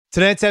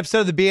Tonight's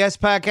episode of the BS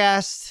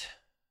Podcast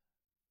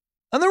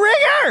on the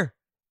Ringer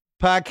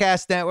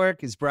Podcast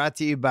Network is brought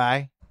to you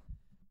by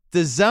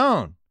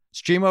DAZN.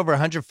 Stream over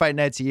 100 fight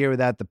nights a year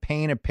without the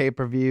pain of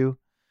pay-per-view.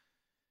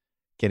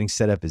 Getting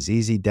set up is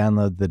easy.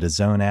 Download the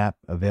DAZN app,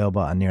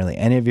 available on nearly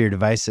any of your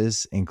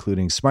devices,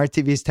 including smart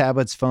TVs,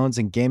 tablets, phones,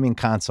 and gaming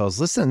consoles.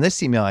 Listen to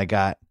this email I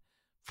got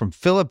from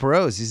Philip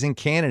Rose. He's in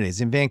Canada.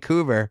 He's in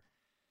Vancouver.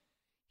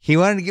 He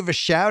wanted to give a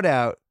shout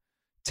out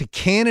to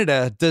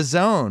Canada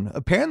DAZN.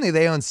 Apparently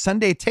they own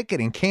Sunday Ticket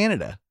in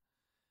Canada.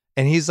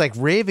 And he's like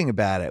raving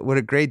about it. What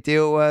a great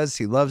deal it was.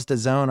 He loves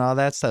DAZN, all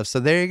that stuff. So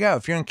there you go.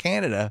 If you're in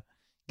Canada,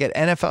 get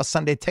NFL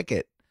Sunday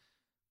Ticket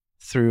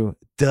through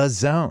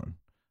DAZN.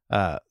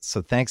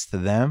 So thanks to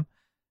them.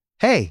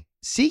 Hey,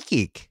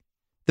 SeatGeek,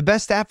 the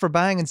best app for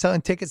buying and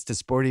selling tickets to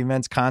sporting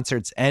events,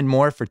 concerts, and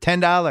more for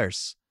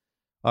 $10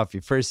 off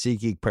your first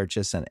SeatGeek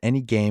purchase on any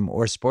game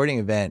or sporting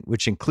event,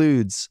 which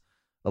includes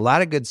a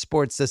lot of good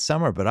sports this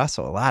summer, but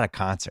also a lot of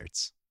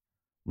concerts.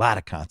 A lot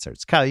of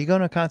concerts. Kyle, you going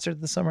to a concert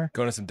this summer?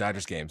 Going to some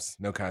Dodgers games.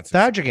 No concerts.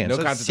 Dodger games. No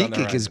So concerts on the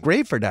SeatGeek is horizon.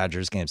 great for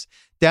Dodgers games.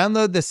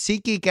 Download the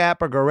SeatGeek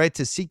app or go right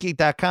to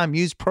SeatGeek.com.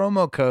 Use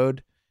promo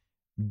code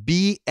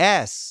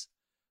BS.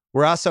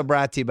 We're also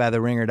brought to you by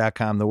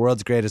TheRinger.com, the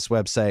world's greatest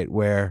website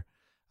where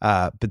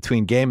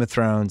between Game of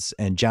Thrones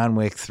and John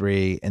Wick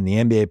 3 and the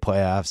NBA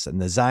playoffs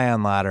and the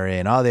Zion lottery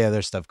and all the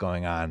other stuff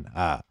going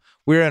on,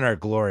 we're in our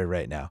glory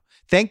right now.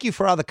 Thank you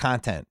for all the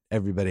content,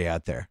 everybody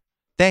out there.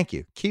 Thank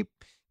you. Keep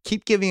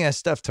giving us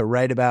stuff to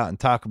write about and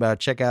talk about.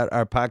 Check out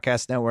our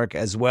podcast network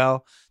as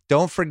well.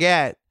 Don't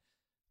forget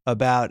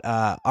about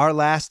our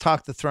last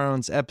Talk the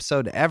Thrones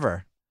episode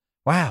ever.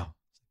 Wow.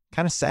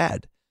 Kind of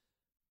sad.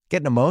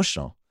 Getting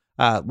emotional.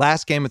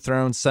 Last Game of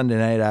Thrones, Sunday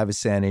night,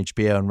 obviously on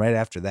HBO. And right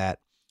after that,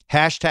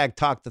 hashtag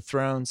Talk the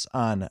Thrones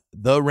on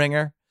The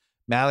Ringer.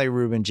 Mallory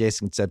Rubin,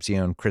 Jason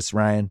Concepcion, Chris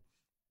Ryan.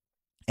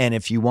 And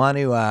if you want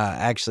to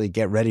actually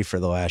get ready for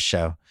the last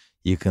show,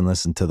 you can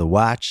listen to The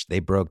Watch. They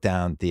broke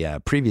down the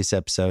previous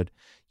episode.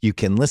 You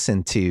can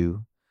listen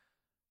to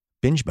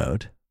Binge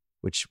Mode,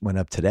 which went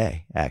up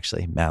today,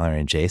 actually.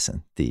 Mallory and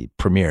Jason, the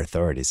premier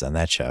authorities on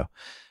that show.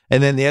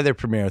 And then the other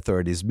premier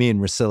authorities, me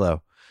and Russillo.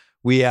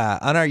 We,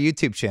 on our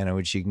YouTube channel,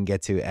 which you can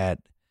get to at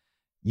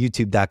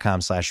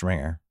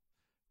youtube.com/ringer,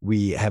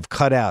 we have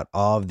cut out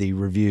all of the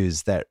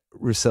reviews that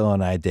Russillo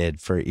and I did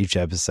for each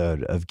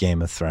episode of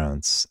Game of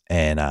Thrones.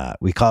 And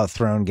we call it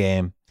Throne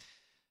Game.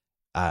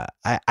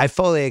 I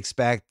fully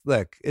expect,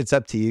 look, it's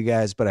up to you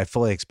guys, but I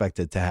fully expect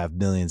it to have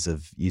millions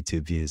of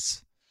YouTube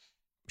views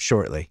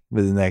shortly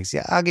within the next,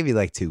 I'll give you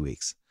like 2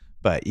 weeks,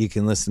 but you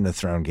can listen to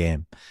Throne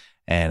Game.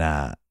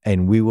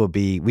 And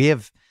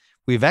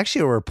we've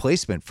actually a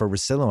replacement for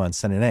Russillo on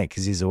Sunday night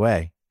because he's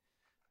away.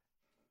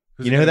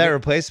 Who's you know who that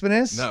replacement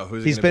is? No,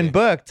 who's he's been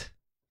booked.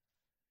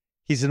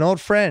 He's an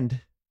old friend.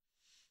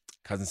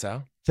 Cousin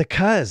Sal? The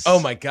Cuz. Oh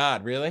my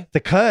God, really? The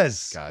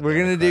Cuz. God, We're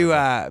going to do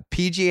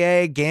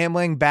PGA,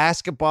 gambling,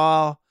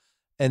 basketball,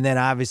 and then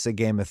obviously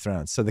Game of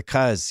Thrones. So the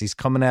Cuz, he's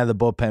coming out of the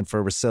bullpen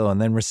for Russillo.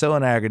 And then Russillo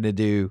and I are going to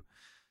do,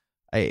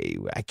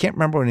 I can't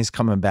remember when he's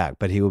coming back,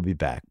 but he will be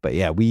back. But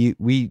yeah, we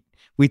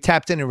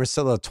tapped into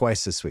Russillo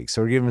twice this week,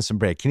 so we're giving him some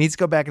break. He needs to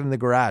go back into the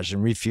garage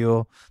and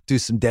refuel, do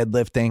some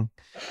deadlifting,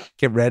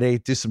 get ready,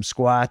 do some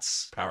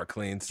squats. Power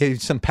cleans.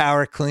 Get some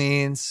power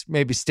cleans,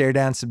 maybe stare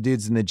down some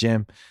dudes in the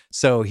gym.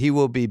 So he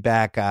will be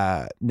back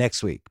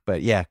next week.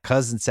 But yeah,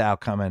 Cousin Sal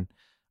coming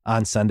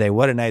on Sunday.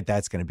 What a night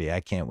that's going to be.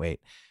 I can't wait.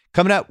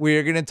 Coming up,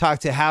 we're going to talk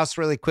to House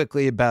really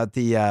quickly about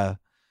the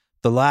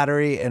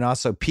lottery and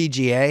also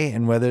PGA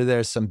and whether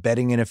there's some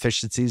betting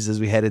inefficiencies as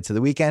we head into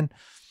the weekend.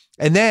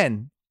 And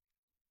then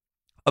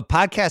a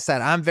podcast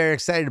that I'm very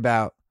excited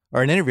about,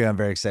 or an interview I'm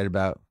very excited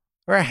about,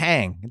 or a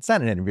hang. It's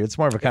not an interview. It's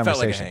more of a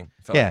conversation.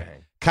 It felt like a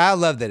hang. Kyle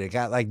loved it. It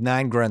got like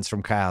 9 grunts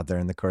from Kyle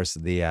during the course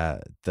of the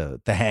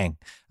hang.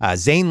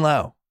 Zane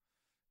Lowe,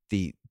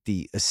 the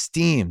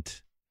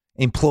esteemed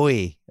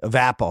employee of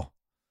Apple,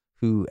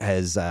 who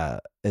is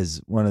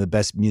one of the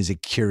best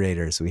music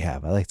curators we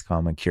have. I like to call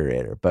him a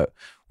curator, but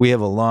we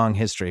have a long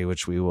history,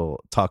 which we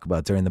will talk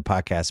about during the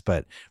podcast.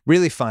 But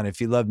really fun.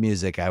 If you love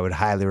music, I would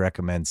highly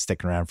recommend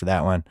sticking around for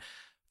that one.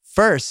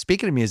 First,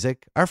 speaking of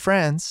music, our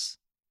friends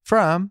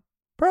from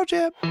Pearl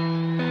Jam.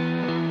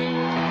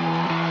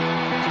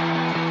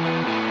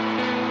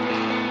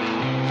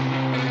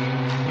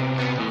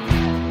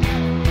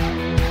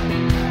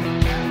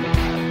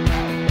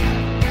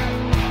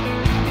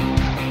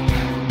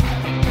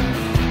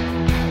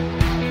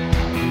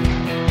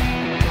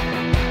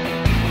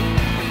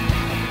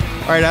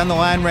 All right, on the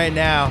line right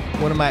now,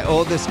 one of my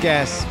oldest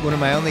guests, one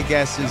of my only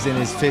guests who's in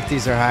his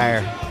 50s or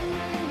higher,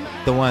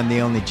 the one,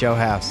 the only Joe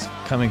House,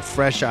 coming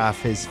fresh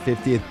off his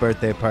 50th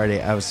birthday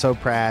party. I was so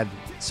proud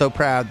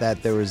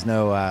that there was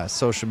no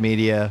social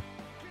media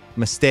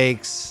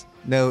mistakes,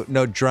 no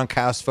drunk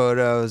house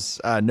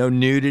photos, no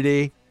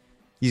nudity.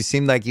 You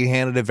seemed like you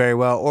handled it very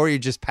well, or you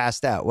just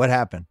passed out. What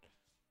happened?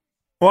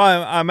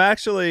 Well, I'm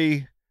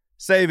actually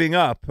saving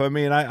up. I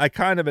mean, I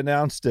kind of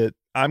announced it.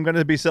 I'm going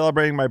to be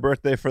celebrating my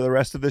birthday for the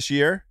rest of this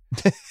year.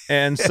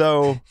 And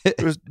so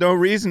there's no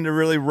reason to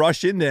really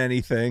rush into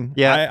anything.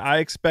 Yeah. I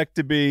expect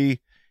to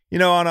be,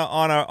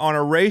 on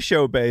a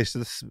ratio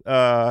basis,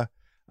 I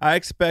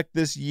expect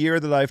this year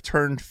that I've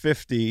turned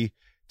 50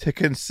 to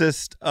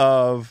consist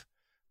of,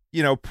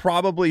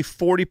 probably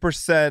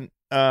 40%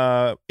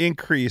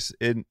 increase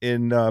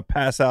in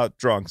pass out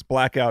drunks,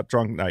 blackout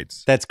drunk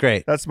nights. That's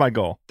great. That's my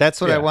goal. That's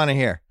what I Yeah. want to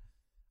hear.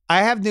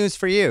 I have news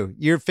for you.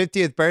 Your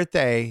 50th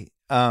birthday,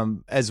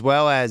 as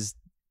well as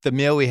the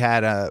meal we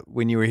had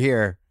when you were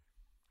here,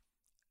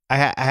 I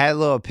had a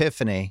little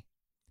epiphany.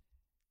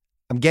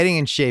 I'm getting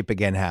in shape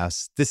again,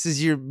 House. This is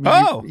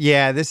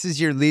this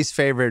is your least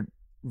favorite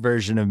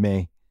version of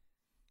me.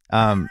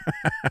 I'm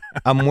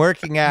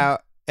working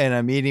out and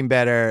I'm eating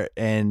better,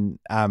 and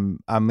I'm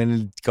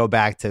going to go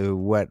back to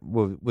what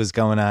was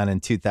going on in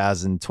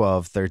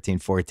 2012, 13,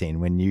 14,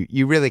 when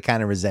you really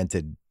kind of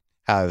resented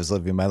how I was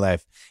living my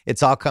life.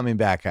 It's all coming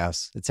back,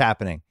 House. It's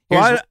happening.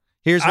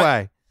 Here's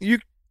why.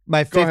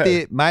 My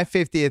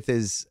 50th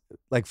is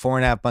like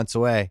 4.5 months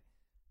away.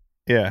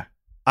 Yeah.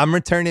 I'm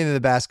returning to the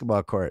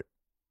basketball court.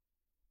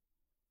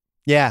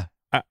 Yeah,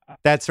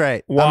 that's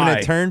right. Why? I'm going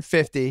to turn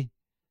 50.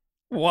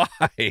 Why?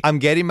 I'm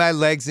getting my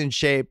legs in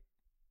shape.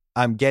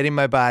 I'm getting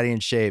my body in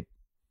shape,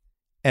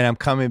 and I'm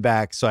coming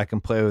back so I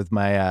can play with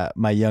my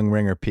young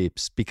ringer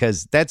peeps,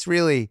 because that's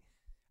really,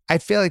 I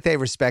feel like they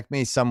respect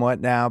me somewhat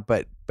now,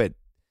 but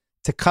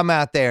to come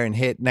out there and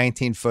hit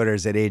 19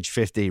 footers at age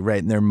 50 right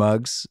in their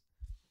mugs,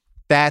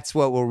 that's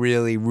what will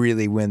really,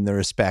 really win the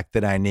respect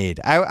that I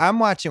need. I'm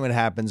watching what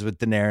happens with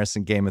Daenerys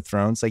and Game of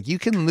Thrones. Like, you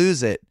can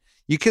lose it.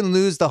 You can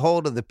lose the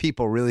hold of the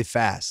people really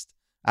fast.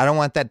 I don't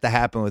want that to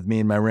happen with me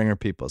and my ringer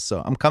people.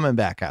 So I'm coming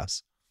back,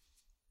 House.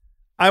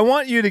 I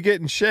want you to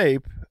get in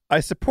shape. I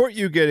support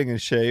you getting in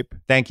shape.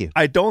 Thank you.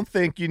 I don't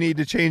think you need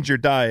to change your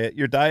diet.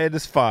 Your diet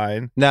is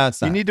fine. No,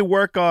 it's not. You need to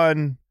work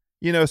on,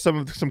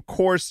 some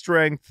core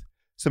strength,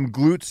 some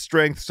glute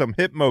strength, some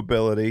hip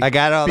mobility. I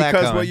got all that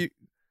going.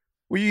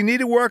 Because you need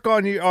to work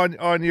on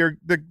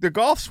the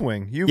golf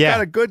swing. You've got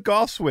a good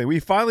golf swing. We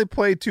finally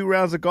played 2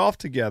 rounds of golf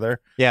together.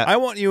 Yeah. I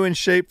want you in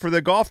shape for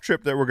the golf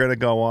trip that we're going to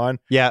go on.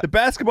 Yeah. The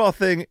basketball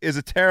thing is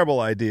a terrible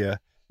idea.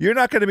 You're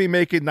not going to be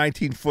making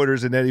 19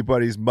 footers in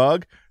anybody's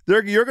mug.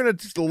 You're going to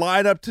just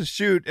line up to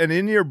shoot, and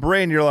in your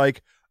brain, you're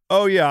like,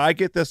 oh, yeah, I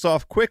get this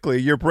off quickly.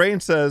 Your brain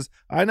says,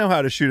 I know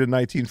how to shoot a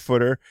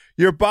 19-footer.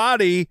 Your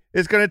body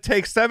is going to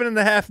take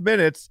 7.5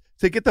 minutes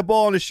to get the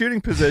ball in a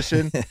shooting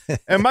position,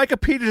 and Micah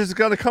Peters is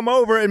going to come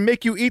over and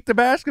make you eat the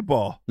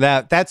basketball.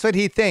 That's what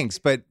he thinks,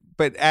 but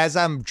as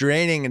I'm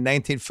draining a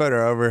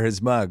 19-footer over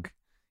his mug,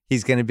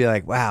 he's going to be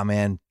like, wow,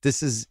 man,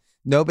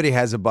 nobody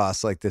has a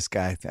boss like this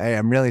guy.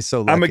 I'm really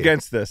so lucky. I'm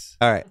against this.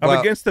 All right. I'm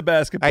against the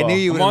basketball. I knew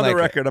you I'm on the like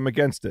record. I'm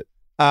against it.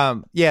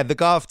 Yeah, the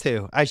golf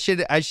too. I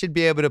should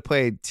be able to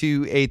play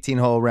 2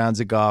 18-hole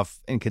rounds of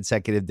golf in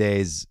consecutive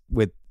days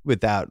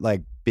without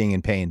like being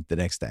in pain the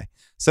next day.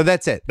 So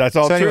that's it. That's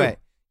all so true. Anyway,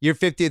 your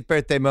 50th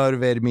birthday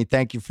motivated me.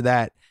 Thank you for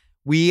that.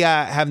 We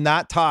have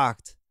not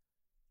talked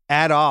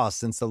at all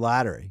since the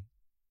lottery.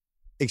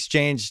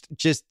 Exchanged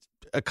just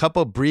a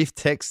couple brief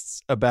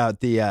texts about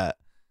the,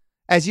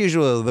 as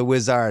usual, the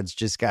Wizards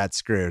just got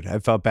screwed. I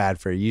felt bad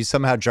for you. You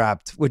somehow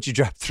dropped, would you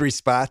drop 3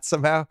 spots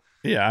somehow?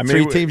 Yeah, I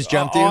mean, 3 teams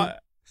jumped you.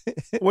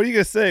 What are you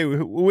gonna say?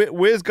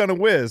 Whiz gonna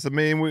whiz. I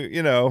mean,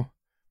 we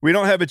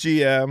don't have a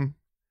GM.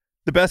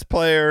 The best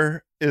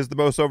player is the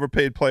most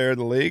overpaid player in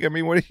the league. I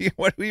mean, what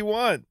do you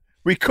want?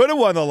 We could have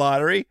won the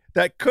lottery.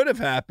 That could have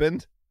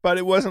happened, but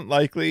it wasn't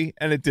likely,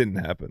 and it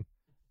didn't happen.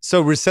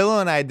 So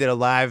Russillo and I did a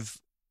live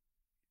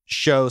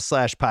show /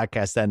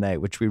 podcast that night,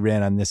 which we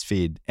ran on this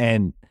feed,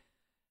 and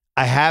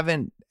I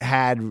haven't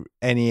had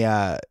any.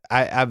 I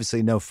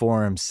obviously no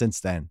forums since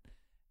then.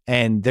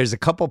 And there's a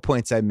couple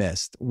points I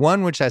missed.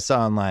 One, which I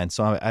saw online.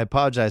 So I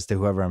apologize to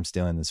whoever I'm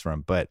stealing this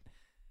from. But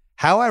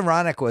how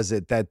ironic was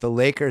it that the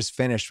Lakers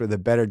finished with a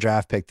better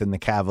draft pick than the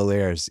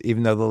Cavaliers,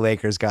 even though the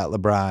Lakers got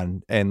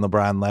LeBron and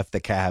LeBron left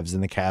the Cavs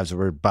and the Cavs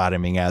were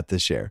bottoming out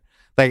this year?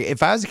 Like,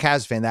 if I was a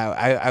Cavs fan,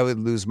 I would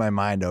lose my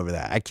mind over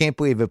that. I can't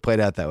believe it played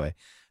out that way.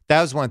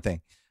 That was one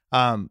thing.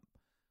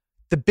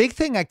 The big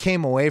thing I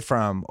came away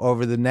from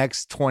over the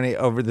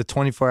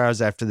 24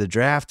 hours after the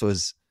draft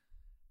was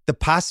the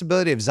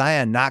possibility of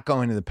Zion not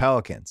going to the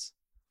Pelicans.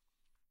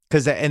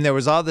 And there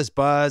was all this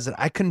buzz, and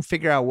I couldn't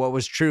figure out what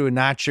was true and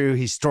not true.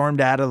 He stormed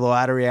out of the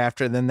lottery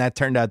after, then that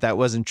turned out that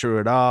wasn't true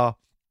at all.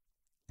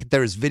 There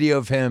was video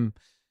of him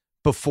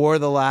before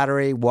the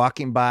lottery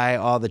walking by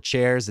all the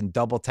chairs and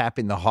double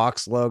tapping the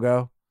Hawks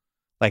logo,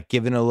 like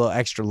giving a little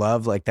extra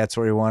love, like that's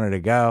where he wanted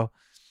to go.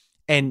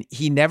 And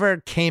he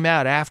never came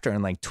out after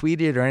and like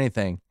tweeted or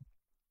anything.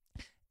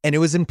 And it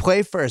was in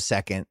play for a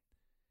second.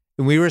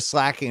 And we were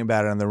slacking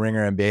about it on the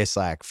Ringer NBA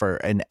Slack for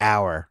an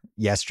hour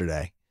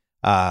yesterday.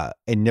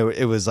 And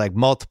it was like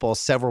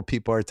several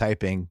people are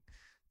typing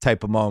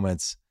type of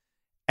moments.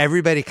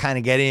 Everybody kind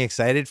of getting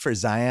excited for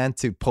Zion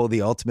to pull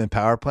the ultimate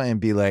power play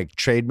and be like,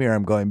 trade me or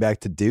I'm going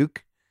back to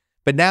Duke.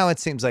 But now it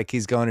seems like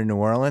he's going to New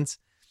Orleans.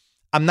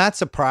 I'm not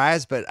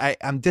surprised, but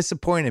I'm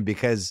disappointed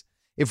because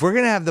if we're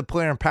going to have the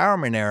player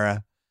empowerment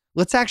era,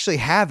 let's actually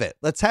have it.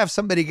 Let's have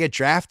somebody get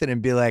drafted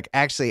and be like,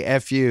 actually,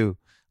 F you.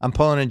 I'm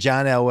pulling in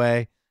John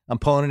Elway. I'm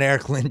pulling in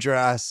Eric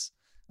Lindros.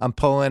 I'm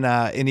pulling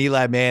in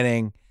Eli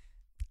Manning.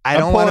 I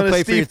don't want to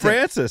play for your Steve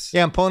Francis.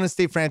 Yeah, I'm pulling in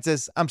Steve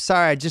Francis. I'm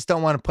sorry, I just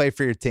don't want to play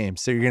for your team.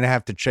 So you're gonna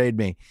have to trade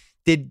me.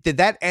 Did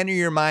that enter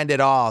your mind at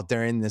all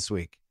during this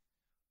week?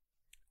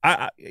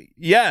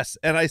 Yes,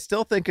 and I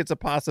still think it's a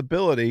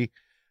possibility.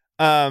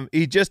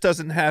 He just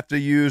doesn't have to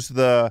use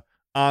the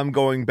 "I'm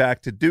going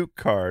back to Duke"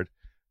 card.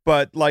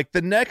 But like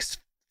the next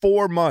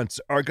 4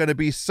 months are going to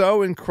be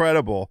so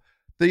incredible.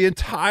 The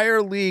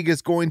entire league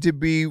is going to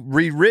be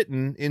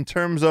rewritten in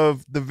terms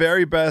of the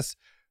very best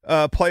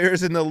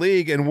players in the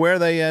league and where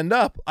they end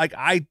up. Like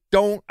I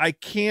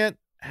can't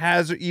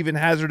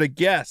hazard a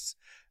guess.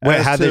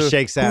 How this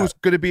shakes out. Who's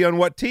going to be on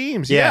what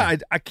teams? Yeah.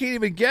 I can't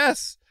even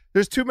guess.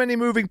 There's too many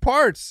moving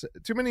parts,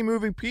 too many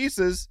moving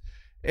pieces,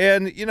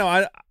 and we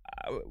have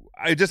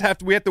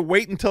to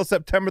wait until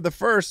September the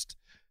 1st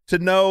to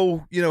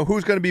know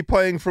who's going to be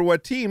playing for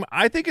what team.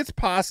 I think it's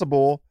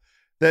possible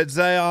that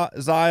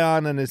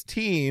Zion and his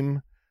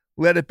team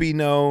let it be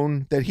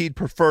known that he'd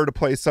prefer to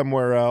play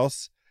somewhere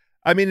else.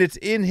 I mean, it's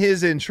in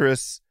his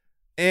interests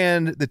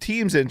and the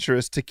team's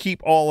interest to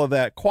keep all of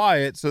that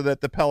quiet so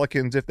that the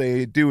Pelicans, if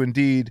they do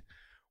indeed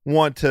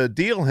want to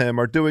deal him,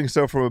 are doing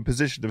so from a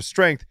position of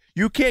strength.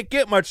 You can't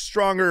get much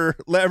stronger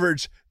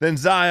leverage than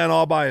Zion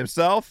all by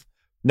himself.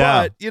 No.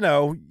 But, you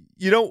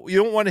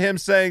don't want him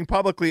saying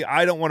publicly,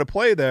 I don't want to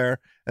play there,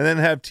 and then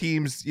have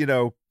teams,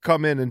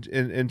 come in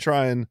and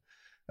try and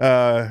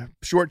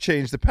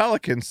shortchange the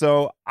Pelicans.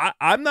 So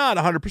I'm not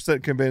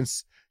 100%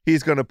 convinced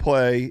he's going to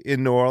play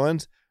in New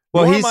Orleans.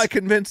 Well, am I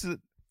convinced that?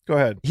 Go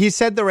ahead. He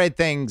said the right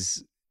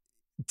things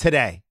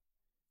today,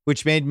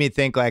 which made me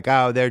think like,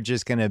 oh, they're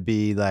just going to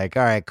be like,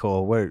 all right,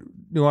 cool.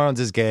 New Orleans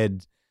is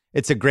good.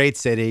 It's a great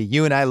city.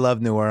 You and I love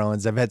New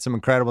Orleans. I've had some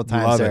incredible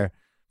times there.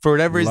 For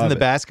whatever reason, the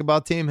basketball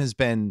team has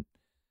been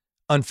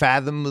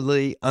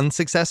unfathomably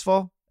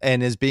unsuccessful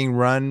and is being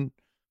run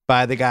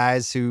by the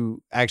guys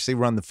who actually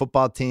run the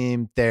football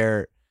team.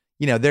 Their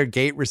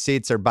gate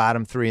receipts are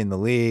bottom 3 in the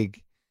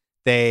league.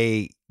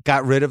 They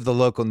got rid of the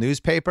local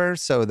newspaper,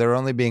 so they're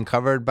only being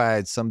covered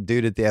by some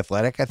dude at The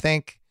Athletic, I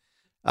think.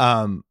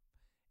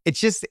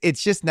 It's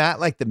just not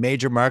like the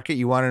major market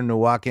you want him to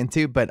walk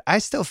into, but I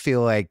still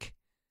feel like,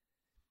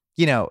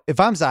 if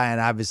I'm Zion,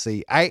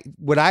 obviously,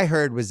 what I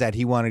heard was that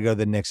he wanted to go to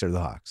the Knicks or the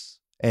Hawks,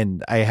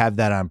 and I have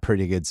that on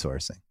pretty good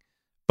sourcing,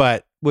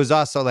 but was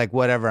also like,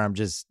 whatever, I'm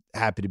just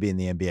happy to be in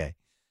the NBA.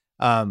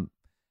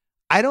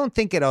 I don't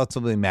think it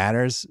ultimately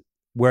matters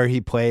where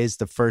he plays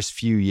the first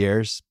few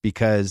years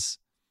because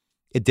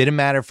it didn't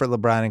matter for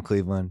LeBron in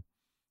Cleveland.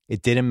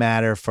 It didn't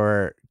matter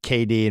for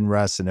KD and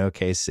Russ in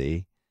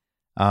OKC.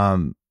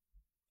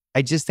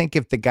 I just think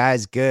if the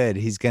guy's good,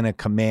 he's going to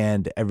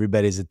command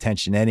everybody's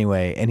attention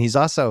anyway. And he's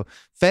also,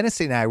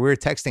 Fantasy and I, we were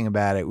texting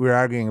about it. We were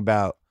arguing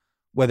about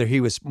whether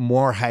he was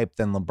more hyped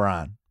than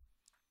LeBron.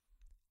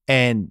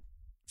 And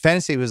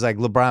Fantasy was like,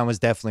 LeBron was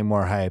definitely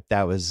more hyped.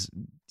 That was,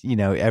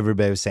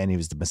 everybody was saying he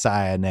was the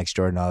Messiah, next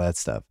Jordan, all that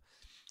stuff.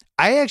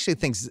 I actually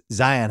think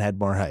Zion had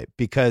more hype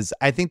because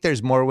I think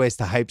there's more ways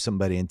to hype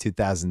somebody in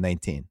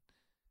 2019.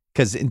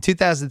 Because in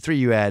 2003,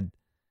 you had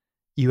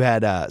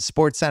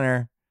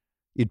SportsCenter,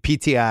 you had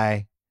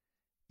PTI,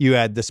 you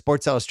had the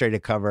Sports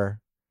Illustrated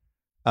cover,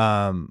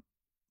 and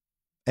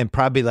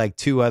probably like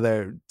 2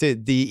 other, the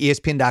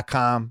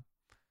ESPN.com,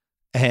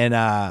 and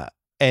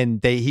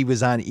he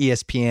was on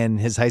ESPN.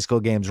 His high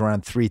school games were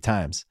on 3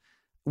 times.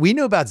 We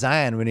knew about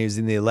Zion when he was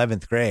in the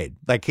 11th grade.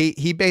 Like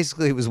he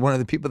basically was one of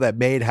the people that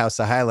made House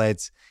of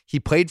Highlights. He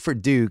played for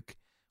Duke.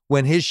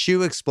 When his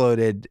shoe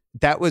exploded,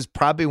 that was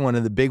probably one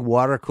of the big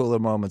water cooler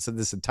moments of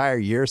this entire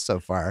year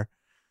so far.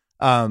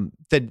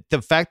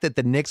 The fact that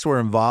the Knicks were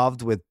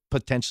involved with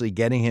potentially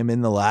getting him in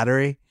the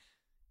lottery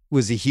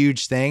was a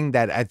huge thing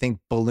that I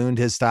think ballooned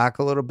his stock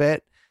a little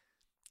bit.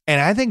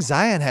 And I think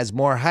Zion has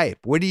more hype.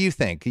 What do you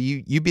think?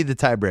 You be the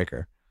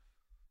tiebreaker.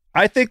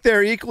 I think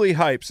they're equally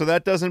hyped, so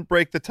that doesn't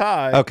break the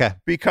tie. Okay.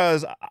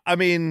 Because, I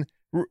mean,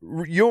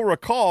 you'll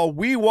recall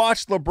we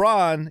watched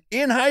LeBron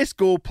in high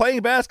school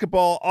playing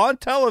basketball on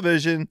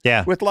television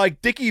with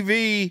like Dickie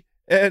V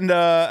and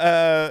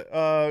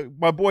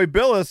my boy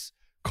Billis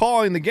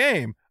calling the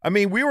game. I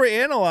mean, we were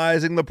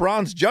analyzing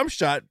LeBron's jump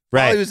shot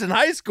while he was in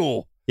high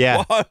school.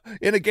 Yeah.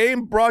 In a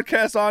game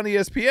broadcast on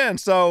ESPN.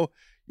 So,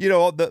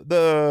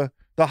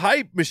 the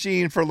hype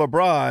machine for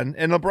LeBron,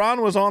 and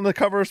LeBron was on the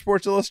cover of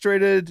Sports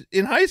Illustrated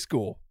in high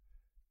school.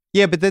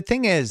 Yeah, but the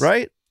thing is,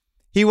 right?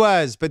 He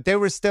was, but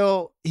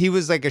he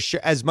was like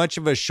as much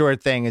of a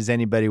short thing as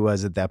anybody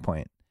was at that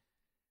point.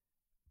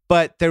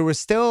 But there was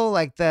still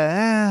like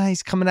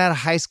he's coming out of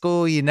high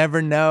school, you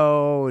never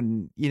know,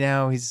 and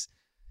these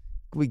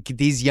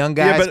young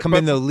guys come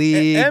in the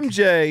league.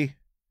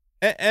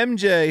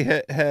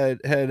 MJ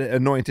had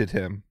anointed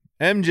him.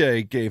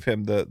 MJ gave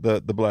him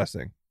the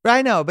blessing.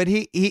 I know, but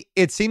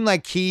it seemed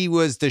like he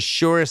was the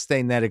surest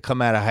thing that had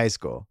come out of high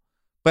school.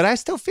 But I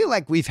still feel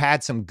like we've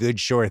had some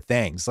good sure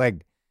things.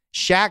 Like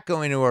Shaq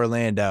going to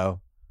Orlando,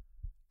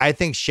 I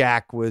think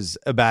Shaq was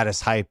about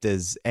as hyped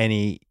as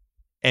any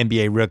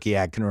NBA rookie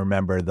I can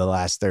remember the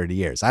last 30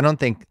 years. I don't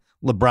think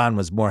LeBron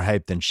was more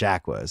hyped than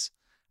Shaq was.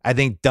 I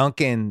think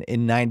Duncan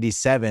in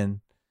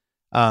 97,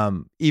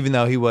 even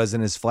though he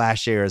wasn't as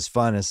flashy or as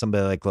fun as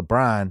somebody like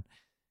LeBron,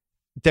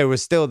 there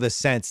was still the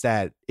sense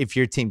that if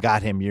your team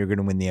got him, you're going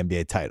to win the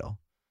NBA title.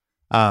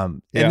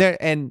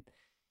 And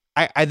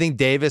I think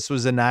Davis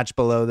was a notch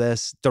below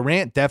this.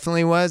 Durant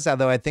definitely was,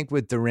 although I think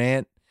with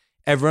Durant,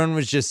 everyone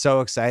was just so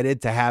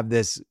excited to have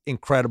this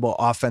incredible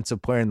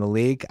offensive player in the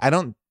league. I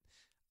don't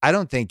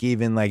think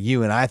even like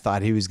you and I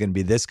thought he was going to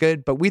be this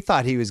good, but we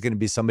thought he was going to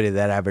be somebody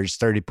that averaged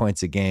 30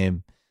 points a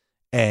game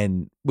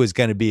and was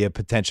going to be a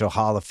potential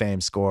Hall of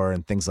Fame scorer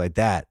and things like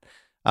that.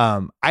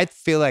 I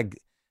feel like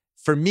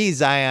for me,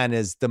 Zion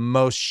is the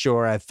most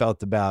sure I've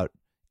felt about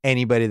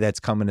anybody that's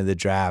coming to the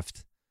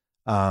draft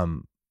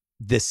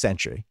this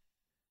century.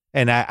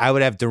 And I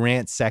would have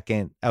Durant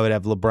second, I would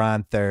have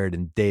LeBron third,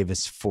 and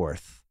Davis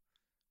fourth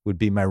would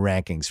be my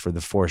rankings for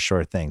the four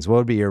short things. What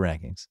would be your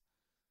rankings?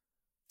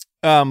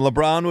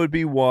 LeBron would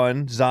be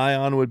 1,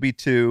 Zion would be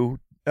 2,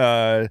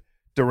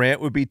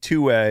 Durant would be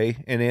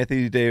 2A, and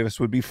Anthony Davis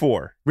would be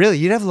 4. Really?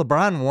 You'd have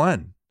LeBron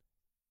 1?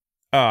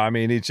 Oh, I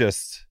mean,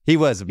 he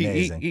was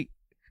amazing.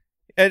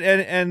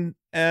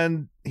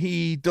 And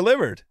he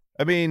delivered.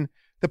 I mean,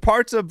 the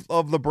parts of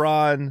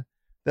LeBron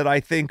that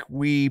I think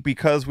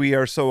because we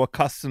are so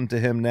accustomed to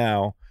him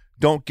now,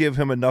 don't give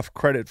him enough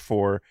credit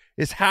for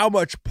is how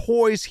much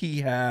poise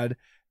he had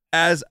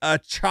as a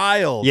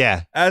child,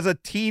 as a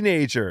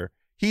teenager.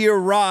 He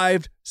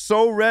arrived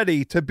so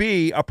ready to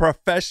be a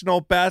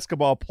professional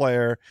basketball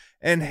player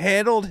and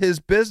handled his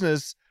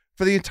business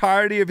for the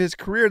entirety of his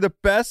career. The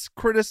best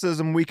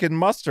criticism we can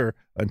muster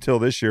until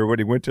this year when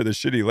he went to the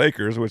shitty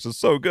Lakers, which is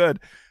so good.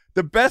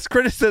 The best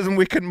criticism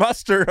we can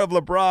muster of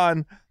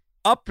LeBron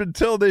up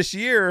until this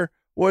year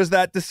was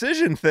that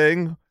decision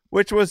thing,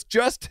 which was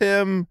just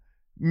him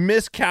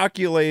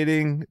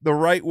miscalculating the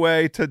right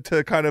way to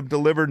kind of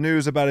deliver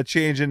news about a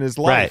change in his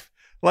life.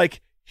 Right.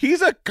 Like,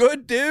 he's a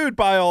good dude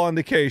by all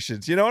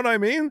indications. You know what I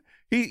mean?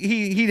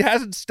 He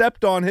hasn't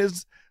stepped on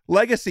his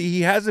legacy.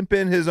 He hasn't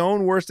been his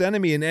own worst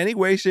enemy in any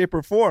way, shape,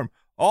 or form.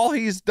 All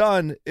he's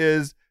done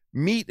is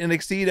meet and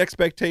exceed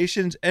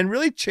expectations and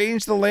really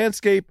change the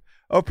landscape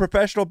of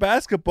professional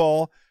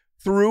basketball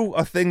through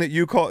a thing that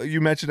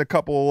you mentioned a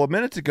couple of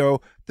minutes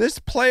ago. This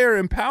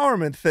player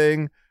empowerment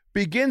thing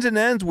begins and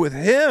ends with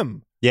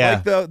him.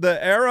 Yeah. Like the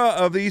era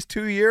of these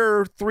 2-year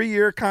or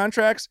 3-year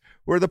contracts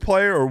where the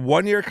player, or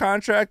 1-year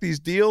contract, these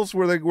deals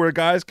where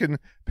guys can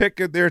pick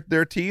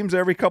their teams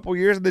every couple of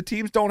years, and the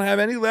teams don't have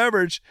any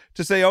leverage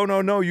to say, oh,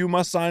 no, you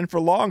must sign for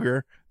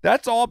longer.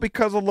 That's all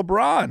because of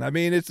LeBron. I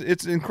mean,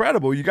 it's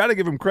incredible. You got to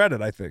give him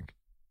credit, I think.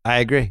 I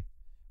agree.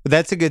 But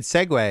that's a good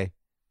segue.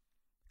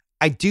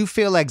 I do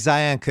feel like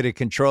Zion could have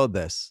controlled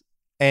this,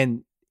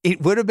 and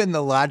it would have been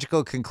the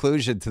logical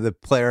conclusion to the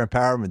player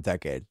empowerment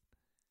decade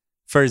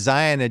for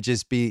Zion to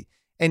just be,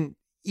 and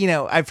you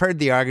know, I've heard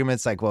the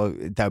arguments like, well,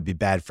 that would be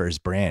bad for his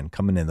brand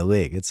coming in the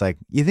league. It's like,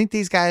 you think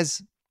these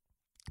guys,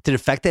 did it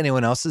affect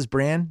anyone else's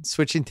brand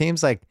switching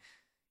teams? Like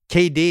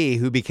KD,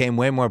 who became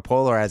way more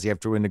polarized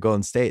after winning the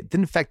Golden State,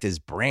 didn't affect his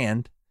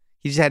brand.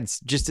 He just had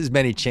just as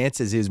many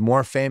chances. He was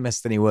more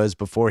famous than he was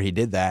before he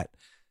did that.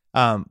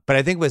 But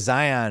I think with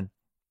Zion,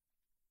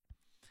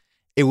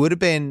 it would have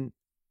been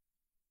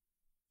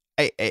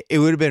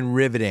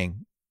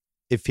riveting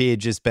if he had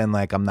just been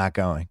like, I'm not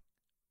going.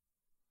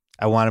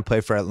 I want to play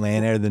for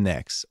Atlanta or the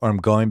Knicks, or I'm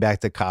going back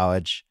to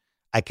college.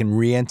 I can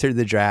re-enter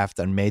the draft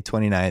on May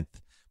 29th.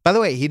 By the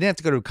way, he didn't have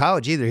to go to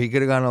college either. He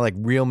could have gone to like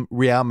Real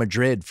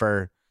Madrid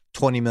for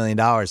 $20 million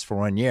for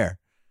 1 year.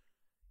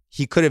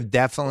 He could have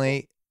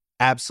definitely,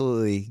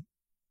 absolutely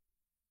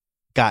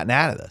gotten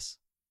out of this.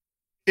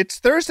 It's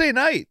Thursday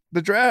night.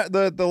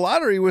 The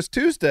lottery was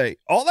Tuesday.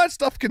 All that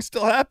stuff can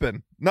still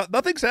happen.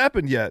 Nothing's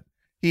happened yet.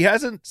 He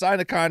hasn't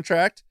signed a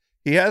contract.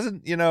 He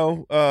hasn't,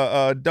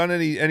 done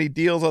any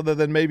deals other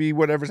than maybe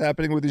whatever's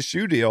happening with his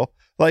shoe deal.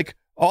 Like,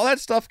 all that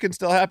stuff can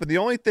still happen. The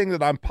only thing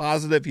that I'm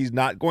positive he's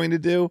not going to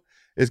do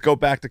is go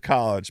back to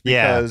college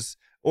because,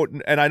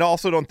 and I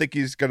also don't think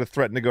he's going to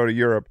threaten to go to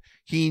Europe.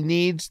 He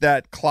needs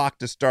that clock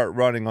to start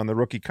running on the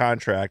rookie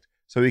contract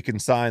so he can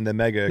sign the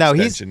mega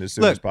extension as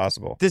soon as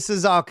possible. This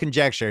is all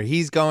conjecture.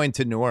 He's going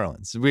to New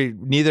Orleans.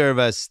 Neither of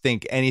us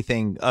think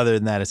anything other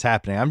than that is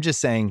happening. I'm just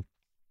saying,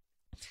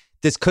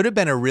 this could have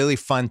been a really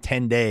fun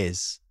 10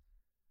 days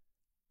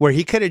where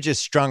he could have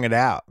just strung it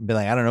out and been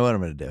like, I don't know what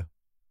I'm going to do.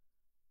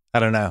 I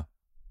don't know.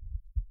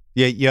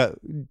 Yeah.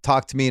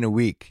 Talk to me in a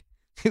week.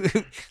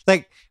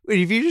 Like,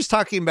 if you're just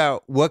talking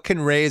about what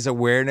can raise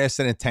awareness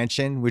and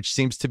attention, which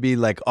seems to be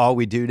like all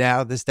we do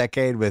now this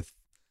decade with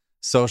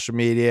social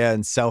media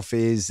and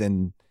selfies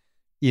and,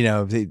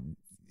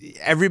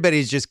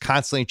 everybody's just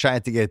constantly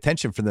trying to get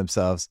attention for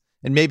themselves.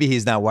 And maybe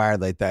he's not wired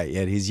like that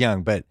yet. He's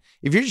young. But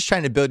if you're just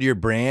trying to build your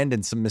brand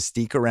and some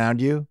mystique around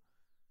you,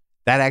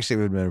 that actually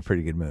would have been a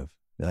pretty good move.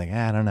 Be like,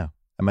 I don't know.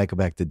 I might go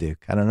back to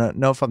Duke. I don't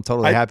know if I'm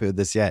totally happy with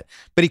this yet.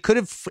 But he could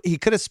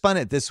have spun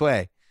it this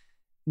way.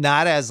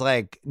 not as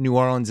like New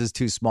Orleans is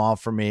too small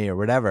for me or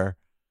whatever.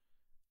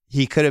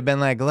 He could have been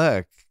like,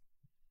 look,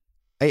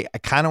 I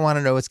kind of want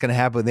to know what's going to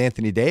happen with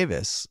Anthony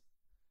Davis.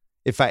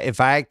 If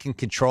I can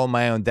control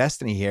my own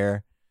destiny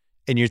here,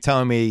 and you're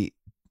telling me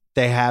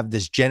they have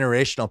this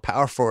generational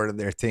power forward in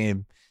their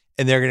team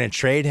and they're going to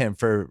trade him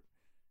for,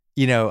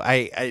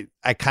 I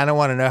kind of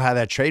want to know how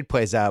that trade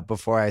plays out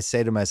before I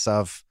say to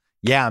myself,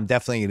 yeah, I'm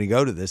definitely going to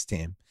go to this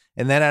team.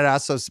 And then I'd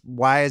also,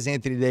 why is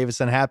Anthony Davis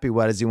unhappy?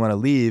 Why does he want to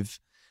leave?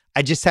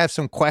 I just have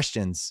some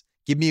questions.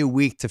 Give me a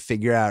week to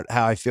figure out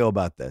how I feel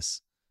about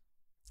this.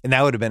 And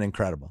that would have been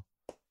incredible.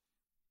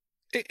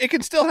 It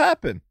can still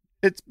happen.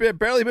 It's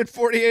barely been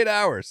 48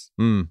 hours.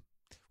 Well,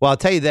 I'll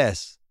tell you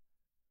this.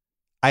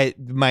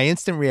 My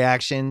instant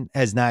reaction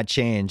has not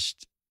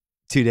changed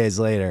 2 days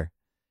later.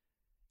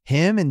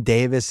 Him and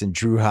Davis and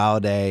Drew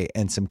Holiday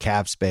and some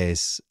cap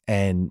space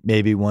and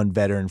maybe one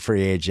veteran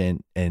free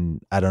agent and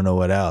I don't know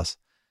what else.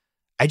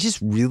 I just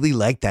really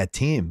like that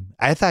team.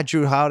 I thought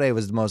Drew Holiday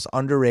was the most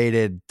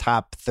underrated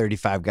top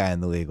 35 guy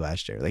in the league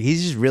last year. Like,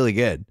 he's just really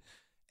good.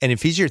 And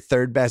if he's your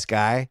third best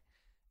guy,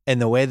 and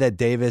the way that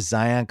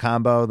Davis-Zion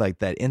combo, like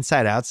that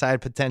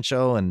inside-outside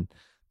potential and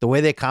the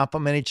way they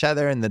complement each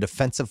other and the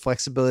defensive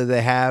flexibility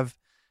they have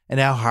and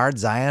how hard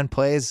Zion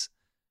plays,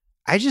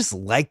 I just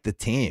like the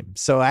team.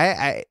 So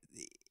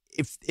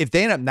if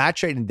they end up not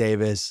trading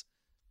Davis,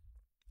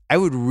 I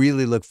would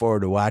really look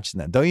forward to watching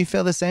them. Don't you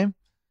feel the same?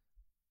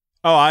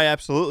 Oh, I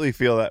absolutely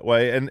feel that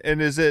way. And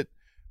is it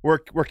we're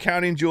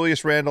counting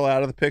Julius Randle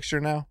out of the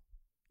picture now?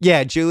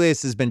 Yeah,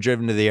 Julius has been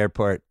driven to the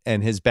airport,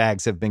 and his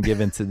bags have been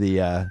given to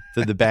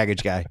the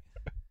baggage guy.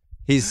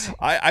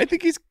 I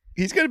think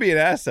he's going to be an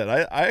asset.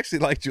 I actually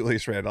like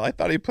Julius Randle. I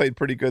thought he played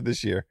pretty good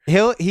this year. He's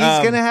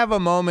going to have a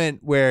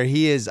moment where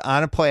he is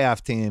on a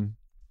playoff team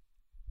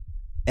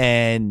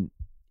and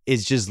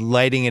is just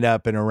lighting it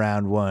up in a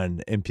round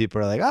one, and people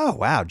are like, "Oh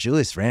wow,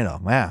 Julius Randle,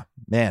 wow,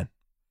 man,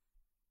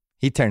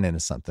 he turned into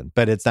something."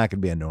 But it's not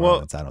going to be in New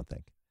Orleans, I don't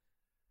think.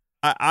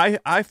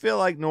 I feel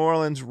like New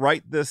Orleans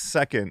right this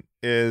second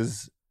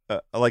is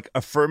like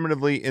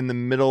affirmatively in the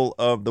middle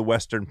of the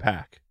Western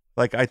Pack.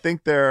 Like, I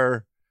think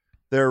they're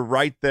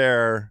right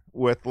there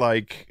with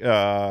like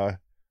the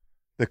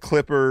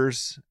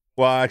Clippers.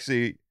 Well,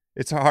 actually,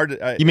 it's hard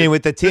to. You mean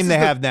with the team they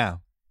have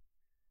now?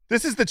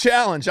 This is the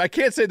challenge. I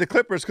can't say the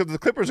Clippers because the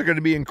Clippers are going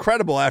to be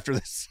incredible after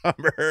this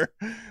summer.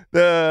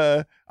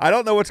 I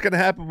don't know what's going to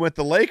happen with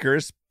the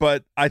Lakers,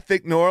 but I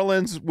think New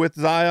Orleans with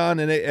Zion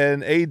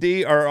and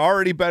AD are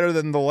already better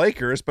than the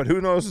Lakers, but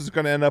who knows who's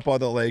going to end up on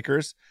the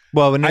Lakers.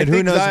 Well, and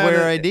who knows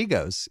where AD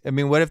goes? I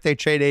mean, what if they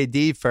trade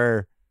AD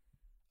for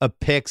a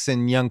picks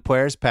and young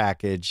players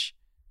package?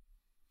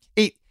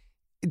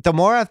 The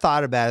more I've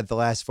thought about it the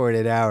last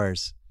 48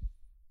 hours,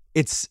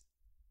 it's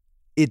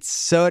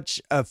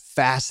such a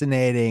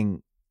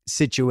fascinating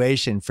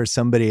situation for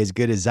somebody as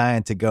good as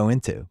Zion to go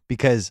into,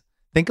 because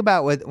think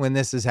about when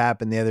this has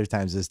happened the other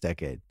times this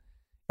decade,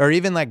 or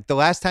even like the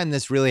last time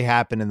this really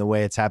happened in the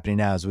way it's happening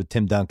now is with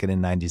Tim Duncan in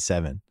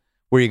 97,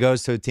 where he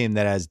goes to a team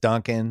that has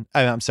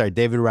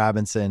David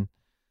Robinson,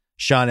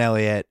 Sean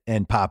Elliott,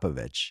 and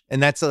Popovich.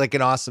 And that's like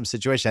an awesome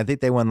situation. I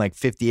think they won like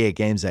 58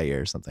 games that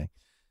year or something.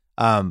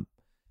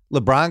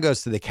 LeBron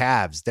goes to the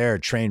Cavs. They're a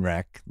train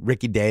wreck.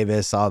 Ricky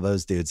Davis, all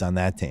those dudes on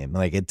that team.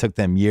 Like, it took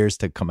them years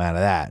to come out of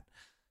that.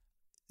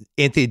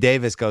 Anthony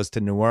Davis goes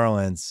to New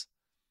Orleans.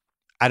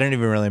 I don't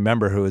even really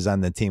remember who was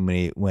on the team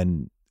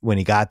when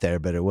he got there,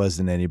 but it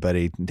wasn't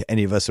anybody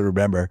any of us would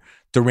remember.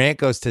 Durant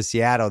goes to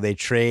Seattle. They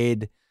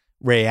trade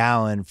Ray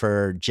Allen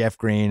for Jeff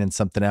Green and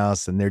something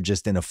else, and they're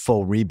just in a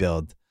full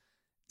rebuild.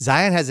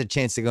 Zion has a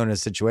chance to go into a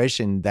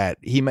situation that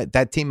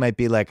that team might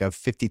be like a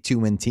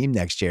 52-win team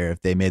next year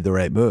if they made the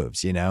right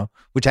moves,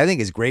 which I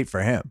think is great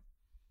for him.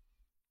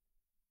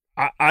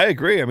 I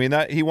agree. I mean,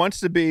 that he wants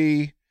to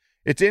be.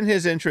 It's in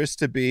his interest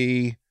to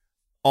be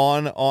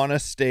on a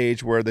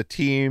stage where the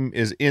team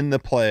is in the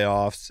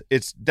playoffs.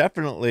 It's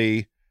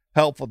definitely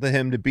helpful to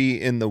him to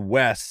be in the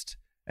West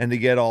and to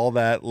get all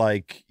that,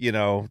 like,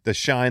 the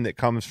shine that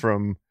comes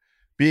from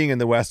being in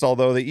the West.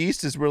 Although the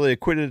East has really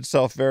acquitted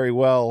itself very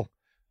well.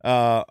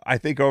 I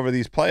think over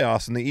these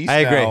playoffs in the East,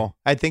 I agree. Now,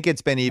 I think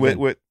it's been even.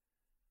 But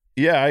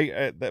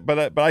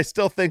I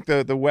still think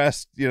the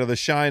West, the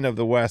shine of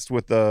the West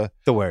with the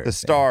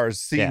stars,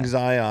 seeing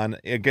Zion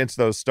against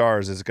those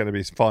stars is going to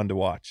be fun to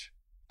watch.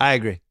 I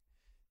agree.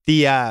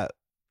 So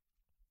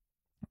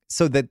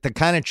the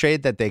kind of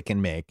trade that they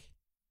can make,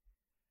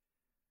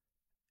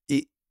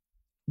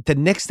 the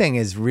Knicks thing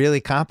is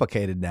really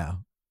complicated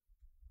now,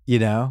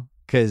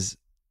 because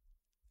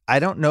I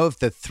don't know if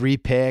the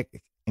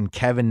 3-pick and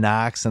Kevin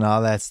Knox and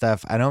all that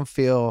stuff, I don't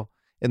feel,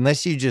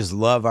 unless you just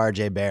love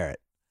RJ Barrett,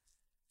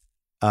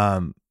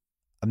 I'm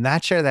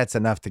not sure that's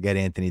enough to get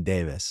Anthony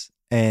Davis.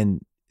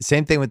 And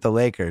same thing with the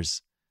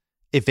Lakers.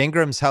 If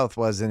Ingram's health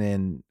wasn't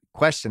in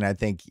question, I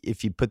think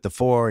if you put the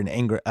 4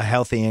 and a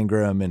healthy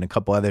Ingram and a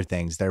couple other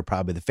things, they're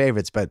probably the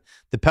favorites. But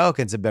the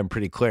Pelicans have been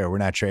pretty clear. We're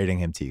not trading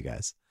him to you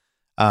guys.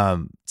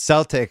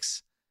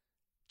 Celtics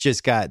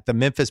just got the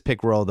Memphis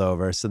pick rolled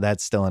over, so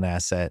that's still an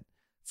asset.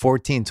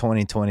 14,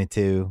 20,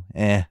 22.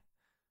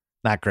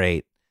 Not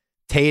great.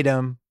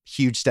 Tatum,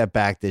 huge step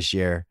back this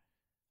year.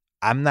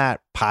 I'm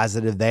not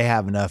positive they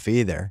have enough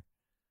either.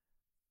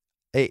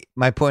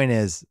 My point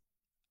is,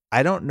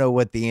 I don't know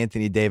what the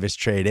Anthony Davis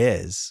trade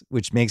is,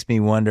 which makes me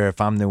wonder if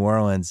I'm New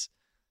Orleans,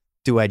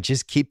 do I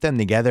just keep them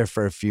together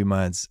for a few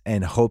months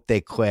and hope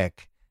they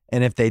click?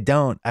 And if they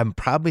don't, I'm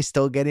probably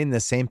still getting the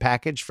same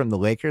package from the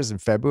Lakers in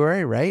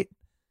February, right?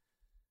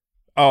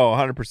 Oh,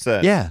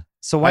 100%. Yeah.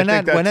 So why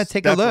not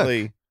take a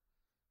look?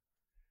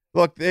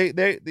 Look,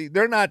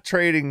 they're not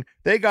trading.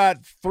 They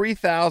got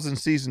 3,000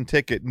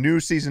 new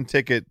season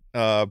ticket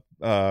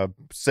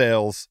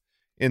sales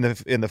in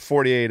the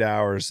 48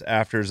 hours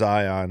after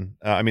Zion.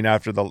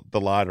 After the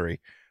lottery.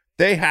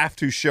 They have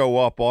to show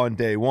up on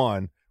day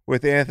one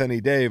with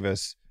Anthony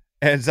Davis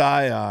and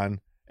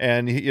Zion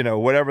and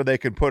whatever they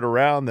can put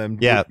around them.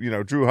 Yeah.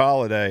 Drew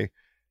Holiday.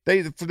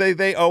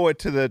 They owe it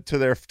to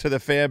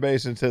the fan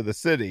base and to the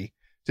city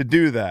to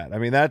do that. I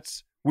mean,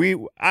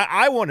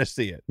 I want to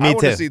see it. I want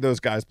to see those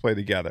guys play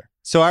together.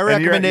 So our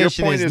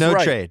recommendation is no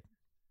trade.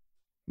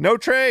 No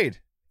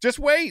trade. Just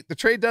wait. The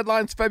trade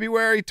deadline's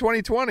February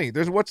 2020.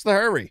 What's the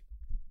hurry?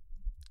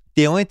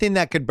 The only thing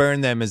that could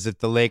burn them is if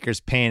the Lakers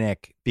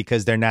panic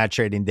because they're not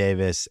trading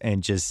Davis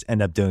and just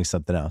end up doing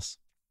something else.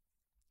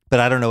 But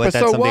I don't know what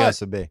something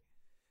else would be.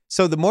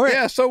 So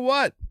so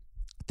what?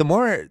 The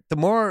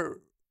more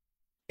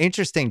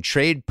interesting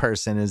trade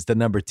person is the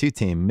number 2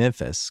 team,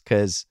 Memphis,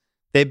 because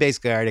they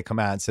basically already come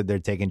out and said they're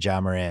taking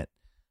Ja Morant.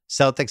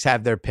 Celtics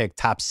have their pick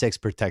top 6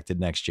 protected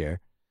next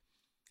year.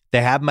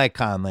 They have Mike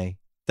Conley.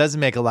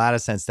 Doesn't make a lot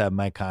of sense to have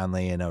Mike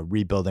Conley in a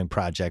rebuilding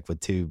project with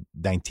 2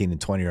 19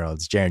 and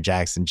 20-year-olds, Jaren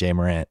Jackson, Ja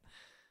Morant,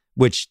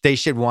 which they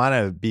should want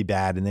to be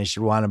bad and they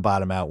should want to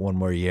bottom out one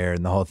more year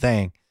and the whole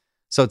thing.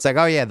 So it's like,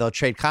 oh yeah, they'll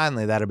trade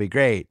Conley. That'll be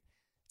great.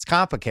 It's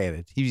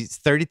complicated. He's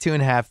 32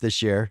 and a half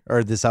this year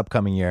or this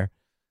upcoming year.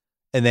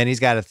 And then he's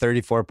got a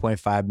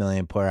 $34.5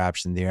 million player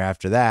option the year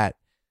after that.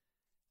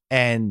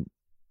 And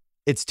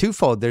it's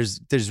twofold.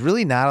 There's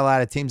really not a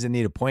lot of teams that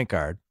need a point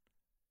guard.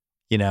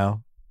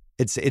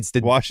 It's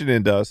the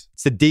Washington does.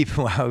 It's the deep.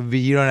 Well,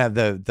 you don't have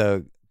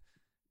the.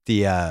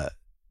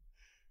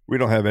 We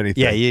don't have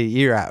anything. Yeah,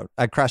 you're out.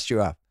 I crossed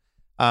you off.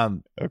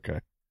 Okay.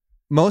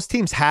 Most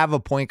teams have a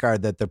point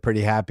guard that they're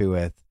pretty happy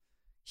with.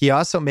 He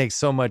also makes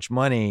so much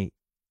money.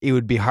 It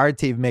would be hard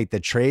to even make the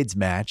trades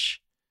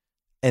match.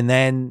 And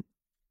then,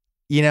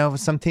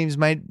 some teams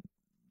might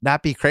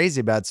not be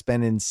crazy about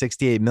spending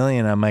 $68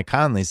 million on Mike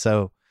Conley.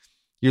 So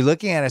you're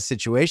looking at a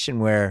situation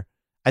where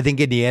I think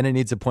Indiana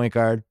needs a point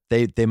guard.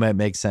 They might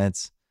make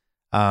sense.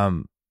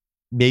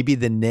 Maybe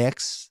the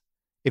Knicks,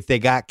 if they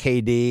got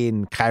KD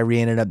and Kyrie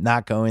ended up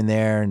not going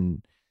there,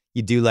 and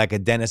you do like a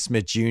Dennis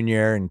Smith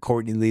Jr. and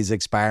Courtney Lee's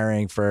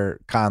expiring for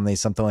Conley,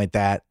 something like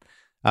that,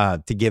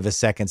 to give a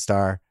second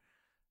star.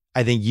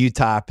 I think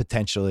Utah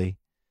potentially,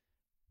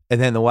 and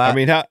then the Wild.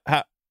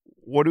 How?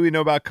 What do we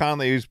know about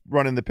Conley? Who's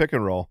running the pick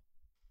and roll?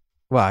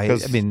 Well,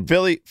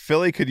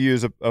 Philly could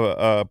use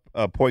a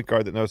point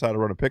guard that knows how to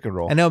run a pick and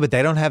roll. I know, but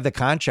they don't have the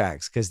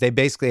contracts because they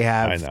basically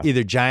have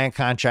either giant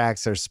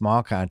contracts or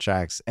small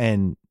contracts.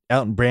 And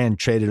Elton Brand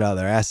traded all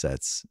their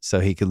assets so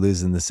he could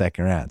lose in the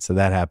second round. So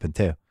that happened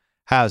too.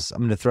 I'm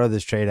going to throw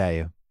this trade at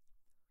you.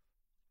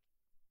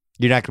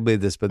 You're not going to believe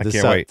this, but the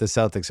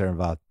Celtics are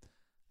involved.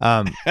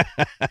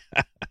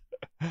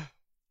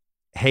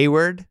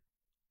 Hayward.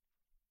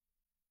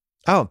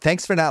 Oh,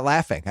 thanks for not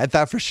laughing. I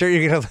thought for sure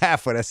you're going to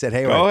laugh when I said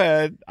Hayward. Go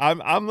ahead.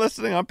 I'm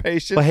listening. I'm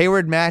patient. Well,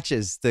 Hayward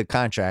matches the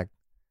contract.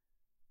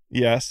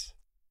 Yes.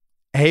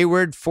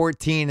 Hayward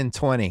 14 and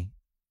 20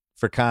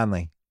 for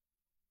Conley.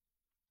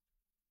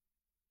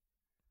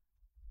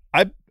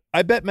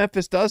 I bet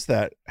Memphis does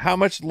that. How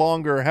much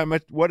longer?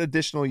 What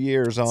additional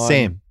years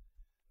on?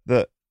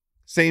 The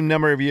same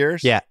number of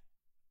years? Yeah.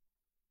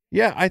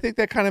 Yeah, I think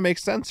that kind of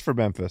makes sense for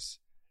Memphis.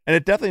 And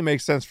it definitely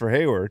makes sense for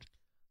Hayward.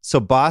 So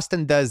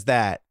Boston does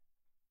that.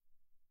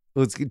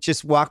 Let's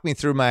just walk me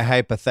through my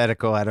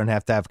hypothetical. I don't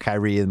have to have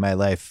Kyrie in my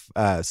life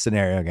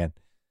scenario again.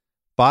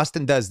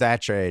 Boston does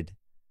that trade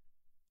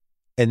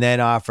and then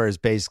offers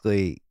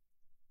basically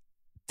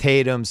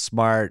Tatum,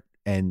 Smart,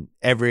 and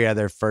every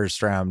other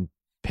first round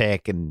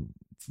pick and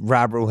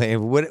Robert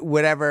Williams,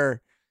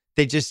 whatever.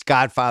 They just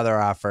Godfather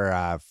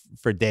offer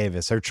for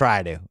Davis or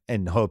try to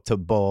and hope to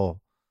bowl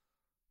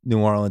New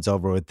Orleans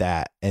over with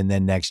that. And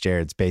then next year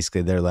it's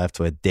basically they're left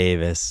with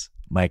Davis,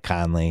 Mike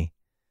Conley,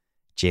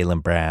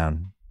 Jaylen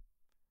Brown.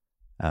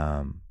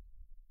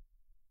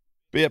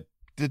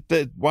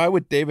 Why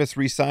would Davis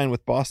re-sign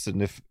with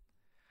Boston if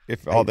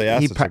all the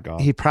assets are gone?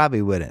 He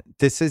probably wouldn't.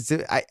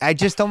 I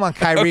just don't want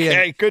Kyrie.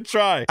 Okay, good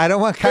try. I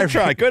don't want Kyrie. Good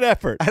try. Good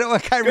effort. I don't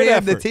want Kyrie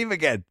on the team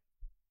again.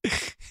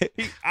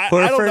 I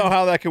don't know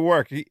how that could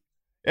work.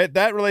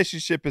 That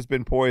relationship has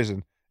been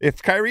poisoned.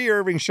 If Kyrie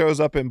Irving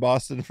shows up in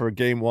Boston for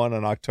Game 1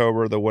 in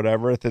October,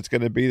 if it's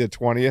going to be the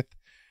 20th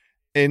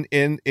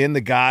in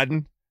the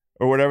Garden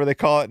or whatever they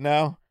call it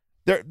now,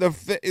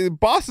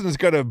 Boston is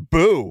going to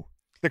boo.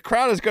 The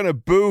crowd is going to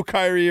boo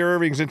Kyrie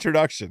Irving's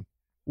introduction.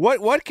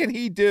 What can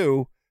he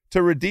do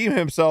to redeem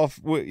himself,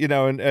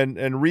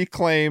 and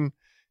reclaim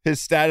his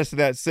status in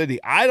that city.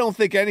 I don't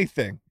think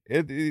anything.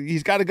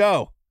 He's got to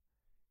go.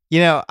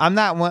 I'm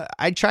not one.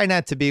 I try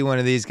not to be one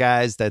of these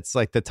guys that's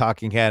like the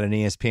talking head on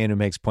ESPN who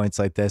makes points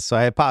like this. So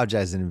I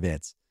apologize in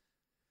advance.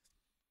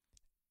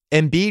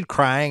 Embiid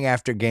crying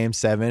after Game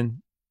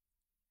 7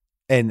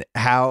 and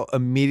how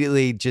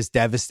immediately just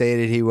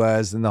devastated he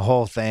was and the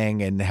whole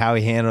thing and how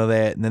he handled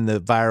it. And then the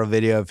viral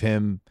video of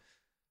him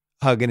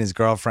hugging his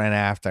girlfriend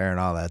after and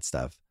all that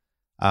stuff.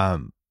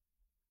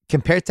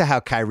 Compared to how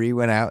Kyrie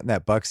went out in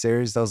that Bucks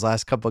series, those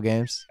last couple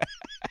games.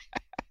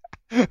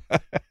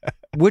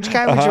 Which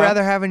guy would you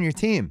rather have on your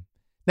team?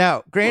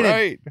 Now, granted,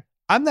 right.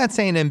 I'm not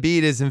saying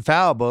Embiid is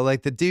infallible.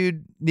 Like, the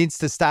dude needs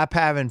to stop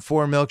having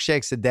 4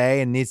 milkshakes a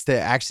day and needs to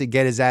actually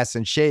get his ass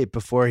in shape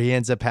before he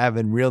ends up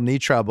having real knee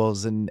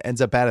troubles and ends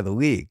up out of the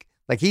league.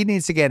 Like, he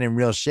needs to get in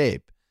real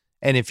shape.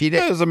 And if he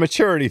did, there's a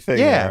maturity thing.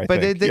 Yeah,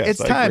 there,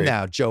 it's time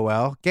now,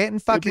 Joel. Get in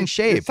fucking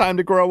shape. It's time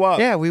to grow up.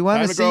 Yeah, we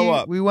want to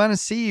see. We want to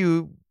see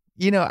you.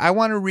 I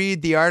want to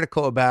read the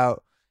article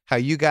about how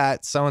you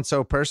got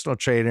so-and-so personal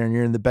trainer and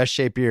you're in the best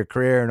shape of your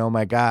career and oh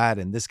my God,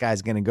 and this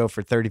guy's going to go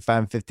for 35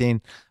 and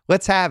 15.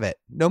 Let's have it.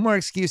 No more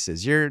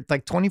excuses. You're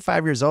like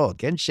 25 years old.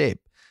 Get in shape.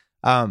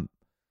 But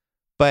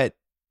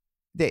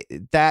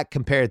that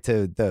compared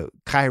to the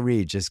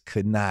Kyrie just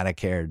could not have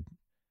cared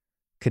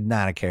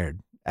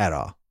at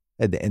all.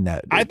 In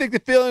that, I think the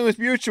feeling was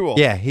mutual.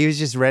 Yeah, he was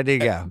just ready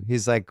to go.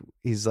 He's like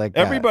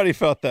everybody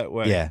felt that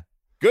way. Yeah.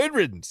 Good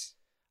riddance.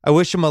 I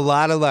wish him a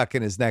lot of luck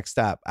in his next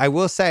stop. I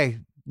will say,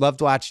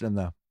 loved watching him,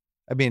 though.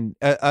 I mean,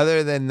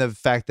 other than the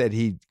fact that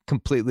he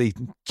completely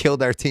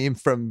killed our team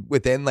from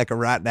within like a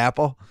rotten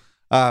apple,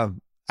 I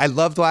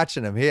loved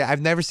watching him.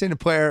 I've never seen a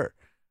player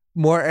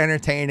more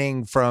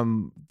entertaining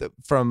from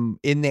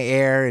in the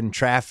air and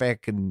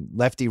traffic and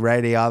lefty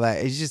righty, all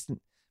that. It's just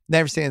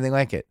never seen anything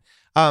like it.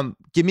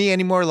 Give me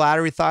any more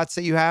lottery thoughts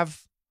that you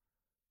have.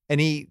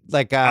 Any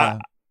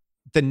the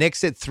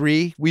Knicks at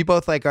 3. We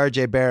both like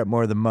RJ Barrett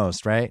more than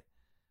most, right?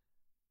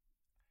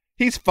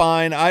 He's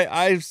fine.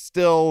 I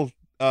still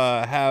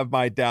have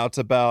my doubts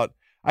about.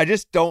 I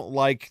just don't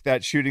like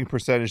that shooting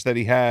percentage that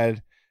he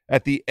had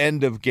at the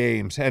end of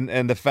games,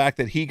 and the fact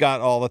that he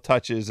got all the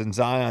touches and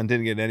Zion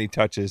didn't get any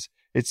touches.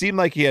 It seemed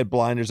like he had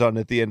blinders on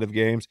at the end of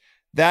games.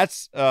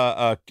 That's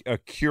a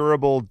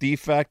curable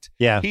defect.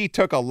 Yeah, he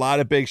took a lot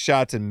of big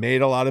shots and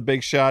made a lot of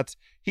big shots.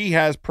 He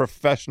has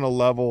professional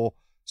level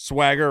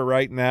swagger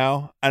right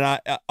now, and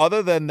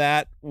other than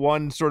that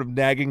one sort of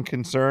nagging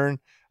concern.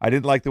 I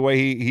didn't like the way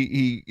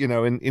he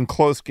in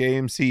close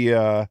games, he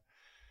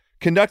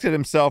conducted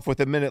himself with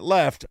a minute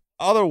left.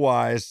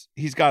 Otherwise,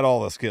 he's got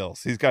all the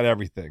skills. He's got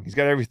everything. He's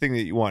got everything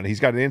that you want. He's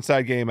got an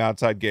inside game,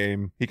 outside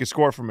game. He can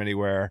score from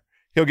anywhere.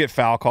 He'll get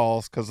foul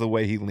calls because of the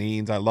way he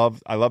leans. I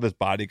love his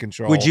body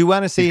control. Would you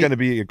want to see? He's going to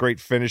be a great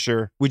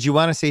finisher. Would you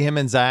want to see him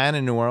and Zion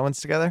in New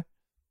Orleans together?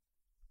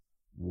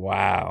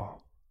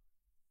 Wow.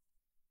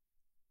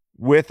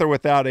 With or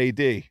without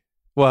AD?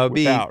 Well, it'd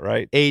without, be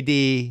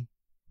right?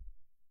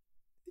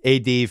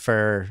 AD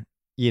for,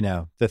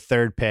 the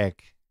third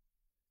pick,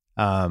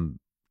 Kevin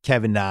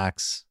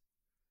Knox,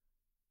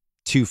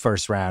 2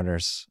 first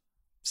rounders,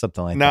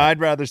 something like that. No, I'd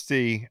rather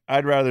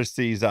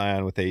see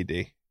Zion with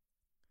AD.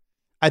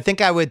 I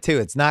think I would too.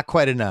 It's not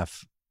quite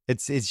enough.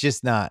 It's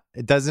just not.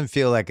 It doesn't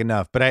feel like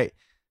enough. But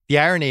the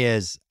irony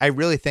is, I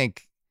really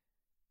think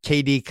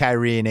KD,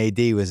 Kyrie, and AD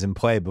was in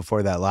play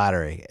before that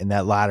lottery, and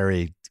that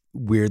lottery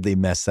weirdly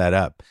messed that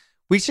up.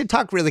 We should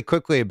talk really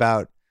quickly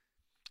about.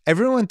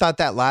 Everyone thought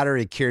that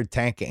lottery cured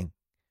tanking.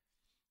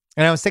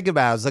 And I was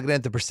looking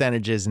at the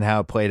percentages and how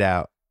it played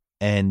out.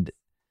 And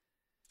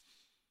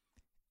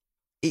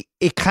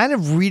it kind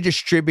of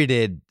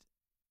redistributed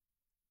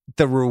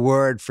the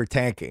reward for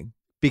tanking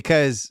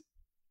because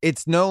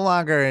it's no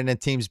longer in a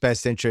team's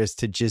best interest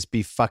to just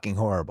be fucking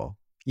horrible,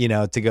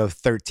 to go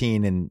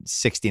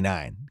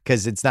 13-69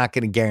 because it's not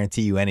going to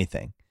guarantee you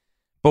anything.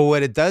 But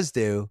what it does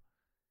do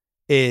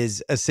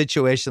is a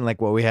situation like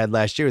what we had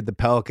last year with the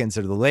Pelicans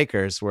or the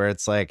Lakers, where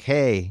it's like,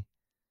 hey,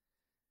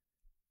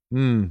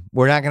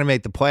 we're not going to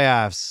make the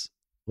playoffs.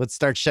 Let's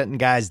start shutting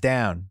guys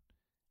down.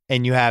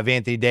 And you have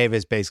Anthony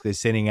Davis basically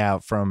sitting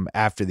out from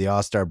after the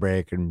All-Star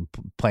break and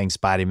playing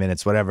spotty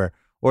minutes, whatever.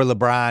 Or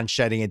LeBron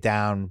shutting it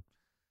down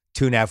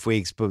 2.5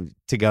 weeks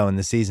to go in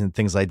the season,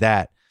 things like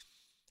that.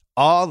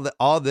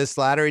 All this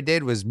lottery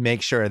did was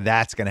make sure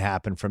that's going to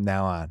happen from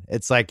now on.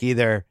 It's like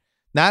either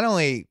not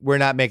only we're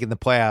not making the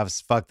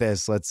playoffs, fuck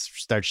this, let's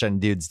start shutting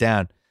dudes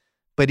down,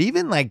 but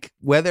even like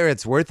whether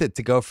it's worth it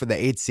to go for the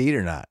 8th seed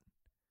or not.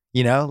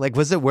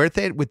 Was it worth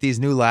it with these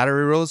new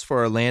lottery rules for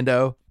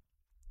Orlando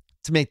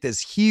to make this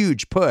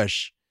huge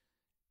push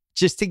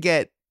just to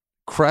get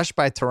crushed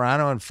by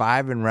Toronto in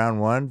 5 in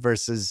round 1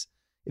 versus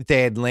if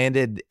they had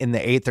landed in the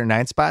 8th or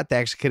 9th spot, they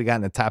actually could have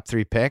gotten a top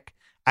 3 pick.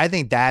 I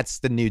think that's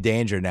the new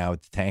danger now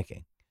with the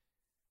tanking.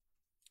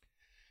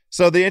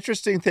 So the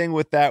interesting thing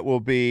with that will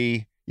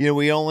be,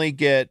 we only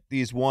get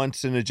these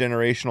once in a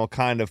generational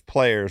kind of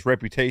players,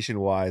 reputation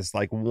wise,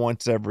 like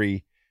once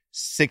every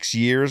 6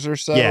 years or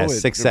so. Yeah,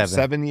 6, 7.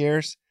 7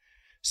 years.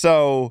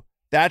 So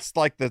that's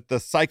like the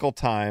cycle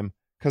time,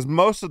 because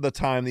most of the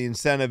time the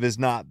incentive is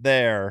not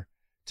there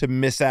to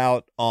miss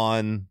out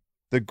on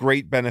the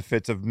great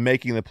benefits of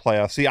making the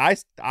playoffs. See,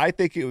 I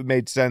think it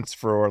made sense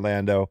for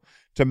Orlando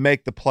to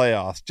make the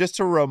playoffs, just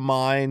to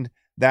remind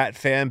that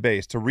fan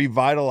base, to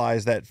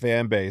revitalize that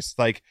fan base.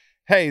 Like,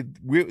 hey,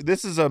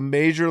 this is a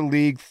major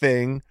league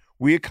thing.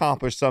 We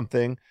accomplished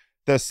something.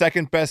 The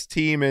second best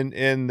team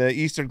in the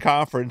Eastern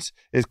Conference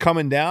is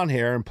coming down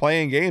here and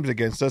playing games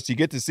against us. You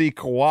get to see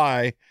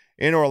Kawhi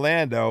in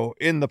Orlando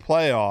in the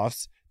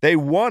playoffs. They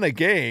won a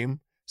game.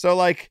 So,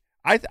 like,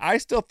 I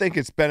still think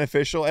it's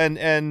beneficial. And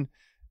in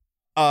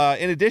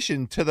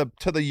addition to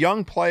the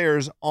young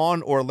players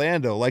on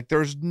Orlando, like,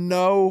 there's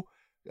no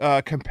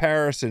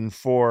comparison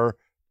for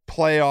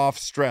playoff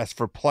stress,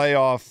 for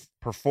playoff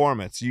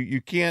performance.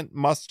 You can't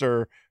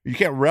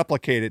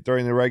replicate it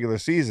during the regular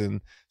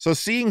season. So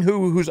seeing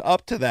who's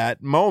up to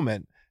that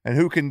moment and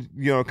who can,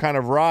 kind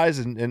of rise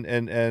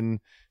and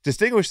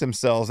distinguish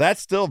themselves,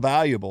 that's still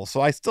valuable.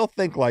 So I still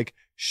think like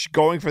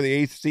going for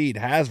the 8th seed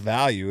has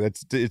value.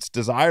 It's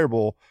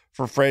desirable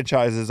for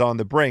franchises on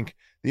the brink.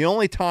 The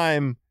only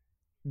time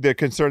the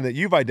concern that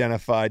you've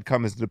identified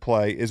comes into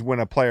play is when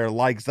a player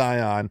like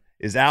Zion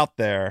is out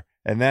there,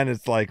 and then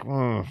it's like,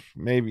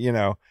 maybe,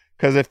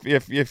 because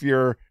if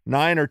you're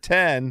 9 or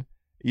 10,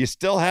 you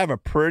still have a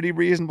pretty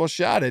reasonable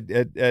shot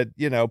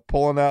at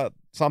pulling out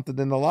something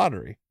in the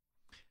lottery.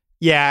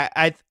 Yeah,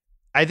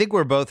 I think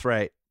we're both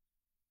right.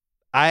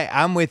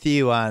 I'm with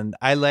you on.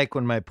 I like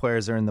when my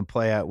players are in the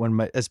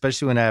playoff.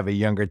 Especially when I have a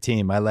younger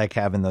team, I like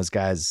having those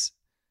guys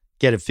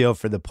get a feel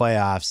for the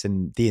playoffs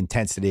and the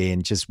intensity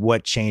and just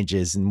what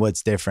changes and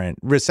what's different.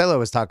 Russillo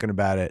was talking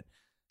about it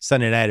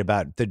Sunday night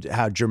about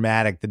how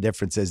dramatic the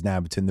difference is now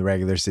between the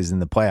regular season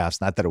and the playoffs.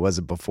 Not that it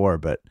wasn't before,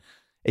 but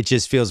it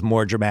just feels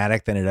more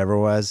dramatic than it ever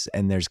was.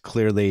 And there's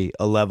clearly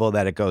a level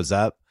that it goes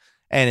up,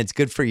 and it's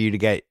good for you to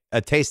get a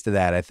taste of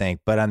that, I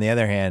think. But on the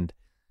other hand,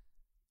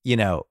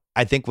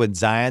 I think when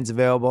Zion's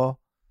available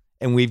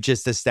and we've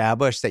just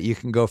established that you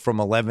can go from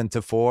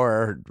 11-4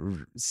 or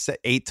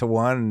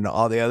 8-1 and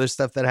all the other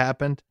stuff that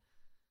happened,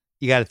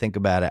 you got to think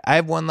about it. I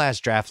have one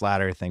last draft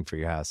lottery thing for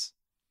your house.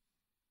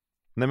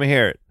 Let me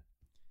hear it.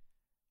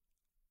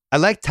 I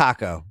like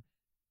Taco.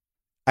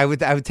 I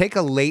would take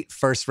a late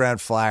first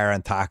round flyer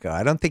on Taco.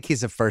 I don't think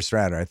he's a first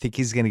rounder. I think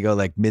he's going to go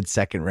like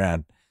mid-second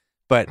round.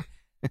 But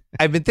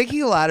I've been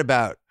thinking a lot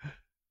about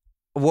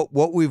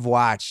what we've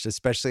watched,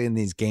 especially in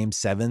these game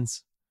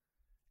 7s,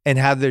 and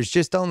how there's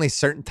just only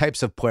certain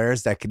types of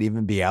players that could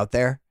even be out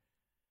there.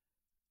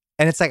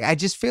 And it's like, I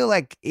just feel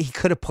like he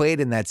could have played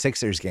in that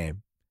Sixers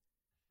game.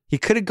 He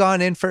could have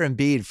gone in for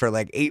Embiid for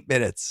like 8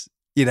 minutes,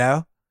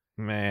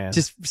 Man.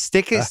 Just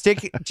stick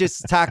it,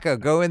 just Taco,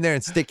 go in there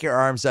and stick your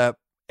arms up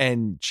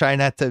and try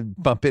not to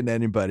bump into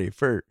anybody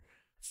for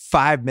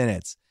 5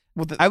 minutes.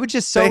 Well, I would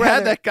just they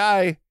had that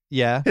guy.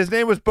 Yeah. His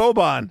name was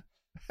Boban.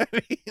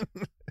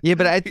 Yeah,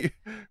 but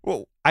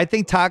I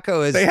think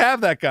Taco is. They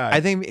have that guy. I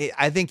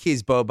think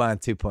he's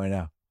Boban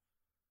 2.0.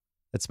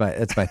 That's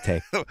my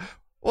take.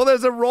 Well,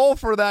 there's a role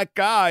for that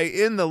guy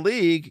in the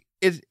league,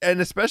 and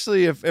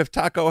especially if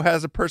Taco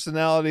has a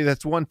personality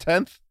that's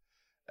 1/10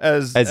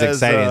 as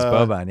exciting as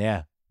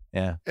Boban.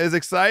 Yeah, as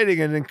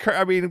exciting and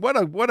I mean,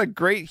 what a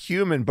great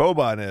human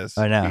Boban is.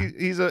 I know.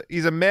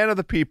 He's a man of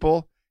the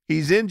people.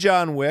 He's in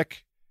John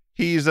Wick.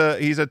 He's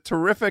a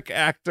terrific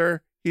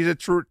actor. He's a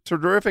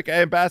terrific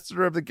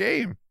ambassador of the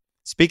game.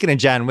 Speaking of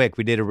John Wick,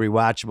 we did a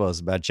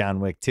rewatchables about John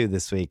Wick 2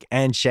 this week,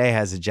 and Shay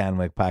has a John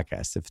Wick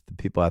podcast if the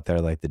people out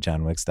there like the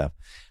John Wick stuff.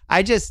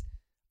 I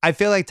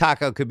feel like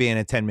Taco could be in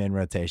a 10-man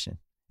rotation.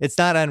 It's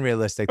not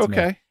unrealistic to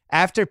me.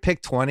 After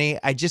pick 20,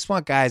 I just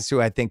want guys who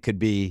I think could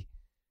be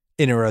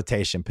in a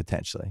rotation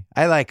potentially.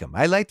 I like him.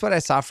 I liked what I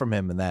saw from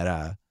him in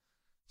that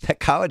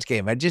college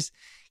game.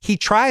 He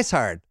tries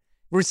hard.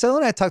 Russillo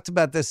and I talked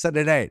about this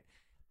Sunday night.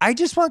 I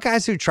just want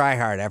guys who try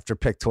hard after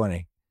pick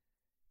 20.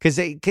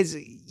 Because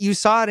you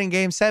saw it in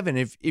game 7.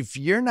 If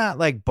you're not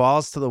like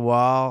balls to the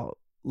wall,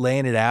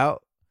 laying it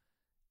out,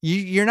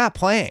 you're not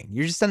playing.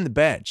 You're just on the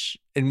bench.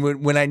 And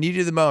when I need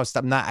you the most,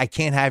 I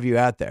can't have you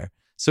out there.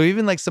 So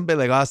even like somebody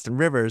like Austin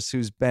Rivers,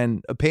 who's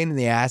been a pain in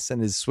the ass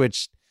and has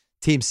switched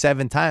teams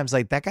 7 times,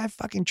 like that guy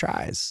fucking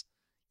tries,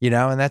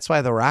 and that's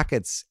why the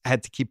Rockets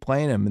had to keep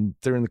playing him and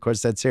during the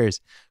course of that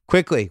series.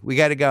 Quickly, we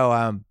got to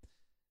go.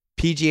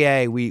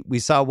 PGA, we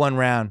saw one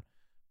round.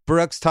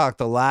 Brooks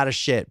talked a lot of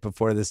shit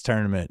before this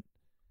tournament.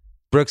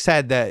 Brooks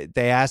they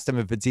asked him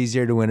if it's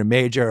easier to win a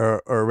major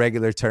or a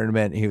regular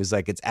tournament. He was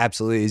like, it's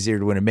absolutely easier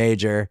to win a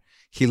major.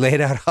 He laid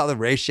out all the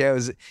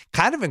ratios.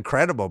 Kind of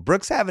incredible.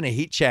 Brooks having a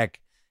heat check,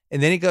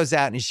 and then he goes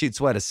out and he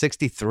shoots, a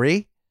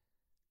 63?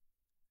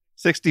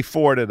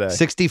 64 today.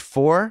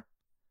 64?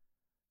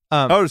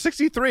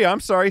 63. I'm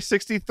sorry,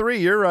 63.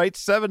 You're right.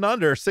 7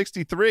 under,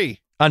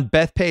 63. On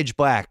Bethpage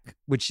Black,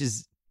 which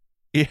is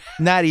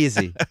not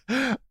easy.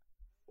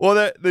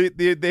 Well,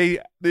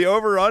 the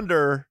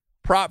over-under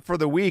prop for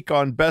the week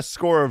on best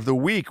score of the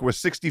week was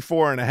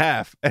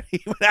 64.5, and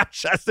he went out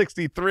shot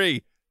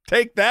 63.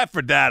 Take that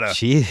for data.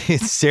 Jeez,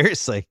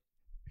 seriously.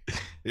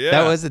 Yeah.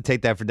 That was a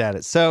take that for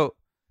data. So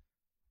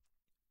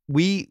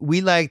we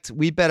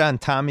bet on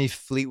Tommy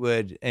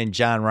Fleetwood and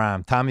John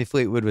Rahm. Tommy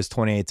Fleetwood was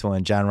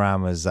 28-1. John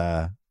Rahm was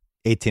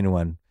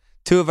 18-1.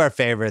 Two of our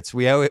favorites.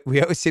 We always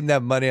seem to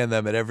have money on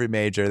them at every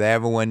major. They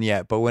haven't won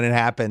yet, but when it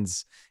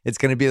happens, it's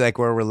going to be like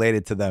we're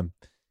related to them.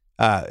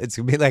 It's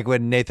going to be like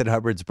when Nathan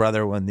Hubbard's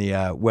brother won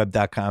the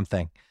web.com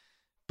thing.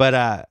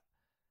 But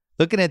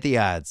looking at the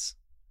odds,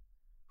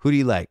 who do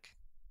you like?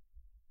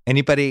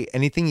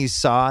 Anything you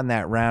saw in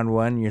that round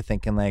one, you're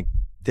thinking like,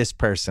 this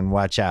person,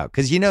 watch out.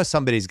 Because you know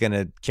somebody's going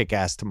to kick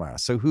ass tomorrow.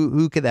 So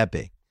who could that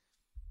be?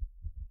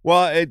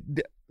 Well,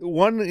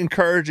 one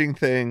encouraging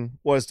thing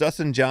was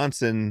Dustin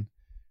Johnson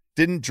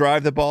didn't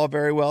drive the ball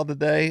very well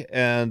today,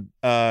 and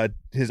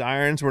his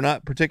irons were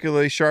not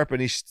particularly sharp,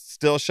 and he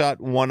still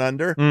shot 1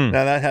 under.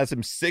 Now that has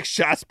him 6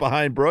 shots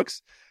behind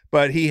Brooks,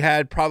 but he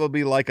had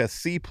probably like a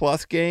C+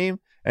 game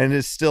and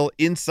is still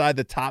inside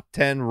the top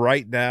 10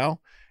 right now.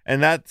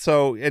 And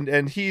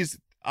and he's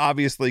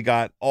obviously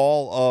got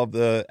all of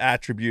the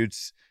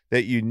attributes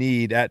that you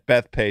need at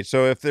Bethpage.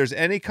 So if there's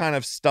any kind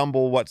of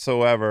stumble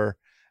whatsoever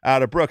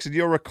out of Brooks, and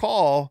you'll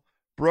recall,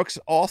 Brooks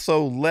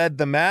also led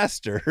the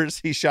Masters.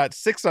 He shot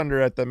 6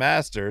 under at the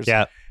Masters.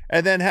 Yeah.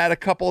 And then had a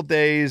couple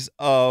days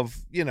of,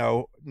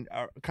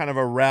 kind of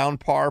around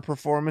par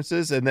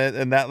performances. And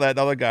that let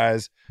other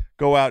guys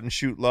go out and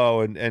shoot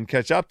low and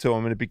catch up to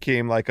him. And it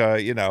became like a,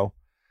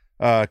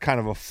 kind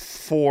of a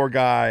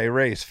 4-guy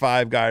race,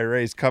 5-guy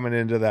race coming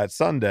into that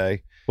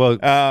Sunday. Well,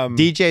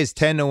 DJ's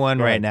 10-1 right.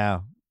 right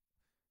now.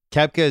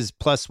 Koepka's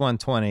plus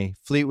 120.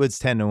 Fleetwood's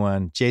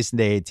 10-1. Jason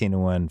Day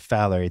 18-1.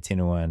 Fowler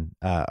 18-1.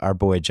 Our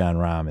boy John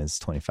Rahm is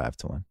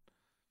 25-1.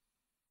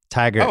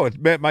 Tiger. Oh,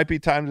 it might be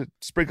time to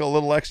sprinkle a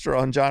little extra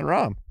on John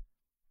Rahm.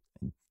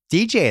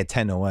 DJ at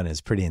 10-1 is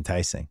pretty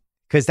enticing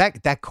because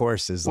that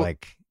course is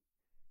like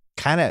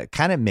kind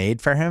of made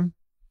for him.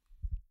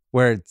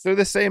 Where they're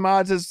the same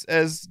odds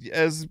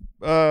as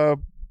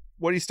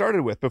what he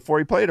started with before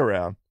he played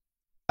around.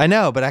 I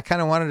know, but I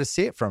kind of wanted to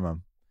see it from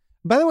him.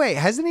 By the way,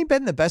 hasn't he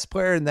been the best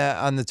player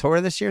on the tour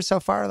this year so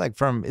far?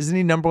 Isn't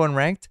he number 1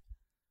 ranked?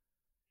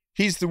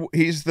 He's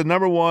the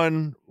number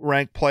 1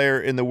 ranked player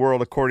in the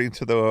world according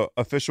to the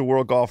official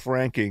World Golf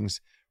Rankings.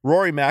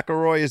 Rory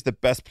McIlroy is the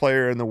best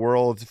player in the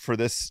world for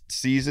this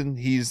season.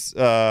 He's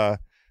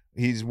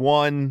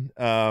won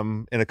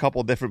in a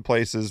couple different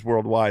places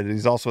worldwide, and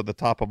he's also at the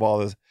top of all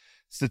the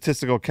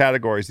statistical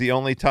categories. The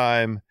only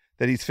time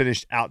that he's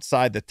finished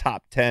outside the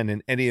top 10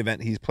 in any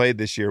event he's played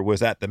this year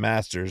was at the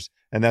Masters,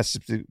 and that's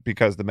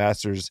because the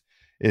Masters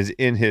is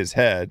in his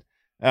head.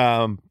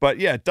 But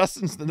yeah,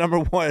 Dustin's the number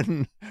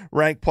 1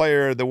 ranked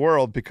player in the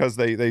world because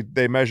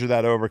they measure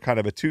that over kind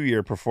of a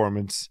 2-year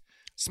performance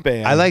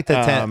span. I like the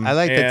 10. I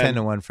like the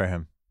 10-1 for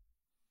him.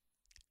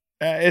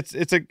 It's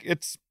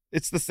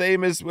the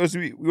same as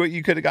what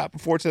you could have got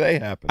before today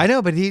happened. I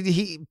know, but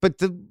but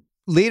the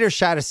leader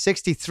shot a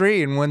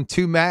 63 and won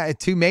two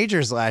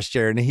majors last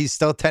year, and he's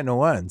still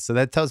 10-1. So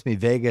that tells me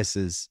Vegas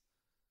is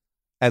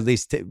at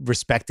least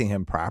respecting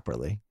him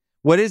properly.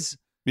 What is?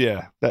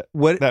 Yeah, that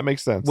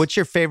makes sense. What's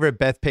your favorite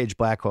Bethpage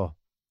black hole?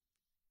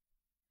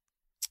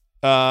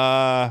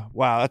 Wow,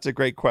 that's a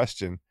great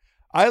question.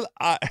 I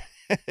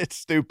it's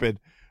stupid.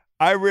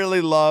 I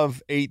really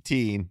love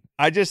 18.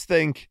 I just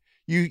think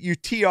you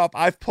tee off.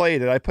 I've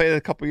played it. I played it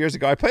a couple years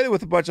ago. I played it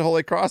with a bunch of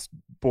Holy Cross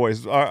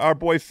boys. Our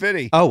boy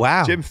Finney. Oh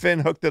wow, Jim Finn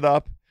hooked it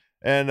up,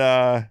 and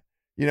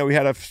we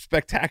had a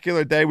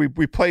spectacular day.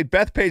 We played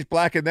Bethpage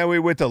Black, and then we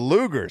went to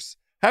Luger's.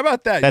 How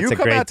about that? That's you a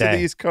come great out day. to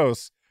the East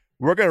Coast.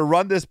 We're going to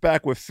run this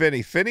back with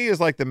Finney. Finney is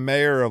like the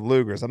mayor of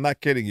Luger's. I'm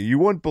not kidding you. You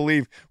wouldn't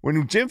believe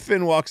when Jim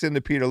Finn walks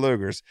into Peter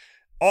Luger's,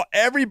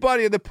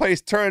 everybody in the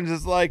place turns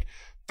is like,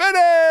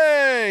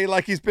 Finney!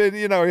 Like he's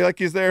been, like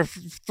he's there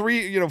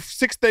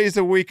 6 days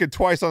a week and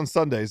twice on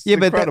Sundays.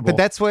 It's incredible. But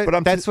that's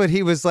what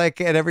he was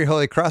like at every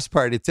Holy Cross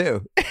party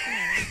too.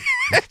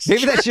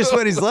 Maybe that's just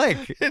what he's like.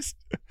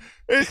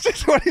 It's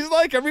just what he's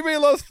like. Everybody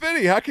loves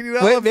Finney. How can you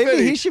not love Finney?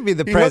 Maybe he should be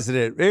the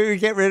president. Maybe we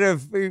get rid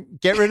of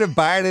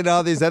Biden and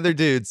all these other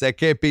dudes that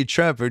can't beat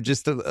Trump or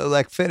just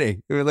elect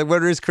Finney. Like,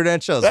 what are his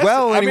credentials?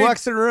 When he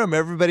walks in the room,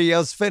 everybody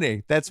yells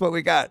Finney. That's what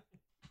we got.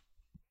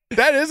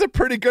 That is a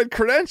pretty good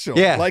credential.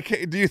 Yeah.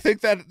 Like, do you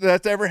think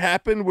that's ever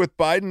happened with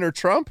Biden or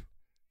Trump?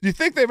 Do you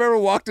think they've ever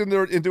walked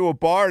into a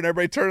bar and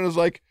everybody turned and was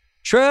like,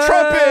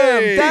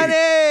 Trumpy!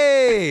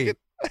 Danny!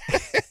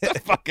 Get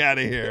the fuck out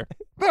of here.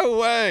 No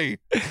way.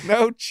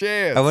 No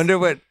chance. I wonder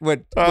what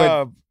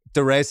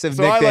derisive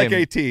nickname. I like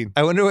 18.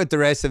 I wonder what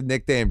derisive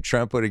nickname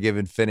Trump would have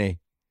given Finney.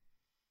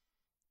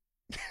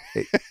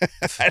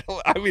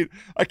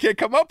 I can't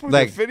come up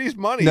with Finney's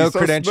money. No He's so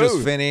credentials,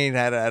 smooth. Finney.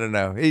 I don't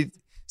know.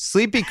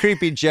 Sleepy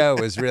Creepy Joe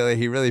was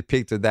he really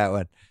peaked with that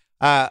one.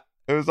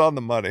 It was on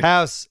the money.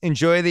 House,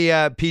 enjoy the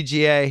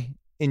PGA.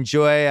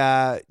 Enjoy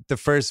the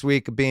first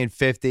week of being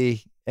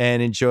 50.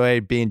 And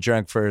enjoy being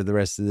drunk for the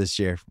rest of this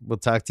year. We'll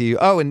talk to you.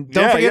 Oh, and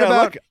don't forget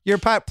about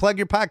plug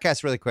your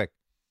podcast really quick.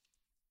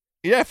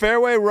 Yeah,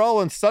 Fairway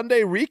Rolling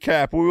Sunday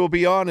recap. We will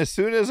be on as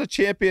soon as a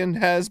champion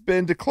has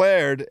been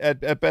declared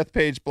at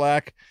Bethpage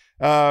Black.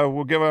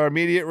 We'll give our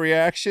immediate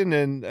reaction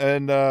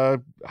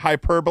and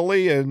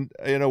hyperbole and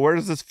where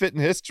does this fit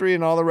in history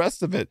and all the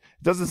rest of it.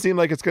 It doesn't seem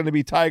like it's going to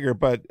be Tiger,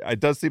 but it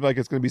does seem like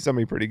it's going to be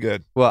somebody pretty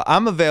good. Well,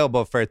 I'm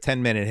available for a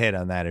 10-minute hit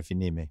on that if you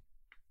need me.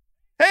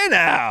 Hey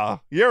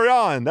now, you're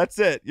on. That's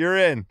it. You're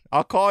in.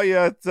 I'll call you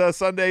at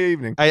Sunday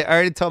evening. I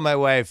already told my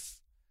wife,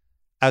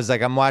 I was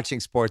like, I'm watching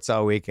sports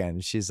all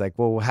weekend. She's like,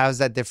 well, how's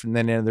that different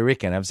than any other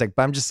weekend? I was like,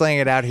 but I'm just laying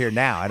it out here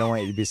now. I don't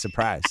want you to be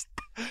surprised.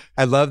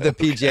 I love the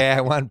PGA.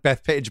 I want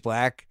Bethpage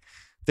Black.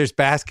 There's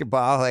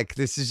basketball. Like,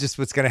 this is just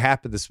what's going to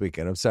happen this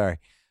weekend. I'm sorry.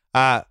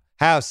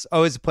 House,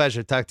 always a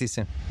pleasure. Talk to you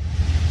soon.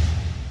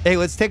 Hey,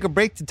 let's take a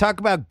break to talk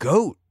about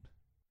GOAT,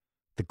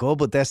 the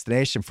global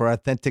destination for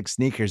authentic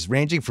sneakers,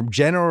 ranging from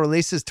general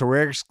releases to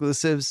rare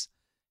exclusives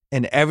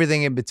and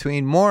everything in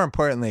between. More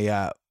importantly,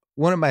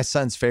 one of my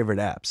son's favorite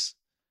apps.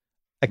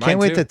 I can't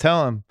wait to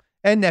tell him,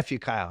 and nephew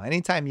Kyle.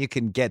 Anytime you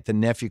can get the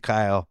nephew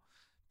Kyle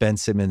Ben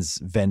Simmons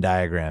Venn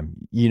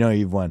diagram, you know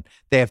you've won.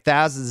 They have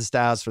thousands of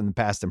styles from the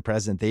past and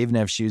present. They even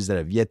have shoes that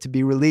have yet to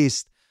be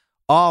released.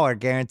 All are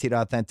guaranteed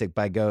authentic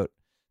by GOAT.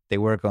 They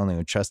work only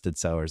with trusted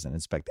sellers and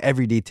inspect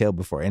every detail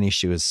before any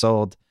shoe is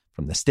sold.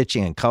 From the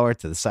stitching and color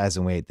to the size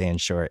and weight, they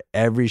ensure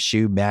every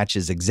shoe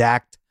matches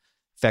exact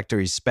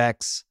factory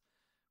specs.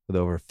 With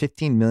over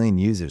 15 million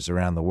users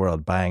around the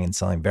world buying and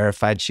selling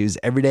verified shoes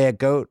every day at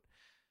GOAT,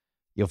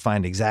 you'll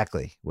find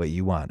exactly what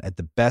you want at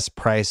the best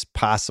price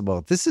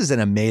possible. This is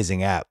an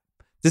amazing app.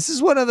 This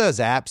is one of those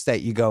apps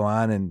that you go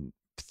on and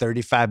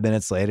 35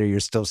 minutes later, you're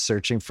still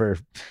searching for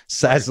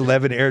size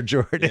 11 Air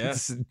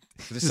Jordans. Yeah.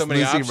 There's so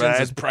many options,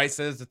 there's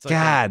prices. It's like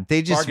God,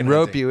 they just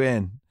rope you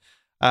in.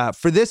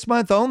 For this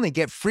month only,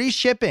 get free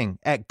shipping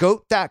at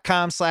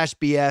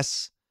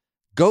goat.com/BS.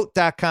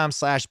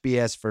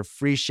 Goat.com/BS for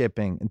free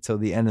shipping until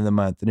the end of the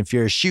month. And if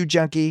you're a shoe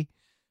junkie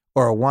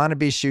or a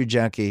wannabe shoe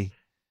junkie,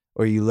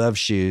 or you love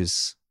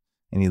shoes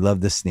and you love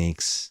the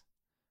sneaks,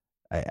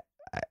 I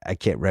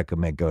can't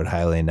recommend GOAT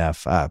highly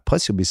enough.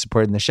 Plus, you'll be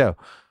supporting the show.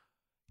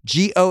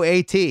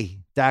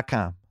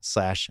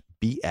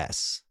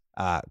 GOAT.com/BS.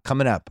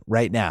 Coming up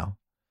right now,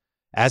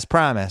 as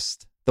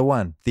promised, the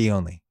one, the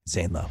only,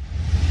 Zane Lowe.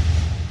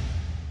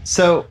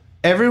 So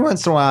every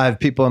once in a while, I have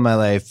people in my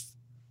life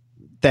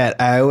that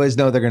I always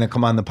know they're going to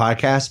come on the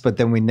podcast, but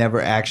then we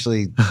never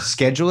actually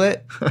schedule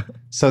it.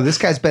 So this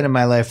guy's been in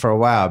my life for a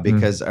while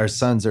because our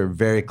sons are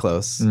very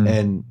close.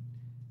 And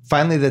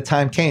finally the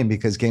time came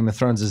because Game of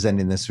Thrones is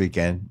ending this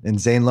weekend. And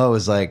Zane Lowe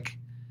was like,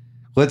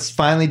 let's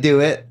finally do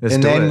it.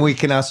 We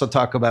can also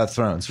talk about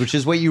Thrones, which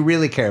is what you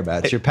really care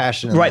about. It's your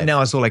passion. Right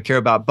now, it's all I care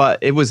about. But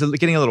it was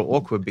getting a little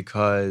awkward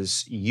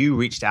because you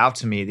reached out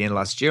to me at the end of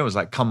last year and was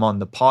like, come on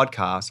the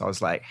podcast. I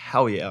was like,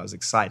 hell yeah. I was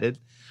excited,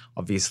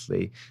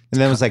 obviously. And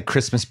then it was like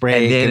Christmas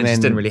break. And then it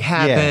just didn't really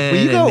happen. Yeah.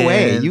 Well, you go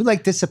away. You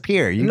like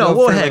disappear.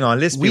 Hang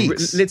on. Let's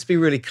be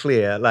really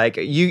clear. Like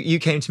you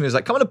came to me and was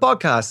like, come on the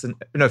podcast. And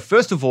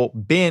first of all,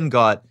 Ben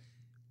got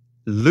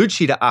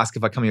Lucci to ask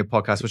if I come on your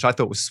podcast, which I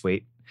thought was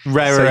sweet.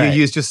 Right. So you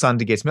used your son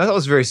to get to me. I thought it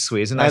was very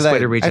sweet. It's a nice way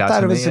to reach out to me. I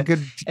thought it was a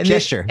good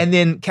gesture. And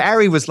then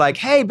Carrie was like,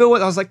 hey, Bill.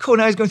 I was like, cool,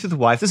 now he's going through the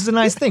wife. This is a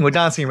nice thing. We're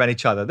dancing around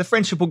each other. The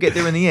friendship will get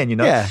there in the end,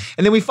 Yeah.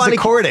 And then we finally...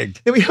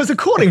 It was a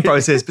courting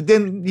process, but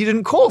then you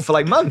didn't call for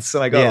like months.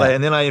 And I got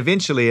and then I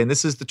eventually, and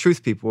this is the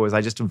truth, people, was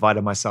I just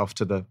invited myself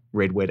to the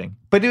red wedding.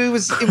 But it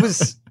was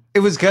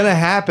going to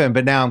happen,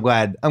 but now I'm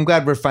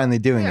glad we're finally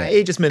doing it.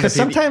 It just because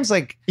sometimes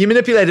like... You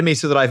manipulated me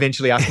so that I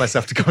eventually asked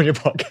myself to go on your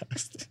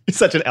podcast. You're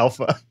such an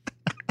alpha.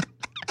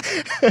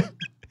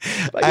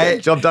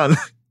 Job done.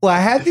 Well, I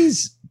had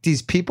these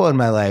people in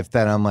my life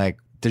that I'm like,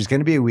 there's going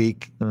to be a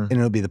week and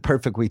it'll be the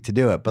perfect week to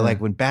do it. But like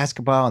when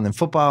basketball and then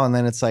football and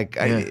then it's like,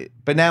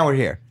 but now we're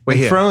here.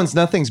 Thrones,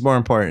 nothing's more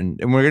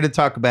important. And we're going to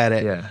talk about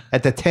it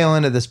at the tail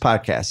end of this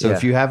podcast. So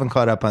if you haven't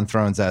caught up on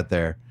Thrones out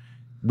there,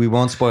 we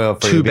won't spoil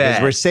it for you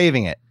because we're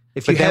saving it.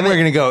 But then we're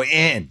going to go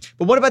in.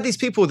 But what about these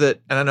people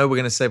that, and I know we're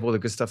going to save all the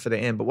good stuff for the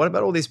end, but what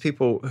about all these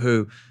people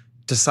who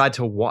decide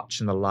to watch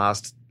in the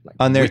last...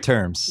 on their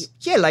terms.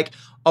 Yeah, like,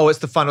 oh, it's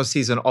the final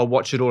season. I'll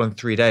watch it all in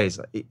 3 days.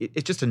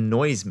 It just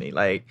annoys me.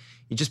 Like,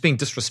 you're just being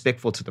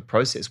disrespectful to the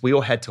process. We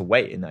all had to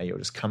wait, and now you're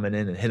just coming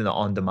in and hitting it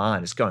on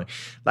demand. It's going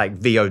like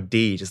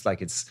VOD, just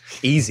like it's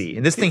easy.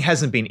 And this thing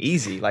hasn't been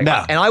easy. Like,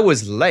 and I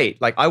was late.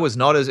 Like, I was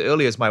not as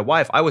early as my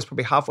wife. I was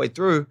probably halfway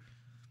through.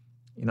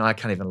 I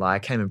can't even lie. I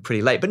came in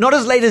pretty late, but not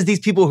as late as these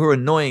people who are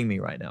annoying me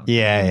right now.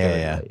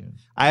 Yeah.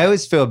 I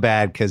always feel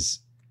bad because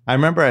I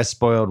remember I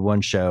spoiled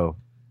one show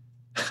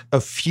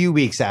a few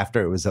weeks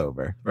after it was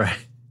over. Right.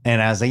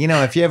 And I was like,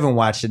 if you haven't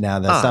watched it now,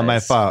 that's not my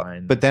fault.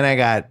 Fine. But then I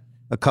got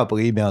a couple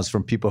emails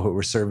from people who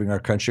were serving our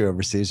country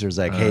overseas. It was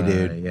like, hey,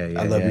 dude,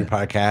 I love your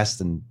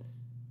podcast and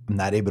I'm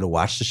not able to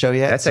watch the show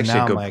yet. That's actually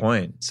a good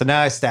point. So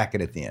now I stack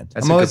it at the end.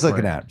 I'm always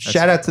looking out.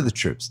 Shout out to the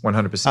troops.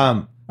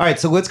 100%. All right,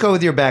 so let's go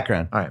with your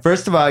background. All right.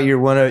 First of all,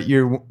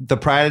 you're the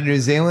pride of New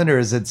Zealand, or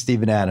is it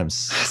Stephen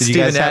Adams? Did you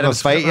guys have a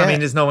fight yet? I mean,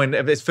 there's no one.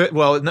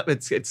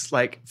 It's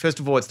like, first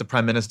of all, it's the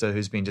Prime Minister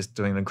who's been just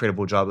doing an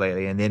incredible job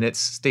lately, and then it's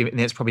Stephen, and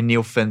then it's probably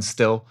Neil Finn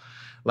still.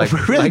 Like,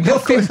 really, Neil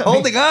Finn's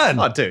holding on.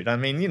 Oh, dude, I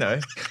mean,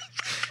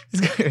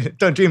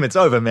 Don't dream it's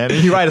over, man.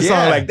 And you write a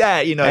song like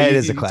that, you it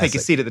is a you classic. take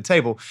a seat at the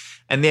table.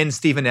 And then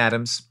Steven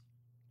Adams,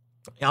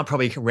 I'm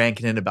probably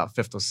ranking in about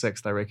 5th or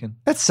 6th, I reckon.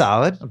 That's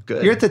solid. I'm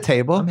good. You're at the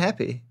table. I'm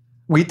happy.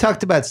 We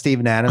talked about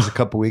Steven Adams a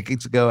couple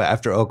weeks ago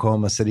after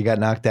Oklahoma City got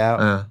knocked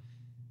out.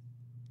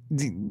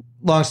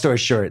 Long story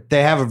short,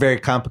 they have a very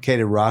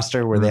complicated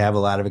roster where they have a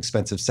lot of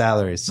expensive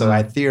salaries. So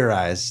I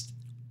theorized,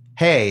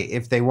 hey,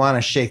 if they want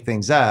to shake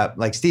things up,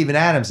 like Steven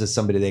Adams is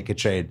somebody they could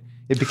trade.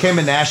 It became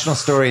a national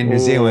story in New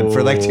Zealand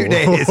for like 2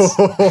 days.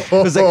 It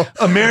was like,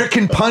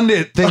 American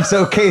pundit thinks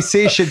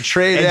OKC should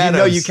trade and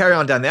Adams. you carry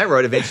on down that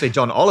road, eventually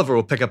John Oliver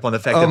will pick up on the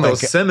fact that Bill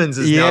Simmons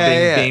is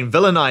now being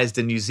villainized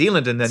in New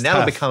Zealand, and then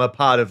that'll become a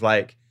part of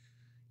like,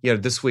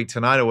 This Week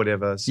Tonight or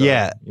whatever. So,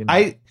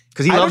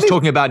 because he loves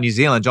talking about New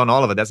Zealand. John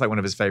Oliver, that's like one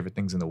of his favorite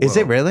things in the world. Is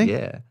it really?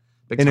 Yeah.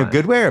 In a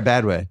good way or a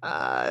bad way?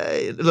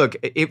 Look,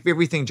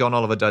 everything John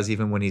Oliver does,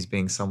 even when he's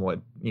being somewhat,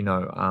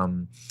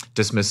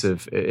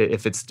 dismissive,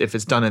 if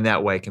it's done in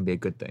that way, it can be a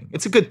good thing.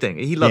 It's a good thing.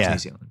 He loves New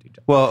Zealand.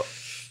 Well,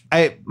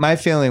 my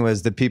feeling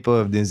was the people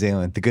of New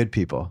Zealand, the good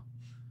people,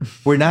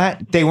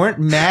 they weren't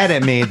mad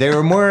at me. They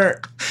were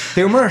more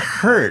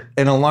hurt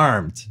and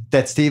alarmed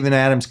that Steven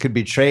Adams could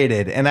be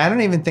traded. And I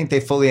don't even think they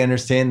fully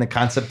understand the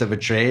concept of a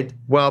trade.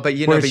 Well, but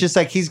it's just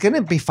like, he's going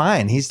to be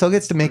fine. He still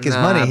gets to make his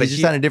money. He's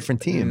just on a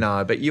different team.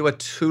 No, but you are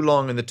too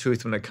long in the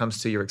tooth when it comes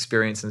to your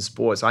experience in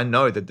sports. I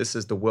know that this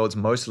is the world's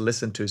most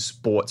listened to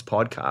sports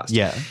podcast.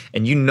 Yeah.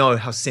 And you know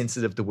how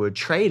sensitive the word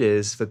trade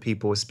is for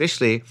people,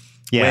 especially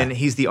when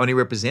he's the only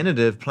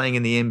representative playing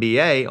in the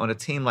NBA on a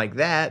team like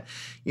that.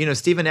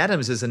 Steven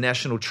Adams is a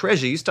national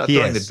treasure. You start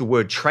throwing the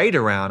word trade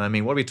around. I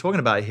mean, what are we talking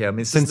about here? I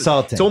mean, it's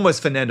insulting. It's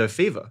almost Fernando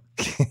fever.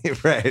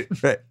 Right.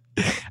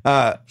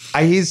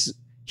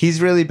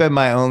 He's really been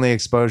my only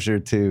exposure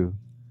to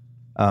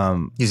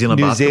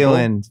New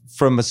Zealand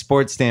from a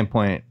sports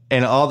standpoint.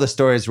 And all the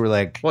stories were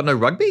like, what, no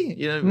rugby?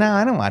 No,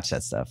 I don't watch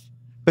that stuff.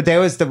 But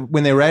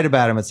when they write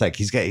about him, it's like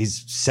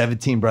he's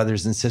 17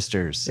 brothers and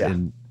sisters. Yeah.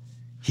 And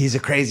he's a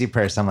crazy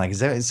person. I'm like,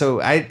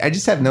 so I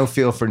just have no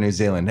feel for New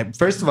Zealand.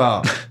 First of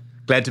all,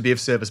 glad to be of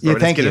service, bro.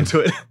 Let's get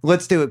into it.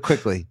 Let's do it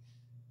quickly.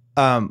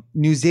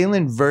 New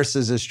Zealand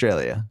versus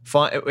Australia.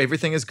 Fine,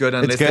 everything is good.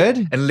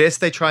 Unless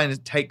they try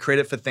and take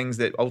credit for things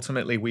that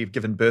ultimately we've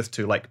given birth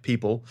to, like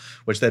people,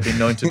 which they've been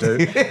known to do,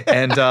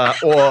 and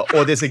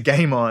or there's a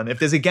game on. If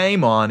there's a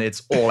game on,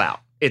 it's all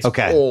out. It's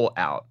all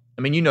out.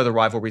 I mean, the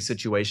rivalry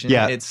situation.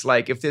 Yeah. It's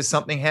like if there's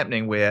something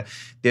happening where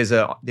there's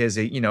a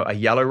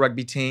yellow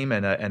rugby team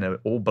and an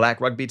all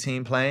black rugby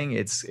team playing,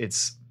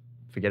 it's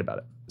forget about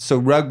it. So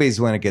rugby's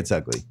when it gets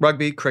ugly.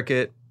 Rugby,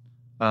 cricket,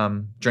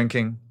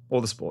 drinking,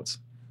 all the sports.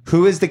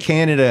 Who is the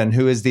Canada and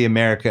who is the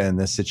America in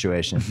this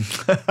situation?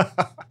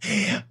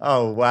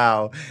 Oh,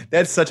 wow.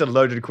 That's such a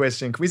loaded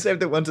question. Can we save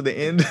that one to the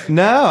end?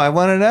 No, I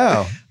want to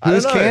know.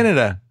 Who's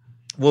Canada?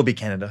 We'll be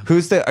Canada.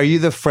 Are you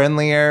the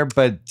friendlier,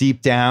 but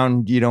deep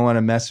down, you don't want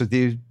to mess with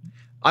you?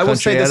 I will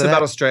say this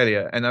about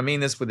Australia, and I mean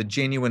this with a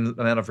genuine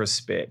amount of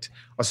respect.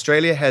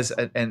 Australia has,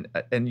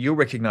 and you'll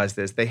recognize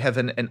this, they have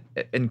an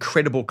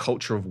incredible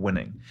culture of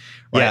winning.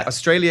 Right? Yeah.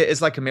 Australia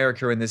is like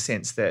America in the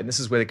sense that, and this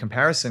is where the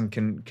comparison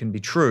can be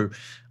true,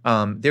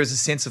 there's a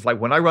sense of like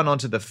when I run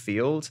onto the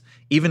field,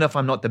 even if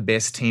I'm not the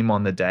best team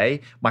on the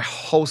day, my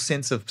whole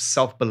sense of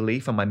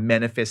self-belief and my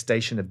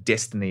manifestation of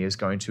destiny is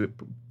going to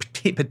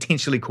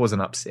potentially cause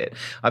an upset.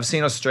 I've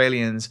seen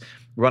Australians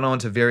run on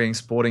to varying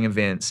sporting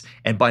events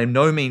and by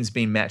no means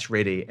being match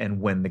ready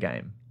and win the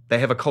game. They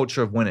have a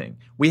culture of winning.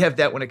 We have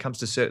that when it comes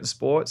to certain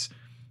sports.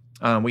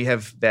 We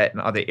have that in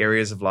other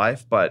areas of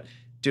life. But,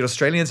 dude,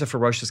 Australians are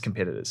ferocious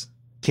competitors.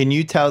 Can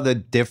you tell the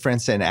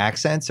difference in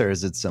accents or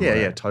is it similar?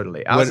 Yeah,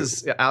 totally.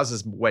 Ours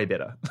is way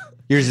better.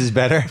 Yours is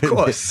better? Of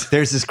course.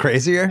 Theirs is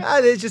crazier?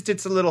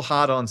 It's a little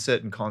hard on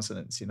certain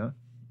consonants,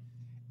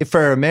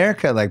 For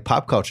America, like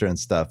pop culture and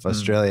stuff,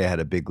 Australia had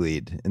a big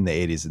lead in the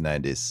 80s and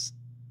 90s.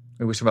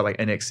 We were talking about like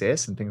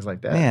NXS and things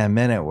like that. Man,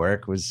 Men at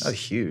Work was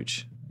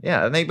huge.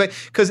 Yeah, and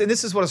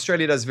this is what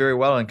Australia does very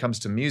well when it comes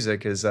to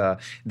music is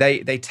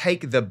they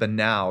take the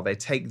banal, they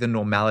take the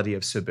normality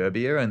of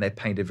suburbia and they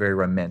paint a very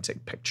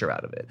romantic picture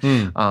out of it.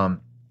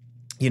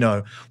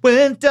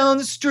 Went down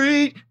the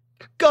street,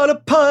 got a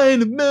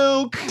pint of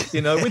milk,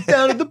 went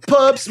down to the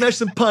pub, smashed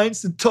some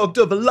pints and talked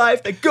over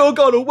life. That girl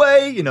got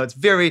away.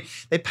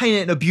 They paint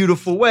it in a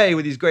beautiful way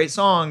with these great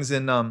songs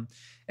and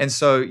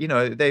so,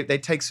 they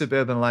take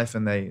suburban life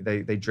and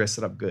they dress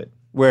it up good.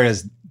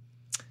 Whereas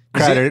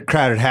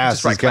Crowded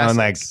House is going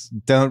classics.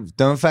 Like,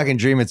 don't fucking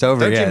dream it's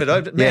over yet. Don't dream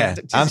it over. Man,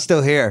 I'm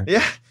still here.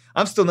 Yeah.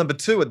 I'm still number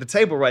 2 at the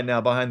table right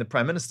now behind the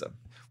Prime Minister.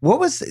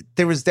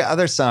 There was the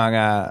other song,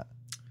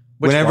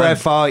 Whenever I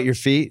Fall at Your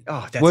Feet.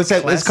 Oh, that's What's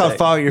that? It's called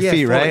Fall at Your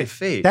Feet, Fall right? At Your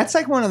Feet. That's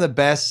like one of the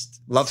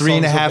best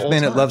 3.5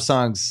 minute love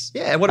songs.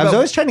 Yeah. I was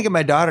always trying to get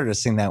my daughter to